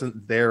money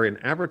wasn't there in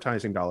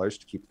advertising dollars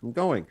to keep them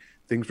going.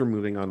 Things were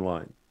moving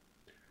online.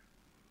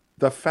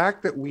 The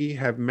fact that we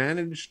have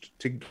managed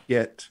to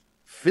get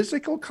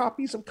physical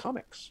copies of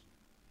comics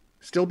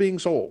still being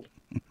sold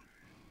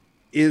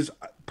is,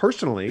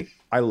 personally,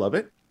 I love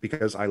it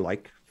because I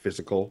like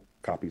physical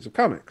copies of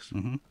comics.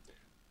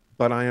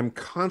 But I am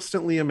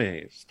constantly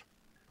amazed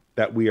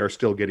that we are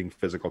still getting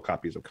physical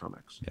copies of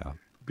comics. Yeah.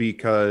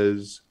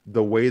 Because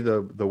the way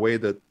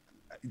that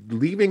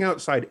leaving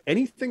outside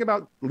anything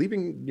about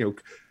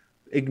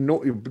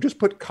just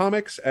put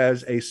comics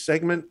as a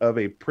segment of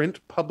a print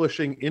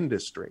publishing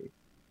industry,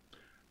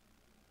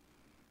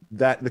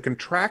 that the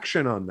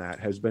contraction on that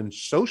has been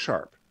so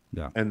sharp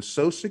and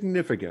so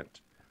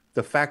significant.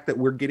 The fact that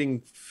we're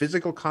getting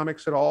physical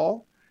comics at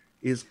all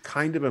is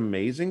kind of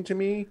amazing to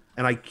me.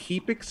 And I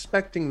keep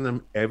expecting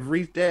them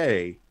every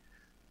day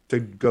to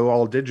go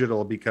all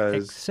digital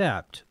because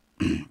except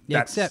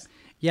if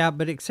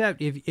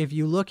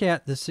you look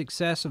at the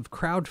success of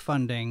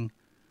crowdfunding,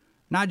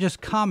 not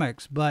just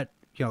comics, but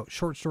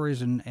short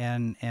stories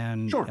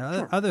and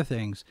other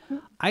things,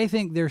 I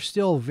think there's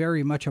still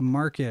very much a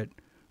market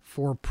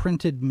for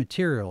printed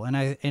material, and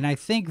I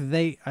think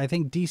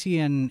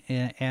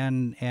DC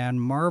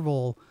and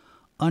Marvel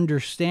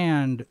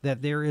understand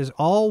that there is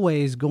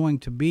always going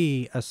to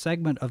be a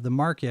segment of the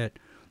market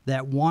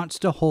that wants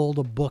to hold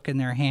a book in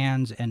their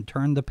hands and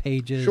turn the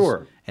pages.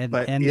 Sure, and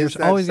there's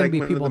always going to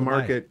be people in the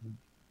market.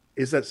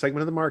 Is that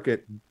segment of the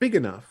market big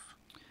enough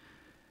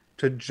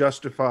to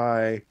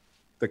justify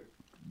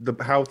the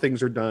how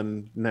things are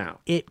done now?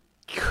 It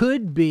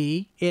could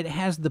be. It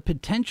has the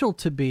potential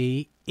to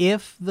be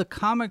if the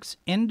comics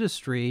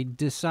industry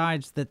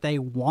decides that they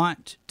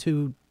want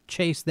to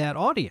chase that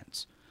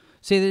audience.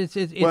 See, it's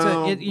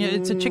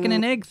a chicken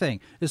and egg thing.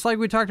 It's like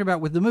we talked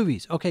about with the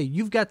movies. Okay,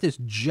 you've got this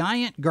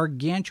giant,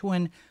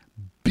 gargantuan,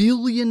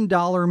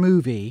 billion-dollar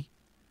movie,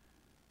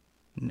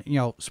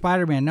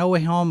 Spider-Man, No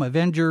Way Home,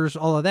 Avengers,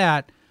 all of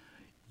that.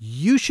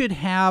 You should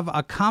have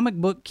a comic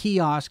book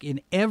kiosk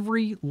in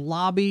every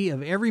lobby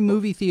of every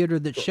movie theater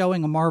that's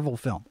showing a Marvel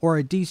film or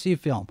a DC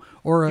film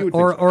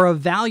or a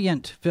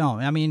Valiant film.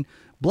 I mean,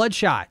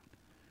 Bloodshot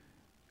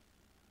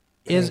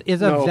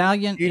is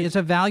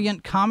a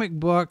Valiant comic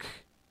book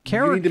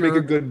character. You need to make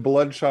a good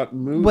Bloodshot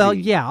movie. Well,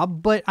 yeah,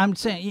 but I'm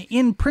saying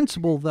in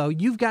principle, though,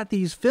 you've got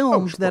these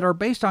films that are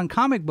based on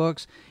comic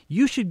books.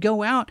 You should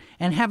go out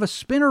and have a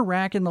spinner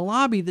rack in the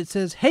lobby that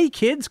says, "Hey,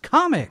 kids,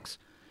 comics."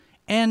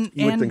 And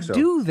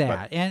do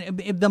that. And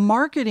the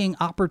marketing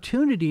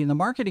opportunity and the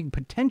marketing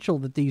potential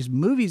that these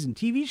movies and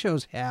TV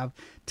shows have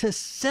to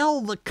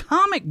sell the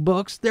comic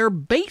books they're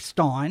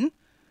based on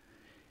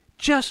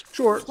just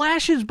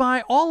flashes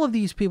by all of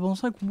these people.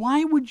 It's like,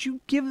 why would you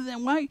give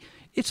them? Why?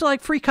 It's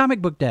like Free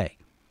Comic Book Day.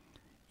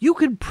 You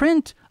could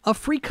print a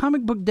Free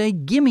Comic Book Day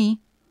gimme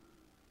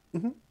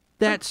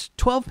that's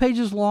 12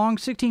 pages long,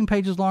 16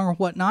 pages long, or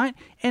whatnot,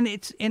 and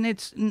it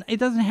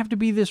doesn't have to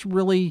be this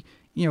really,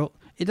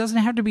 it doesn't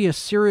have to be a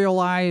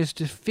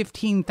serialized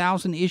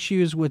 15,000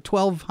 issues with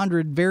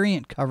 1,200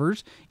 variant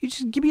covers. You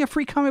just give me a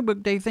Free Comic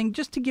Book Day thing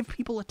just to give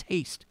people a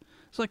taste.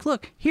 It's like,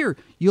 look, here,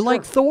 you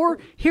like Thor?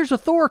 Here's a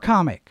Thor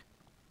comic.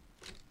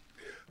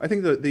 I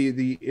think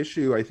the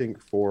issue,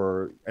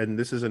 and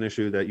this is an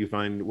issue that you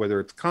find whether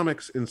it's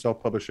comics in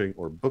self-publishing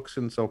or books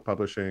in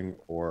self-publishing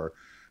or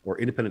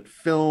independent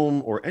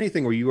film or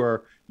anything where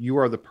you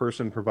are the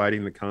person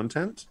providing the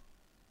content,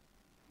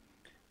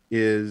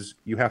 is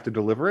you have to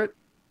deliver it.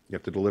 You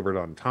have to deliver it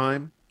on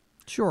time.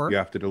 Sure. You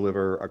have to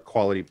deliver a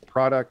quality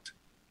product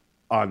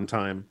on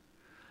time.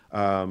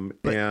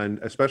 And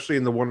especially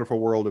in the wonderful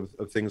world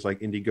of things like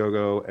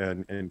Indiegogo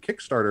and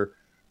Kickstarter,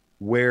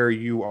 where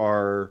you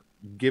are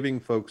giving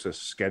folks a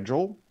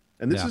schedule.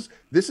 And this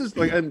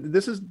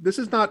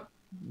is not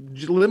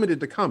limited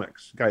to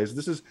comics,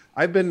 guys.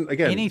 I've been,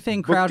 again,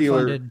 anything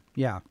crowdfunded.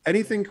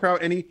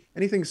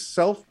 Anything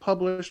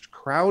self-published,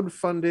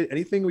 crowdfunded,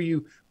 anything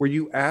where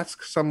you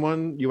ask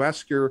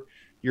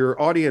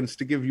your audience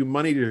to give you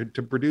money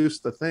to produce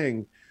the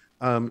thing.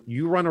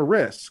 you run a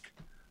risk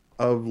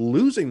of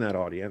losing that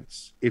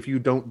audience if you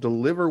don't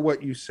deliver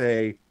what you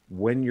say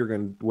when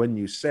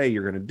you say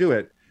you're going to do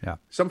it. Yeah.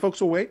 Some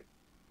folks will wait,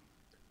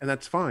 and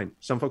that's fine.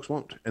 Some folks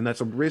won't, and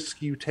that's a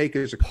risk you take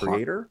as a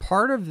creator.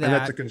 Part of that, and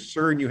that's a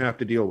concern you have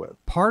to deal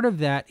with. Part of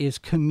that is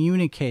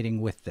communicating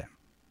with them,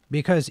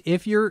 because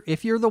if you're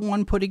the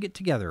one putting it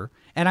together,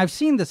 and I've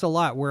seen this a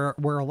lot, where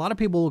a lot of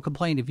people will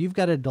complain if you've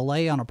got a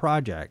delay on a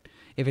project,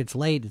 if it's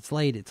late, it's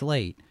late, it's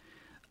late.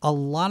 A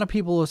lot of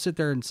people will sit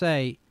there and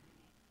say,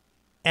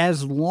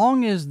 as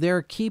long as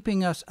they're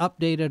keeping us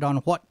updated on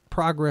what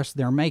progress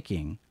they're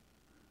making,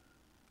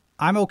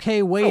 I'm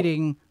okay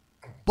waiting,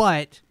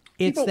 but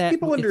it's like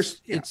the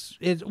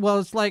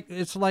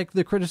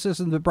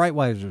criticism that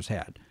Breitweisers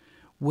had,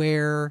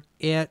 where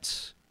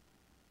it's,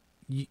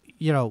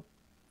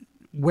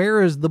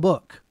 where is the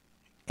book?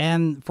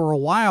 And for a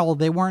while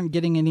they weren't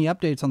getting any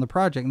updates on the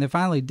project, and they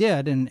finally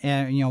did. And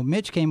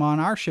Mitch came on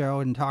our show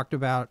and talked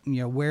about,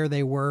 where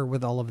they were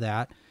with all of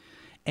that.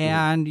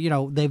 And,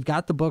 they've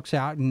got the books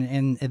out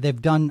and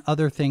they've done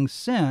other things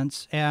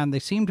since, and they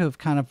seem to have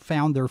kind of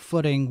found their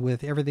footing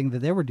with everything that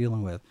they were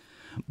dealing with.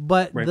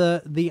 But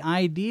the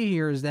idea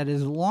here is that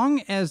as long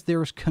as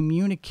there's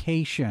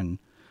communication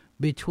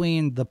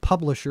between the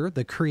publisher,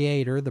 the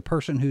creator, the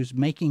person who's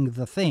making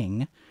the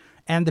thing,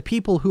 and the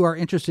people who are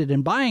interested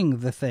in buying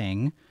the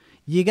thing,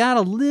 you got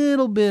a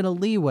little bit of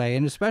leeway.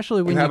 And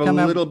especially when you have a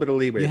little bit of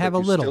leeway, you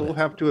still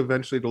have to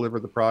eventually deliver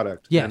the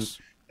product. Yes.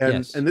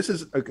 And this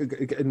is,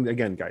 and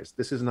again, guys,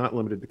 this is not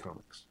limited to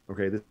comics.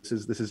 Okay, this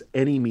is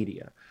any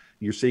media.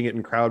 You're seeing it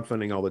in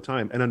crowdfunding all the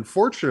time. And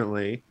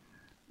unfortunately,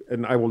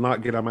 and I will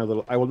not get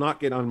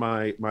on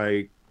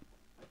my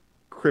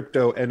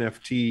crypto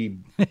NFT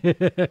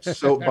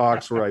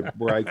soapbox where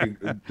I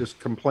can just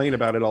complain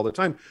about it all the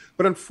time.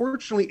 But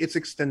unfortunately, it's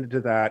extended to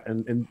that,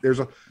 and there's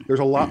a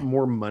lot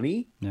more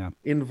money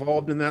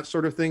involved in that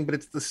sort of thing. But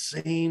it's the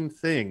same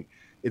thing.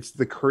 It's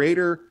the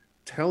creator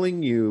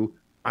telling you,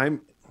 and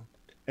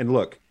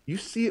look, you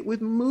see it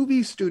with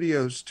movie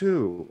studios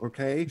too.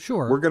 Okay,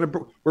 sure.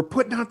 We're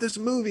putting out this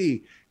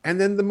movie, and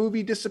then the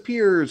movie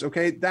disappears.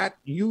 Okay, that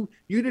you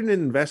didn't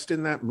invest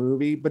in that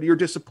movie, but you're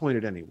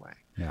disappointed anyway.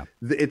 Yeah,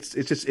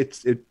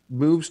 it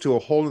moves to a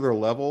whole other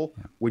level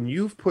when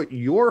you've put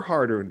your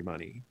hard-earned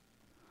money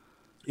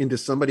into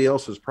somebody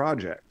else's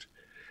project.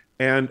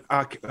 And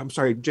I'm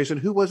sorry, Jason,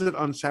 who was it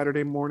on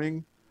Saturday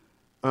morning?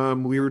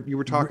 You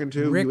were talking to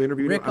you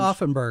interviewed Rick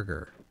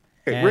Offenberger.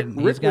 Okay,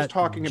 Rick was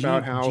talking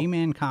about how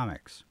G-Man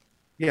Comics.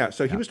 Yeah,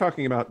 so he was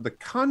talking about the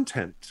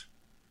content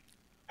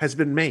has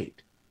been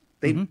made.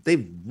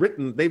 They've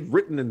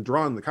written and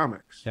drawn the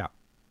comics. Yeah.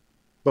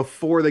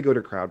 Before they go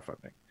to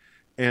crowdfunding.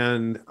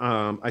 And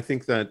I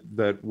think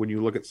that when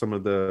you look at some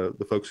of the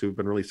folks who've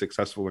been really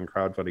successful in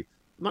crowdfunding,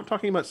 I'm not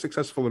talking about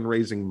successful in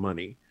raising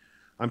money.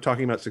 I'm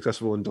talking about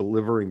successful in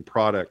delivering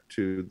product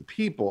to the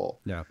people.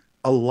 Yeah.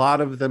 A lot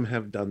of them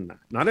have done that.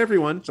 Not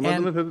everyone. Some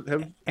of them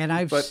have,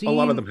 but a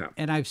lot of them have.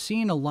 And I've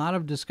seen a lot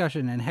of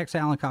discussion. And Hex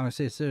Allen Comics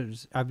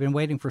says, I've been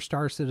waiting for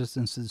Star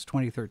Citizen since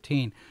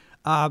 2013.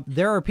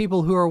 There are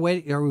people who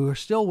are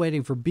still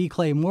waiting for B.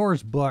 Clay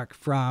Moore's book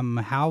from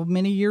how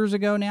many years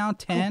ago now?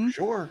 10? Oh,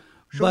 sure.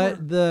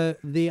 But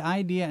the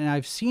idea, and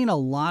I've seen a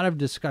lot of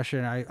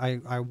discussion.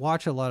 I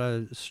watch a lot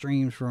of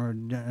streams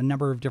from a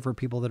number of different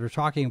people that are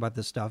talking about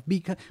this stuff,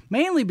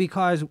 mainly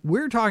because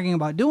we're talking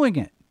about doing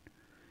it.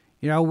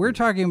 We're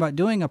talking about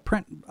doing a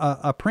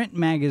print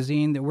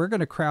magazine that we're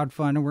going to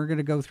crowdfund, and we're going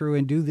to go through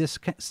and do this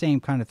same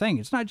kind of thing.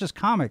 It's not just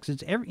comics;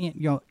 it's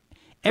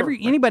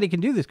anybody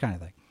can do this kind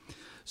of thing.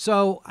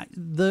 So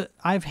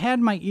I've had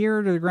my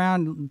ear to the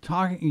ground,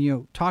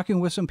 talking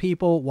with some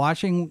people,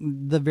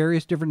 watching the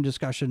various different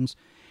discussions,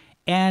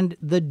 and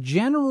the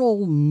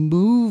general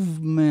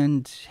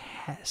movement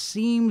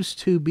seems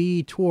to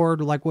be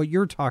toward like what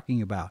you're talking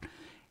about.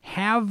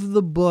 Have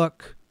the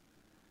book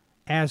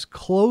as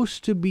close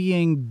to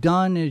being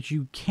done as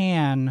you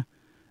can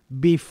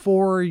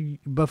before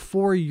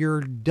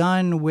you're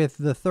done with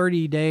the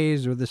 30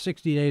 days or the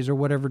 60 days or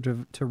whatever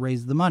to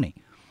raise the money.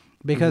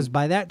 Because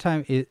by that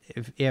time,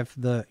 if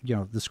the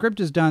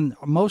script is done,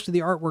 most of the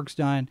artwork's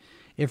done,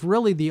 if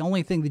really the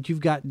only thing that you've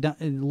got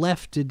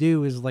left to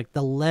do is like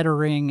the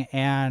lettering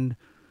and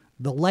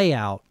the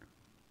layout,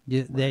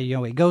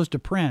 it goes to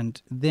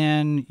print,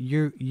 then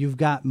you've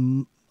got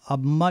a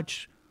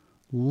much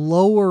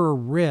lower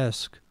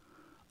risk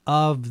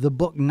of the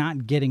book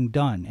not getting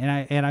done.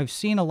 And I've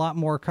seen a lot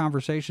more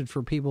conversations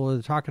for people that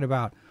are talking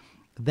about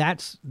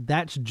that's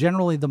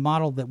generally the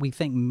model that we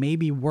think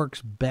maybe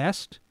works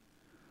best.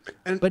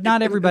 But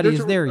not everybody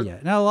is there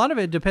yet. Now, a lot of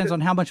it depends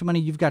on how much money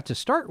you've got to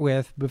start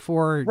with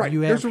before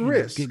you have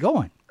to get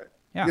going.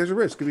 Yeah, there's a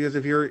risk because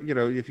if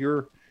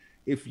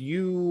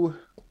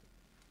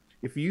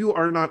you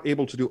are not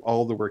able to do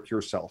all the work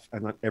yourself,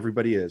 and not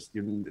everybody is,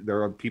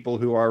 there are people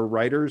who are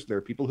writers, there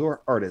are people who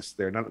are artists.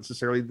 They're not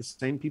necessarily the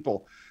same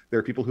people. There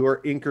are people who are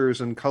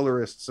inkers and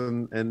colorists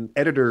and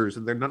editors,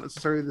 and they're not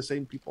necessarily the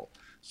same people.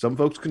 Some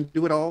folks can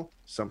do it all,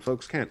 some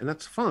folks can't, and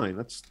that's fine.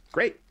 That's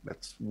great.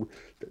 That's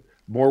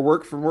more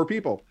work for more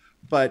people.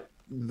 But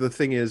the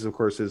thing is, of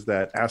course, is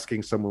that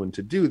asking someone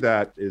to do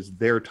that is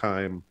their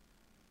time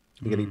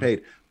getting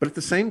paid. But at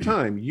the same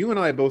time, you and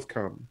I both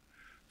come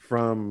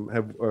from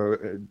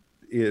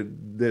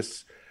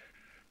this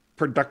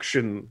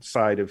production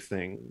side of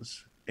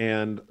things,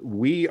 and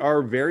we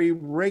are very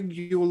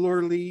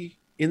regularly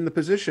in the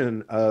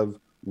position of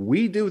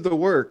we do the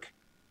work,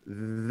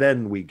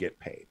 then we get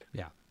paid.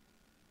 Yeah.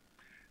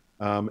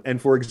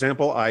 And for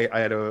example, I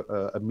had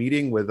a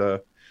meeting with an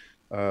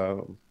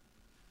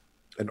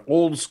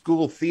old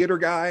school theater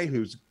guy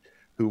who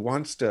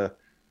wants to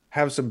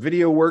have some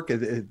video work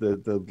at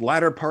the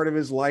latter part of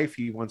his life.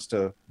 He wants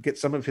to get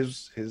some of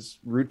his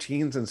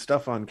routines and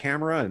stuff on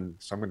camera, and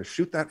so I'm going to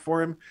shoot that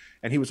for him.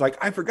 And he was like,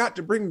 I forgot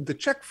to bring the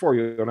check for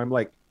you. And I'm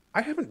like,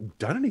 I haven't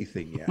done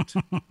anything yet.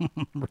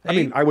 Right? I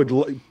mean, I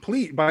would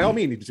please, by all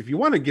means, if you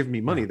want to give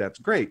me money, that's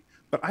great,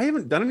 but I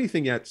haven't done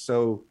anything yet.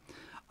 So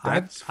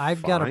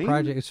I've got a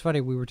project. It's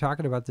funny. We were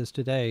talking about this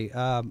today.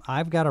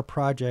 I've got a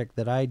project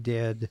that I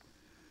did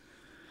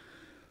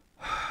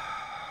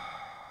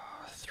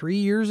 3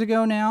 years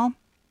ago now,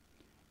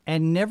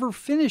 and never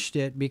finished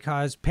it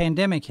because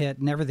pandemic hit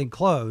and everything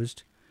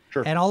closed.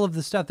 Sure. And all of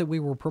the stuff that we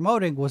were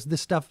promoting was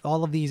this stuff,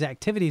 all of these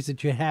activities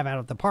that you have out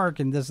at the park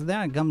and this and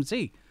that, and come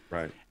see.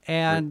 Right.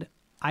 And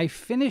I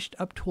finished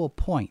up to a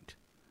point,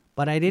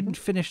 but I didn't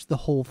finish the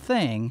whole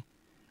thing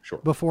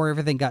before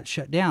everything got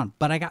shut down.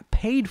 But I got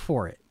paid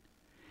for it.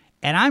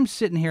 And I'm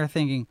sitting here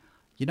thinking,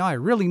 I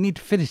really need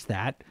to finish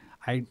that.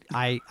 I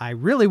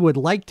really would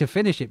like to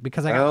finish it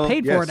because I got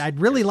paid for it. I'd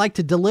really like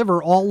to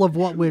deliver all of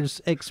what was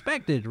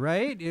expected,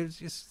 right? It was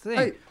just a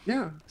thing.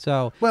 Yeah.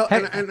 So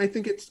and I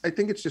think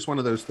it's just one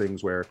of those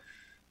things where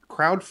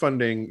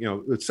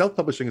crowdfunding,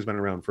 self-publishing has been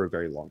around for a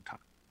very long time.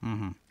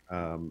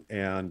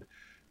 Mm-hmm.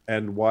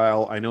 And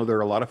while I know there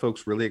are a lot of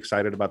folks really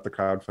excited about the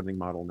crowdfunding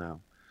model now,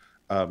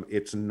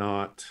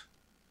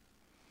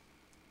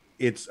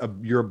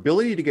 your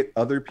ability to get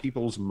other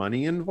people's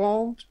money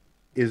involved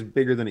is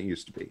bigger than it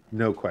used to be,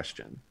 no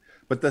question.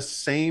 But the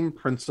same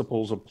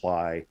principles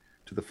apply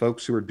to the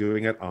folks who are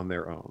doing it on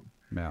their own.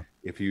 Yeah.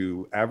 If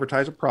you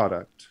advertise a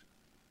product,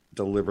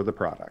 deliver the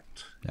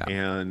product. Yeah.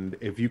 And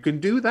if you can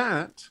do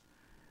that,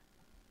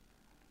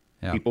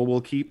 people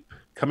will keep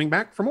coming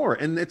back for more.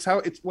 And it's how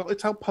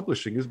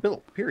publishing is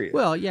built, period.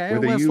 Well, yeah,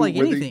 it's like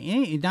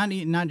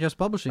anything, not just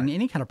publishing,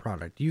 any kind of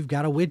product. You've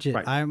got a widget.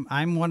 Right.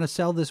 I want to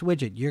sell this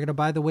widget. You're going to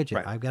buy the widget.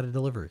 Right. I've got to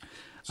deliver it.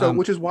 So,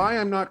 which is why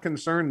I'm not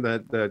concerned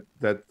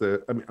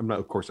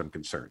of course I'm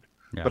concerned,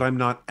 but I'm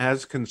not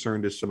as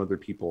concerned as some other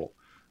people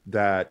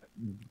that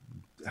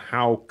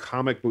how the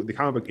comic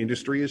book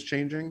industry is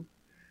changing.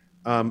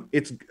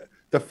 It's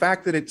the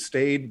fact that it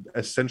stayed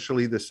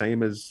essentially the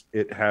same as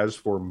it has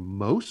for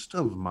most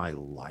of my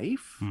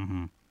life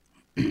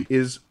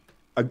is,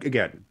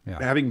 again,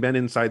 having been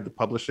inside the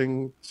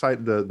publishing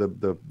side,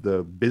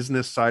 the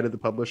business side of the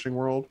publishing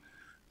world,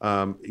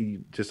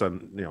 just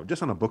on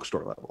a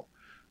bookstore level.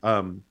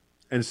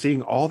 And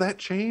seeing all that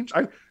change,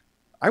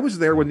 I was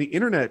there when the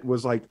internet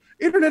was like,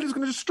 internet is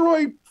going to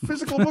destroy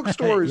physical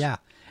bookstores. Yeah,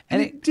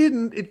 and it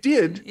didn't. It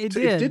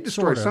did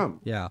destroy some.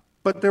 Yeah,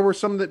 but there were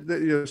some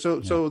that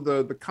so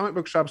the comic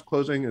book shops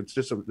closing. It's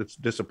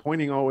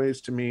disappointing always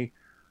to me.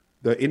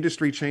 The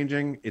industry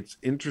changing. It's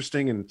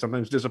interesting and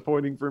sometimes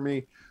disappointing for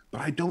me.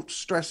 But I don't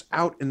stress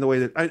out in the way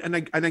that I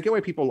get why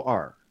people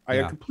are.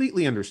 I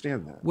completely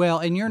understand that. Well,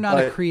 and you're not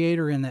a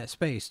creator in that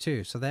space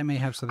too, so that may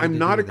have something. I'm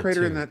not a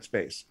creator in that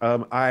space.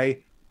 I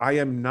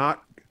am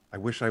not. I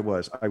wish I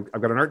was. I've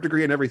got an art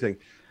degree and everything,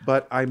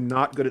 but I'm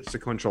not good at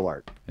sequential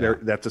art.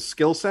 That's a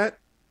skill set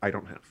I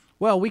don't have.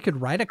 Well, we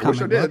could write a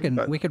comic book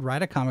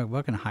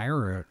and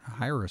hire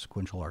a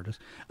sequential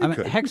artist.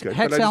 Hex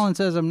Allen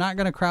says, "I'm not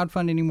going to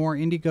crowdfund anymore.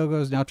 Indiegogo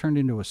is now turned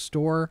into a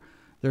store.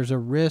 There's a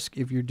risk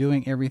if you're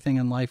doing everything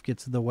in life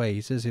gets in the way."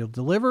 He says he'll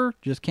deliver,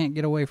 just can't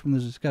get away from the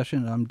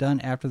discussion. I'm done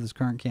after this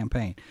current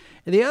campaign.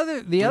 The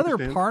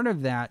other part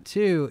of that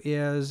too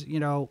is,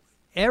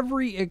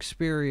 every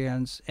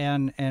experience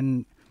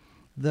and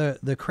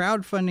the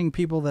crowdfunding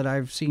people that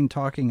I've seen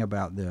talking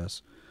about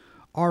this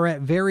are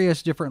at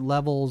various different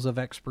levels of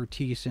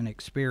expertise and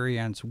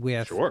experience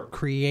with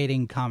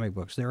creating comic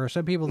books. There are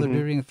some people that are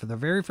doing it for the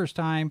very first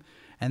time,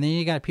 and then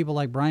you got people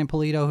like Brian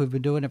Pulido who've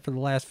been doing it for the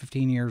last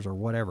 15 years or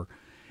whatever.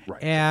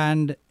 Right.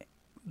 And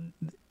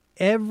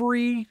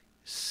every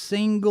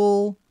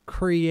single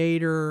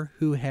creator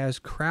who has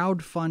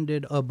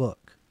crowdfunded a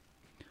book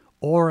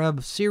or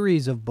a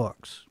series of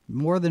books,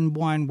 more than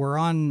one, we're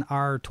on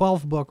our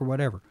 12th book or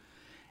whatever,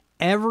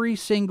 every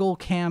single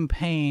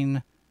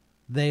campaign,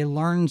 they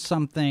learn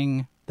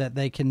something that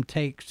they can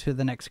take to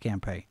the next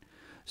campaign.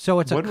 So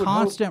it's a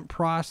constant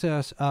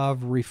process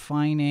of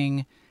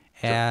refining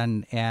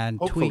and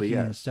tweaking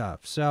and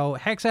stuff. So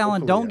Hex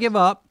Allen, don't give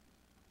up.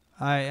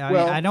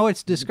 I know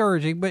it's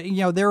discouraging, but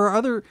there are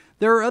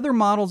other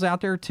models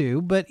out there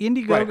too. But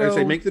Indiegogo, right, I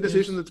say make the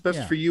decision that's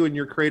best for you and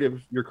your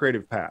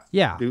creative path.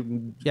 Yeah,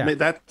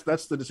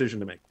 that's the decision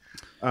to make.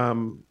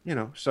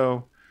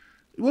 So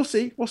we'll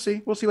see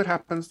what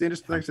happens. The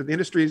industry, like I said, the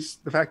industry's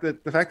the fact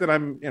that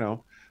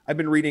I'm I've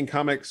been reading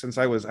comics since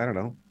I was, I don't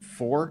know,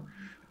 4,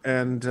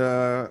 and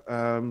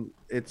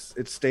it's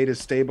stayed as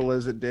stable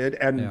as it did.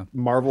 And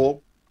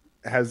Marvel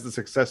has the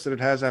success that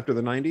it has after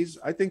the 90s.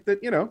 I think that,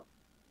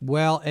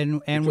 well,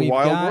 and we've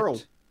got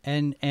world.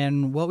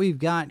 And what we've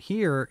got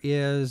here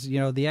is,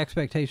 the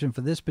expectation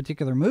for this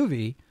particular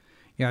movie.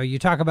 You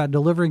talk about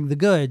delivering the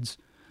goods.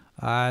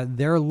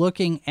 They're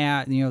looking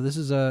at, this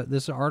is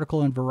an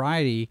article in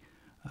Variety.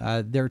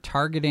 They're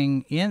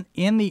targeting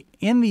in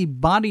the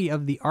body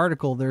of the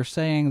article. They're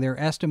saying they're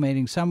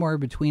estimating somewhere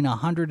between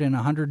 $100 and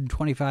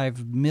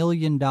 $125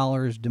 million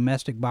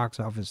domestic box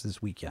office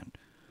this weekend,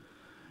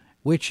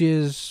 which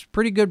is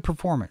pretty good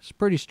performance,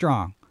 pretty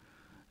strong.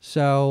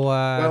 So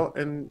well,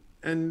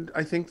 and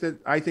I think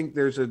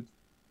there's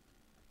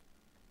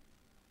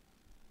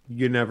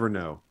you never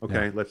know.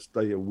 Okay, let's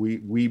tell you,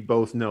 we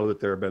both know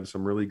that there have been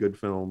some really good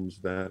films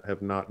that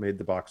have not made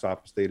the box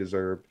office they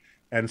deserved,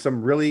 and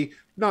some really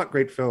not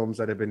great films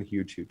that have been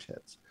huge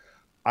hits.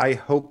 I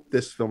hope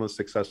this film is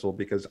successful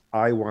because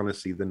I want to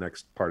see the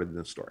next part of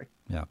this story.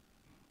 Yeah.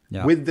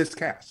 With this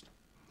cast.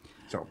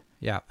 So.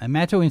 Yeah, and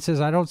Matt Twain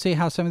says, I don't see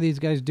how some of these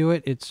guys do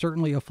it. It's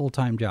certainly a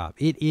full-time job.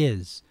 It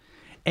is.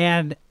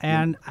 And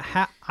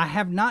I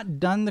have not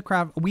done the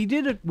crowd. We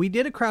did a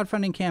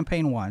crowdfunding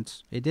campaign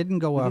once. It didn't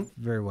go off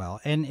very well,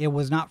 and it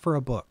was not for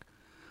a book.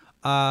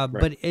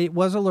 But it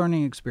was a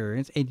learning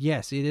experience. And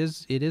yes, it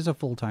is a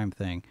full-time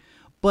thing.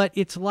 But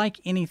it's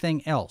like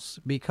anything else,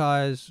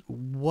 because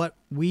what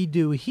we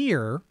do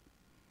here,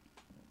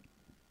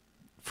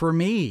 for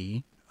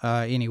me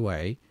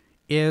anyway,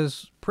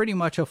 is pretty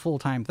much a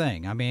full-time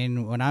thing. I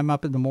mean, when I'm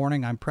up in the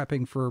morning, I'm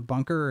prepping for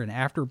Bunker, and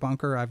after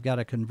Bunker, I've got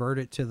to convert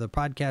it to the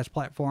podcast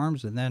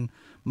platforms, and then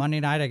Monday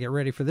night I get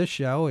ready for this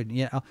show,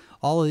 and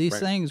all of these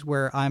things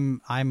where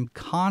I'm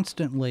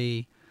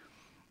constantly,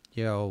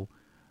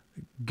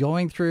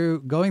 going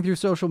through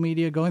social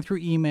media, going through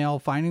email,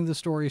 finding the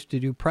stories to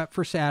do prep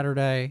for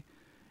Saturday,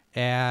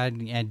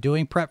 and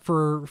doing prep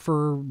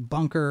for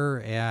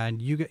Bunker,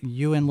 and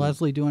you and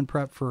Leslie doing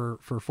prep for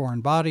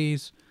Foreign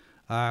Bodies.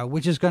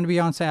 Which is going to be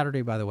on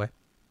Saturday, by the way.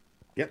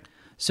 Yep.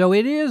 So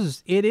it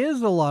is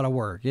a lot of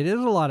work. It is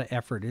a lot of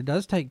effort. It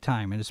does take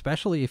time, and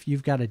especially if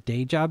you've got a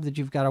day job that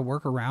you've got to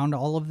work around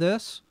all of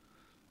this.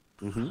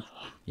 Mm-hmm.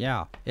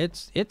 Yeah,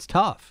 it's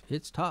tough.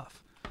 It's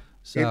tough.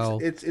 So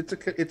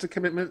it's a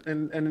commitment,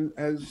 and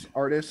as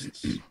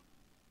artists,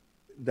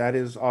 that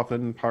is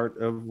often part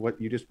of what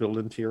you just build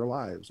into your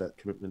lives, that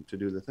commitment to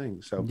do the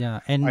thing. So yeah,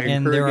 and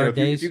there are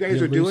days if you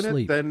guys are doing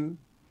it, then.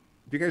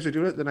 If you guys are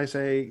doing it, then I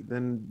say,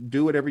 then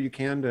do whatever you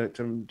can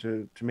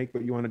to make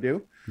what you want to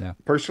do. Yeah.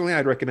 Personally,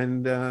 I'd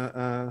recommend,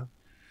 do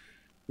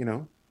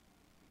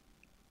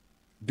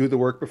the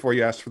work before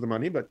you ask for the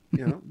money, but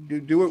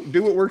do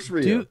what works for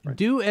you.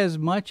 Do as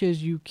much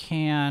as you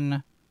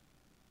can,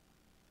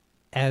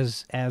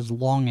 as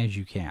long as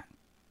you can.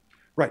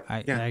 Right.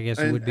 I guess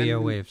it would be a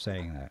way of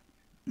saying that.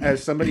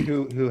 As somebody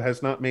who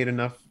has not made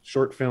enough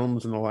short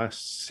films in the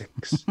last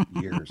 6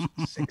 years,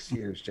 6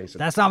 years, Jason.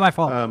 That's not my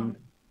fault.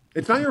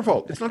 It's not your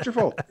fault. It's not your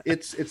fault.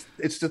 It's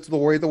just the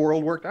way the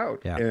world worked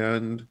out. Yeah.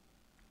 And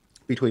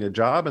between a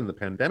job and the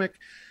pandemic,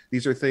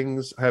 these are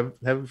things have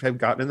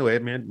gotten in the way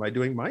of my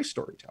doing my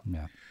storytelling.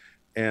 Yeah.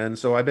 And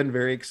so I've been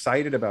very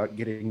excited about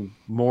getting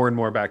more and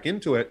more back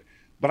into it,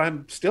 but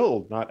I'm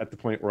still not at the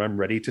point where I'm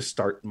ready to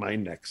start my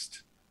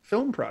next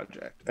film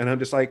project. And I'm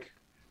just like,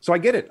 so I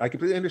get it. I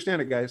completely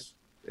understand it, guys.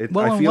 I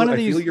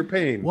feel your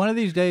pain. One of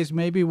these days,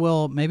 maybe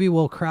we'll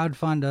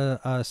crowdfund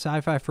a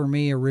Sci-Fi for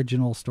Me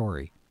original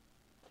story.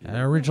 An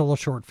original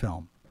short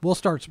film. We'll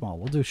start small.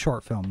 We'll do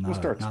short film.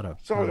 Start small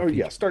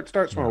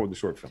with the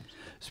short films.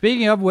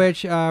 Speaking of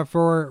which,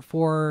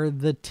 for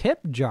the tip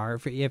jar,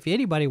 if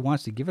anybody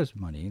wants to give us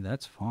money,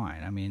 that's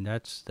fine. I mean,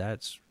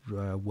 that's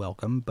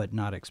welcome, but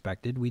not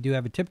expected. We do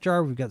have a tip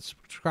jar. We've got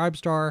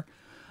Subscribestar.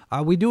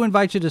 We do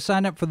invite you to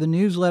sign up for the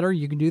newsletter.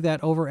 You can do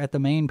that over at the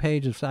main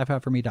page of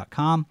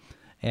sci-fi4me.com,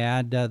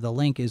 and the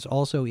link is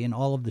also in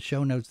all of the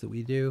show notes that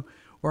we do.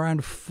 We're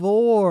on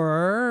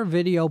 4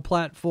 video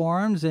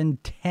platforms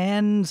and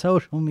 10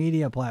 social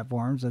media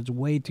platforms. That's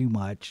way too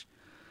much.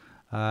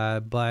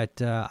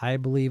 But I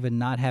believe in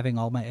not having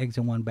all my eggs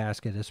in one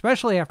basket,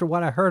 especially after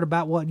what I heard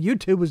about what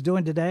YouTube was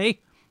doing today.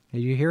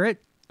 Did you hear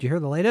it? Did you hear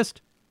the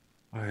latest?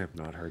 I have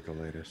not heard the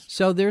latest.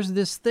 So there's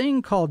this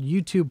thing called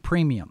YouTube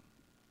Premium.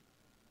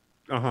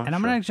 And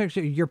I'm going to check.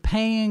 You're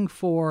paying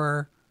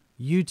for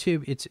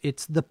YouTube.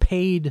 It's the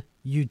paid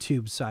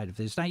YouTube side of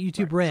it. It's not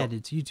YouTube Red.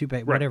 It's YouTube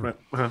Paid, whatever.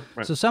 Right.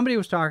 So somebody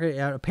was talking.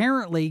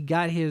 Apparently,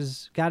 got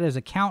his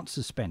account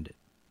suspended,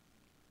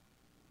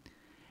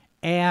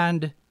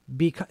 and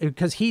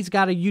because he's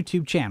got a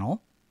YouTube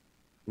channel,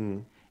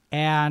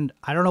 and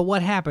I don't know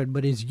what happened,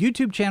 but his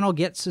YouTube channel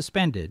gets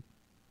suspended,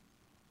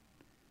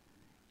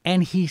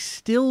 and he's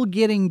still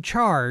getting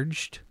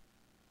charged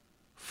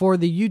for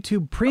the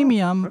YouTube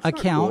Premium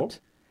account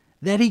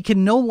that he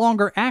can no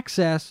longer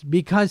access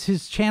because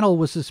his channel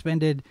was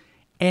suspended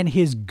and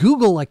his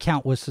Google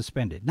account was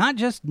suspended. Not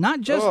just the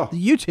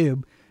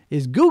YouTube.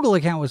 His Google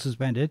account was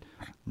suspended.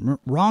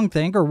 Wrong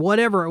thing, or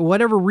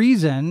whatever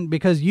reason,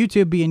 because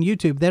YouTube being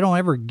YouTube, they don't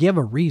ever give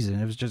a reason.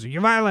 It was just,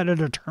 you violated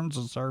the terms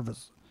of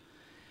service.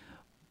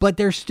 But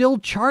they're still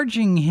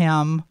charging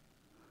him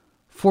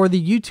for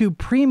the YouTube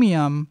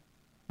Premium,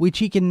 which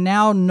he can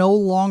now no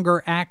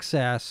longer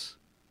access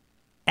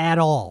at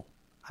all.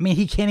 I mean,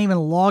 he can't even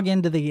log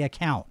into the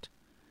account.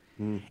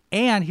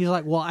 And he's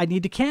like, well, we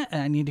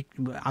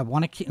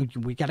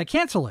got to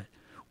cancel it.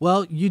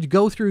 Well, you'd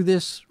go through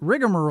this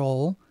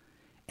rigmarole,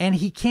 and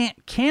he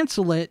can't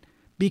cancel it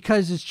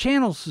because his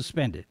channel's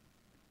suspended.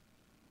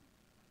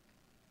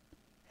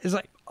 It's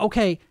like,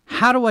 okay,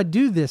 how do I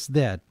do this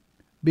then?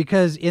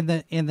 Because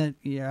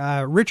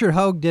Richard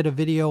Hogue did a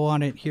video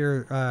on it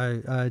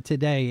here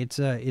today. It's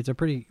a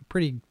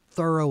pretty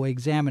thorough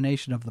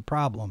examination of the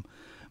problem.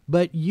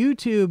 But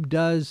YouTube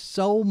does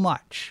so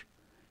much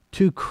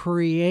to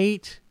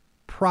create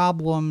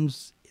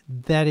problems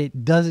that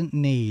it doesn't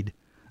need.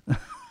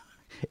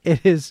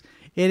 It is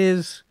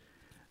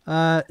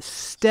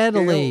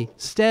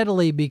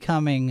steadily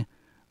becoming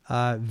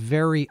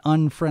very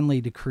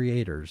unfriendly to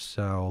creators.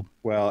 So,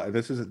 well,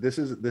 this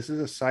is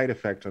a side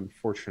effect,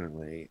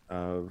 unfortunately,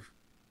 of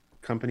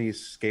companies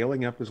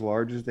scaling up as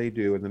large as they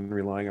do and then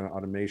relying on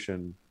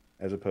automation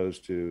as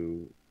opposed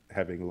to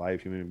having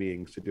live human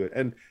beings to do it.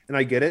 And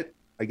I get it.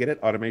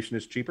 Automation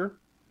is cheaper,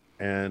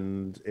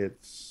 and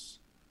it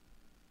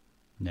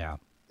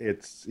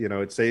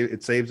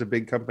saves a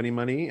big company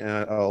money,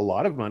 a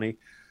lot of money,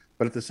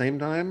 but at the same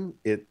time,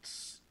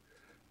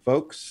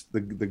 folks,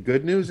 the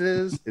good news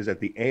is that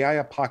the AI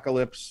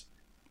apocalypse,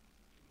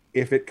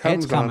 if it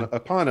comes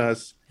upon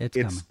us, but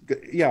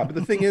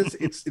the thing is,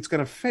 it's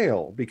going to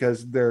fail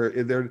because their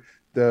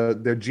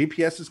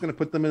GPS is going to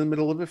put them in the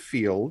middle of a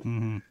field.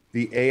 Mm-hmm.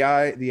 The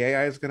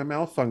AI is going to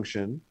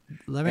malfunction.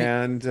 Let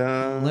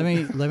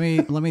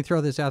me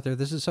throw this out there.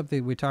 This is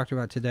something we talked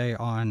about today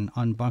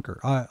on Bunker.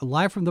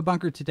 Live from the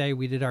Bunker today,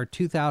 we did our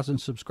 2,000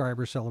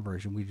 subscriber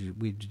celebration.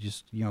 We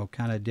just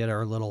kind of did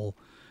our little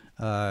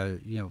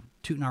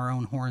tooting our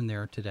own horn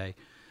there today.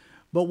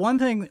 But one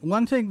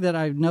thing that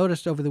I've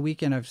noticed over the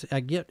weekend,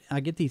 I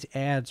get these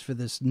ads for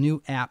this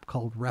new app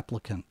called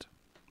Replicant.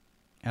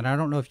 And I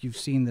don't know if you've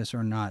seen this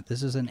or not.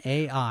 This is an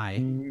AI.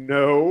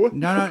 No.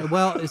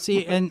 Well,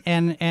 see, and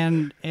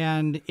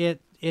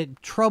it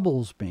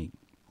troubles me.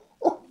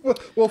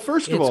 Well,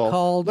 first of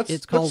all, let's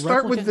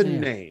start with the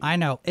name. I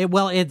know.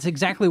 It's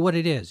exactly what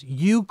it is.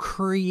 You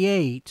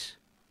create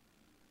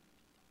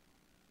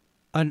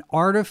an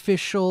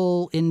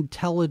artificial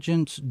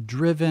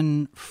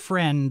intelligence-driven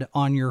friend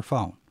on your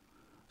phone.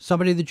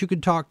 Somebody that you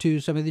can talk to,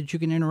 somebody that you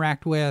can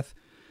interact with.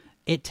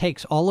 It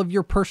takes all of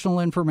your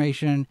personal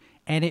information,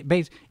 and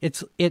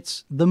it's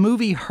the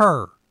movie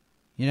Her,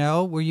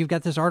 where you've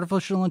got this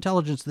artificial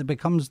intelligence that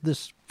becomes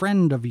this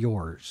friend of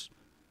yours.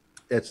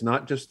 It's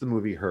not just the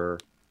movie Her.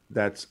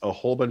 That's a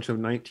whole bunch of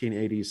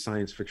 1980s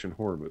science fiction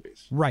horror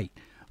movies. Right.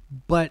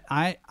 But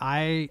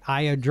I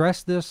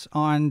addressed this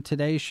on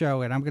today's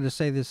show, and I'm going to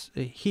say this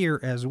here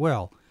as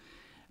well,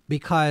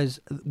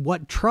 because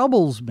what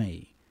troubles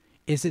me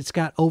is it's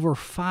got over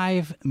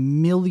 5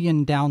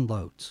 million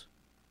downloads.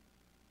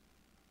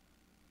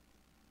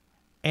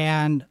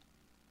 And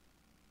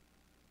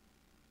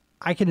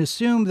I can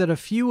assume that a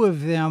few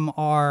of them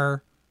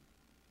are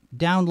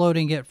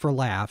downloading it for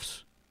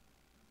laughs,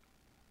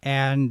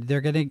 and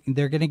they're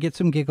gonna get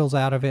some giggles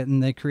out of it,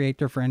 and they create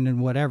their friend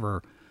and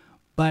whatever.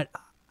 But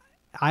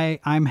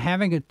I'm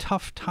having a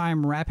tough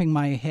time wrapping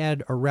my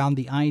head around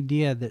the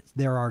idea that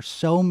there are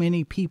so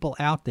many people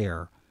out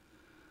there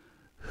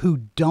who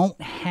don't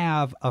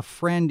have a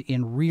friend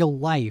in real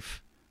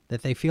life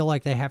that they feel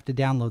like they have to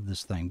download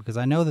this thing, because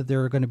I know that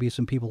there are going to be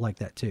some people like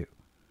that too.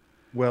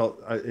 Well,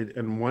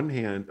 on one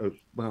hand,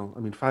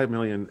 5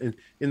 million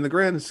in the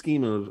grand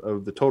scheme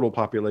of the total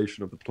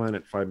population of the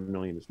planet, 5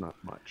 million is not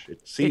much.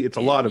 It's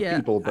a lot of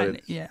people, but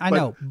I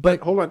know.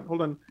 But hold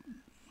on.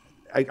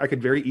 I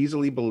could very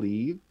easily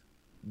believe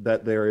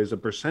that there is a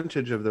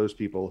percentage of those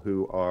people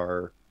who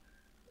are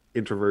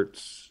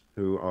introverts,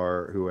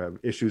 who have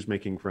issues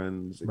making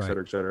friends, et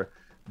cetera, et cetera.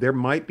 There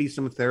might be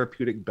some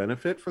therapeutic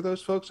benefit for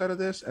those folks out of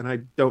this, and I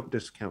don't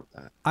discount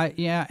that. I've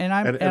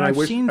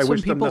seen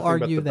some people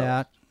argue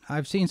that.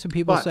 I've seen some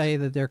people say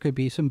that there could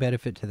be some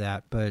benefit to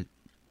that, but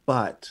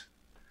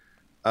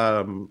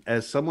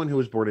as someone who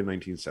was born in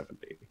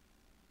 1970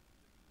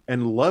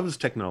 and loves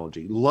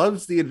technology,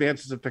 loves the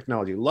advances of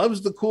technology, loves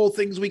the cool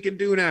things we can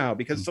do now,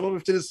 because some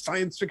of it is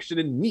science fiction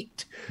and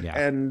neat. Yeah.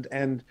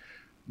 And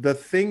the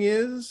thing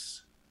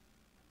is,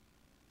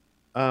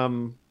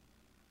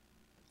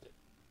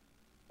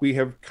 we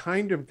have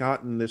kind of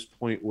gotten this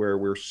point where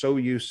we're so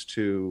used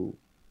to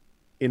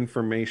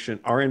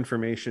our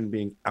information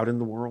being out in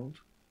the world,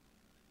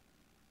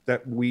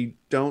 that we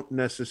don't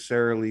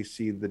necessarily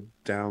see the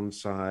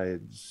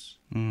downsides.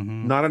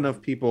 Mm-hmm. Not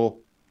enough people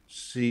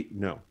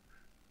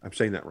I'm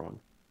saying that wrong.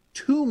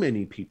 Too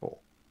many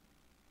people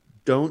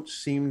don't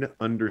seem to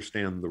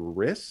understand the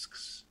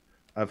risks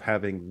of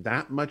having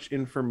that much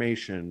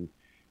information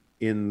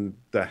in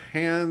the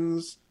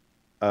hands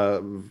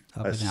of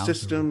a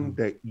system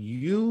that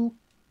you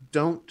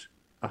don't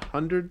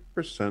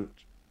 100%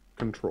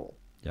 control.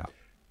 Yeah.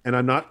 And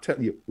I'm not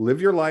telling you,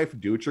 live your life,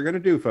 do what you're going to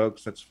do,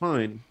 folks. That's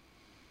fine.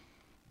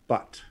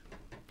 But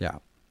yeah.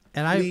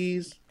 And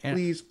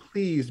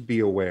please be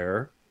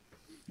aware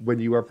when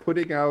you are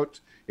putting out,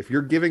 if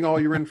you're giving all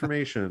your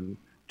information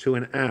to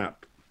an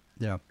app,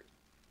 yeah,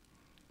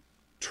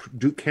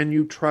 can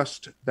you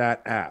trust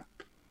that app?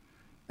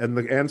 And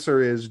the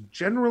answer is,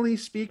 generally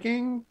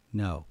speaking,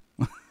 no.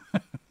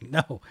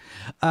 No.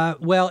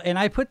 Well, and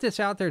I put this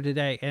out there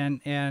today,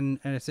 and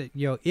I said,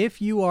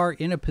 if you are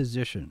in a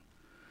position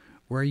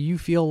where you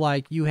feel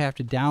like you have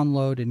to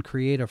download and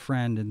create a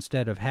friend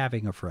instead of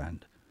having a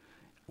friend,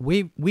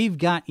 we've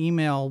got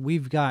email,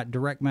 we've got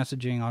direct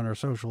messaging on our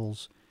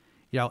socials.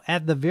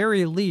 At the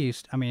very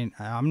least, I mean,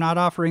 I'm not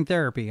offering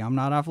therapy, I'm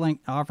not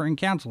offering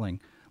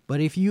counseling, but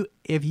if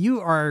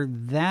you are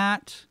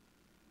that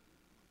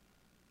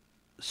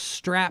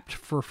strapped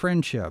for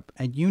friendship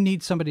and you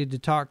need somebody to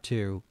talk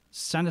to,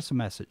 send us a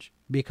message,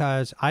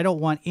 because I don't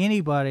want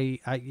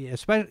anybody,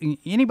 especially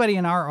anybody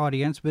in our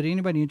audience, but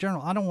anybody in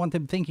general, I don't want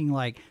them thinking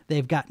like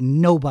they've got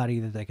nobody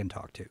that they can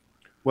talk to.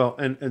 Well,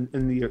 and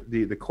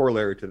the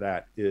corollary to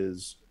that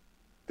is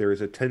there is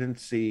a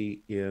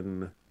tendency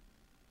in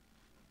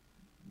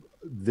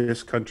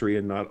this country,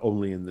 and not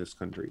only in this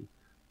country,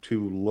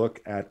 to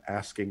look at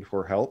asking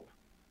for help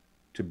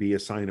to be a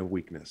sign of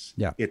weakness.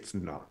 Yeah. It's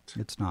not.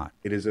 It's not.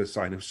 It is a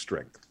sign of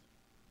strength.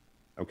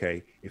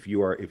 Okay? If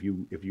you are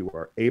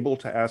able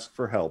to ask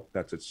for help,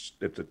 it's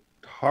a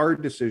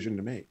hard decision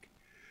to make.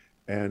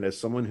 And as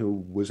someone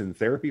who was in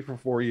therapy for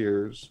 4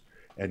 years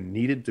and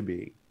needed to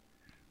be,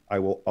 I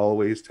will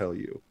always tell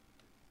you,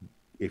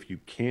 if you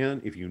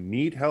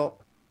need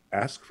help,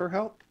 ask for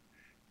help.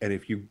 And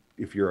if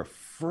you're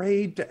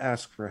afraid to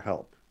ask for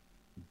help,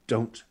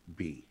 don't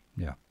be.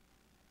 Yeah.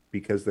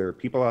 Because there are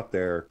people out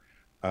there.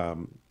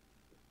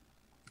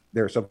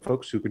 There are some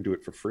folks who can do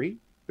it for free.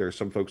 There are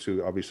some folks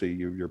who obviously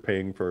you're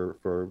paying for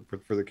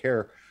the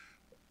care.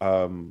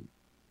 There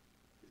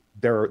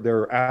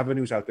are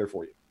avenues out there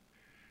for you,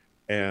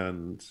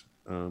 and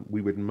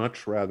we would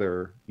much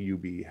rather you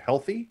be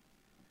healthy,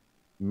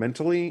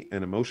 mentally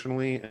and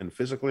emotionally and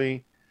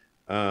physically,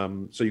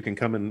 so you can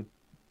come and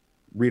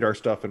read our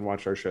stuff and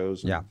watch our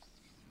shows. And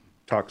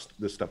talk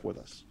this stuff with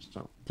us.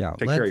 So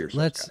take care of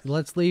yourself.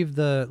 Let's leave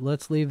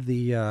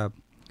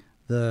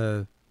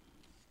the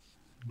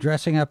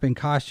dressing up in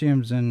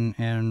costumes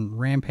and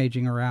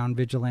rampaging around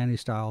vigilante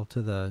style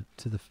to the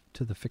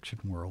fiction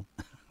world.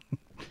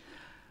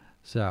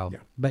 So,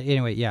 but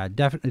anyway,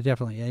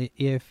 definitely.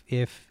 If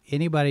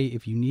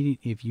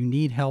you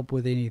need help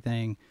with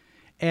anything,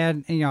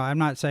 and I'm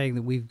not saying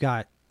that we've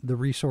got the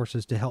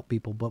resources to help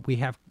people, but we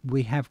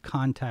have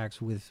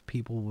contacts with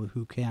people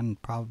who can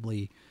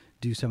probably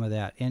do some of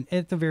that. And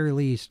at the very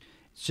least,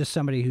 it's just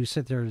somebody who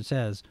sits there and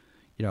says,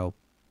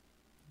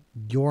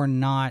 you're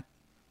not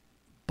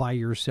by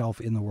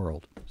yourself in the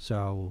world.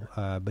 So,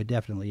 but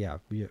definitely,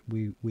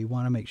 we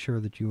want to make sure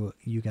that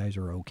you guys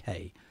are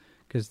okay,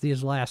 because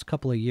these last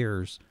couple of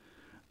years,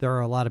 there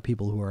are a lot of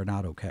people who are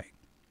not okay.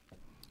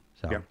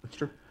 So yeah, that's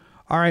true.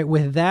 All right,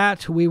 with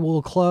that, we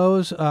will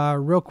close.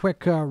 Real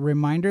quick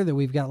reminder that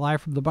we've got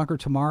Live from the Bunker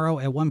tomorrow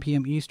at 1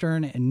 p.m.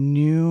 Eastern,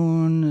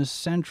 noon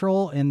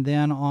Central. And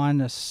then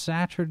on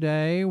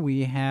Saturday,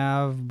 we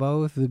have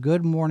both the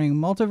Good Morning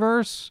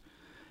Multiverse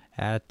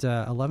at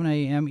 11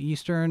 a.m.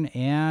 Eastern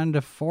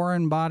and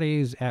Foreign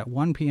Bodies at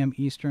 1 p.m.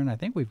 Eastern. I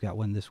think we've got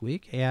one this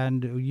week.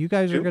 And you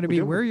guys are going to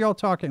be, where are y'all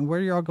talking? Where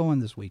are y'all going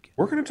this week?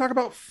 We're going to talk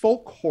about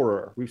folk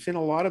horror. We've seen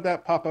a lot of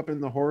that pop up in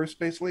the horror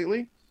space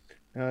lately.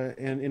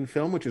 And in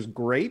film, which is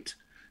great,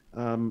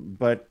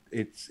 but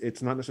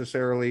it's not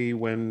necessarily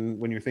when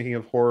you're thinking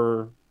of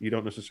horror, you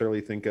don't necessarily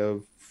think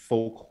of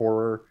folk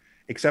horror,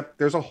 except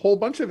there's a whole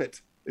bunch of it.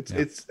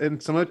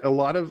 A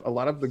lot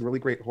of the really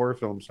great horror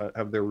films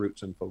have their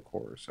roots in folk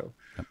horror. So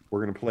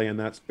we're going to play in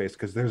that space,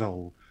 because there's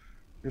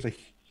a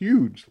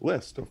huge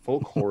list of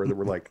folk horror that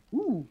we're like,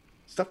 ooh,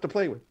 stuff to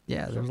play with.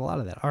 Yeah, there's a lot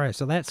of that. All right,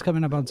 so that's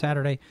coming up on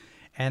Saturday.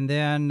 And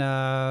then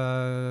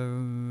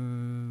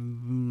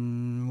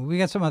we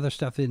got some other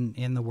stuff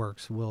in the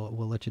works. We'll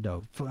let you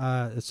know.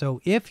 So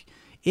if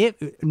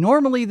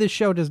normally this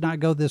show does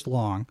not go this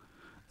long,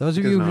 those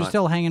of you who are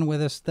still hanging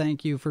with us,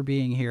 thank you for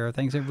being here.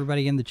 Thanks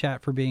everybody in the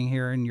chat for being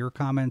here and your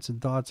comments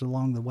and thoughts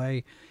along the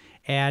way.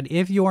 And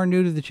if you are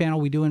new to the channel,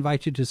 we do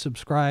invite you to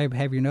subscribe,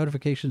 have your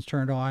notifications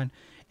turned on,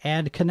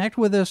 and connect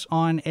with us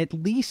on at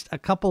least a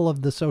couple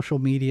of the social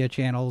media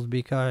channels,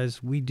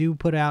 because we do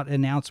put out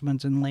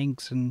announcements and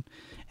links and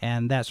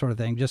that sort of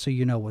thing, just so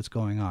you know what's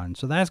going on.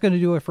 So that's going to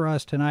do it for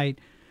us tonight.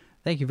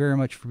 Thank you very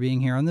much for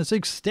being here on this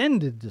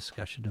extended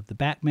discussion of the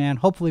Batman.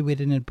 Hopefully we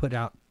didn't put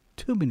out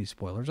too many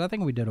spoilers. I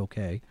think we did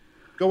okay.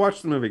 Go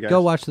watch the movie, guys.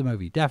 Go watch the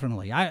movie,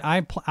 definitely.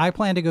 I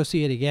plan to go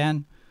see it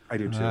again. I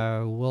do too.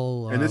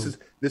 And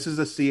this is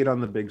a see it on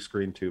the big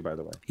screen too, by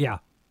the way. Yeah,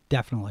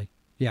 definitely.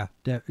 Yeah,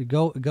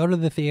 go to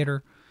the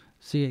theater,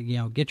 see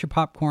it. Get your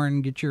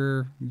popcorn, get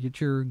your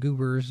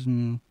goobers,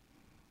 and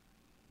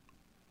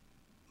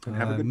And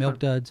have a good Milk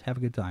time. Duds, have a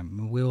good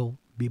time. We'll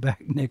be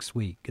back next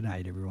week. Good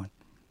night, everyone.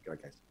 Good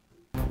night, guys.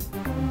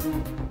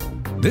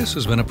 This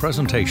has been a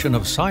presentation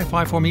of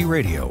Sci-Fi for Me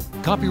Radio.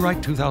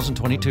 Copyright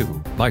 2022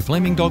 by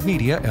Flaming Dog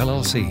Media,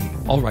 LLC.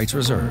 All rights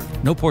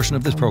reserved. No portion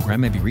of this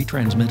program may be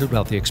retransmitted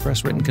without the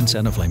express written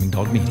consent of Flaming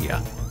Dog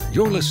Media.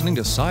 You're listening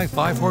to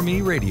Sci-Fi for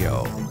Me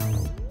Radio.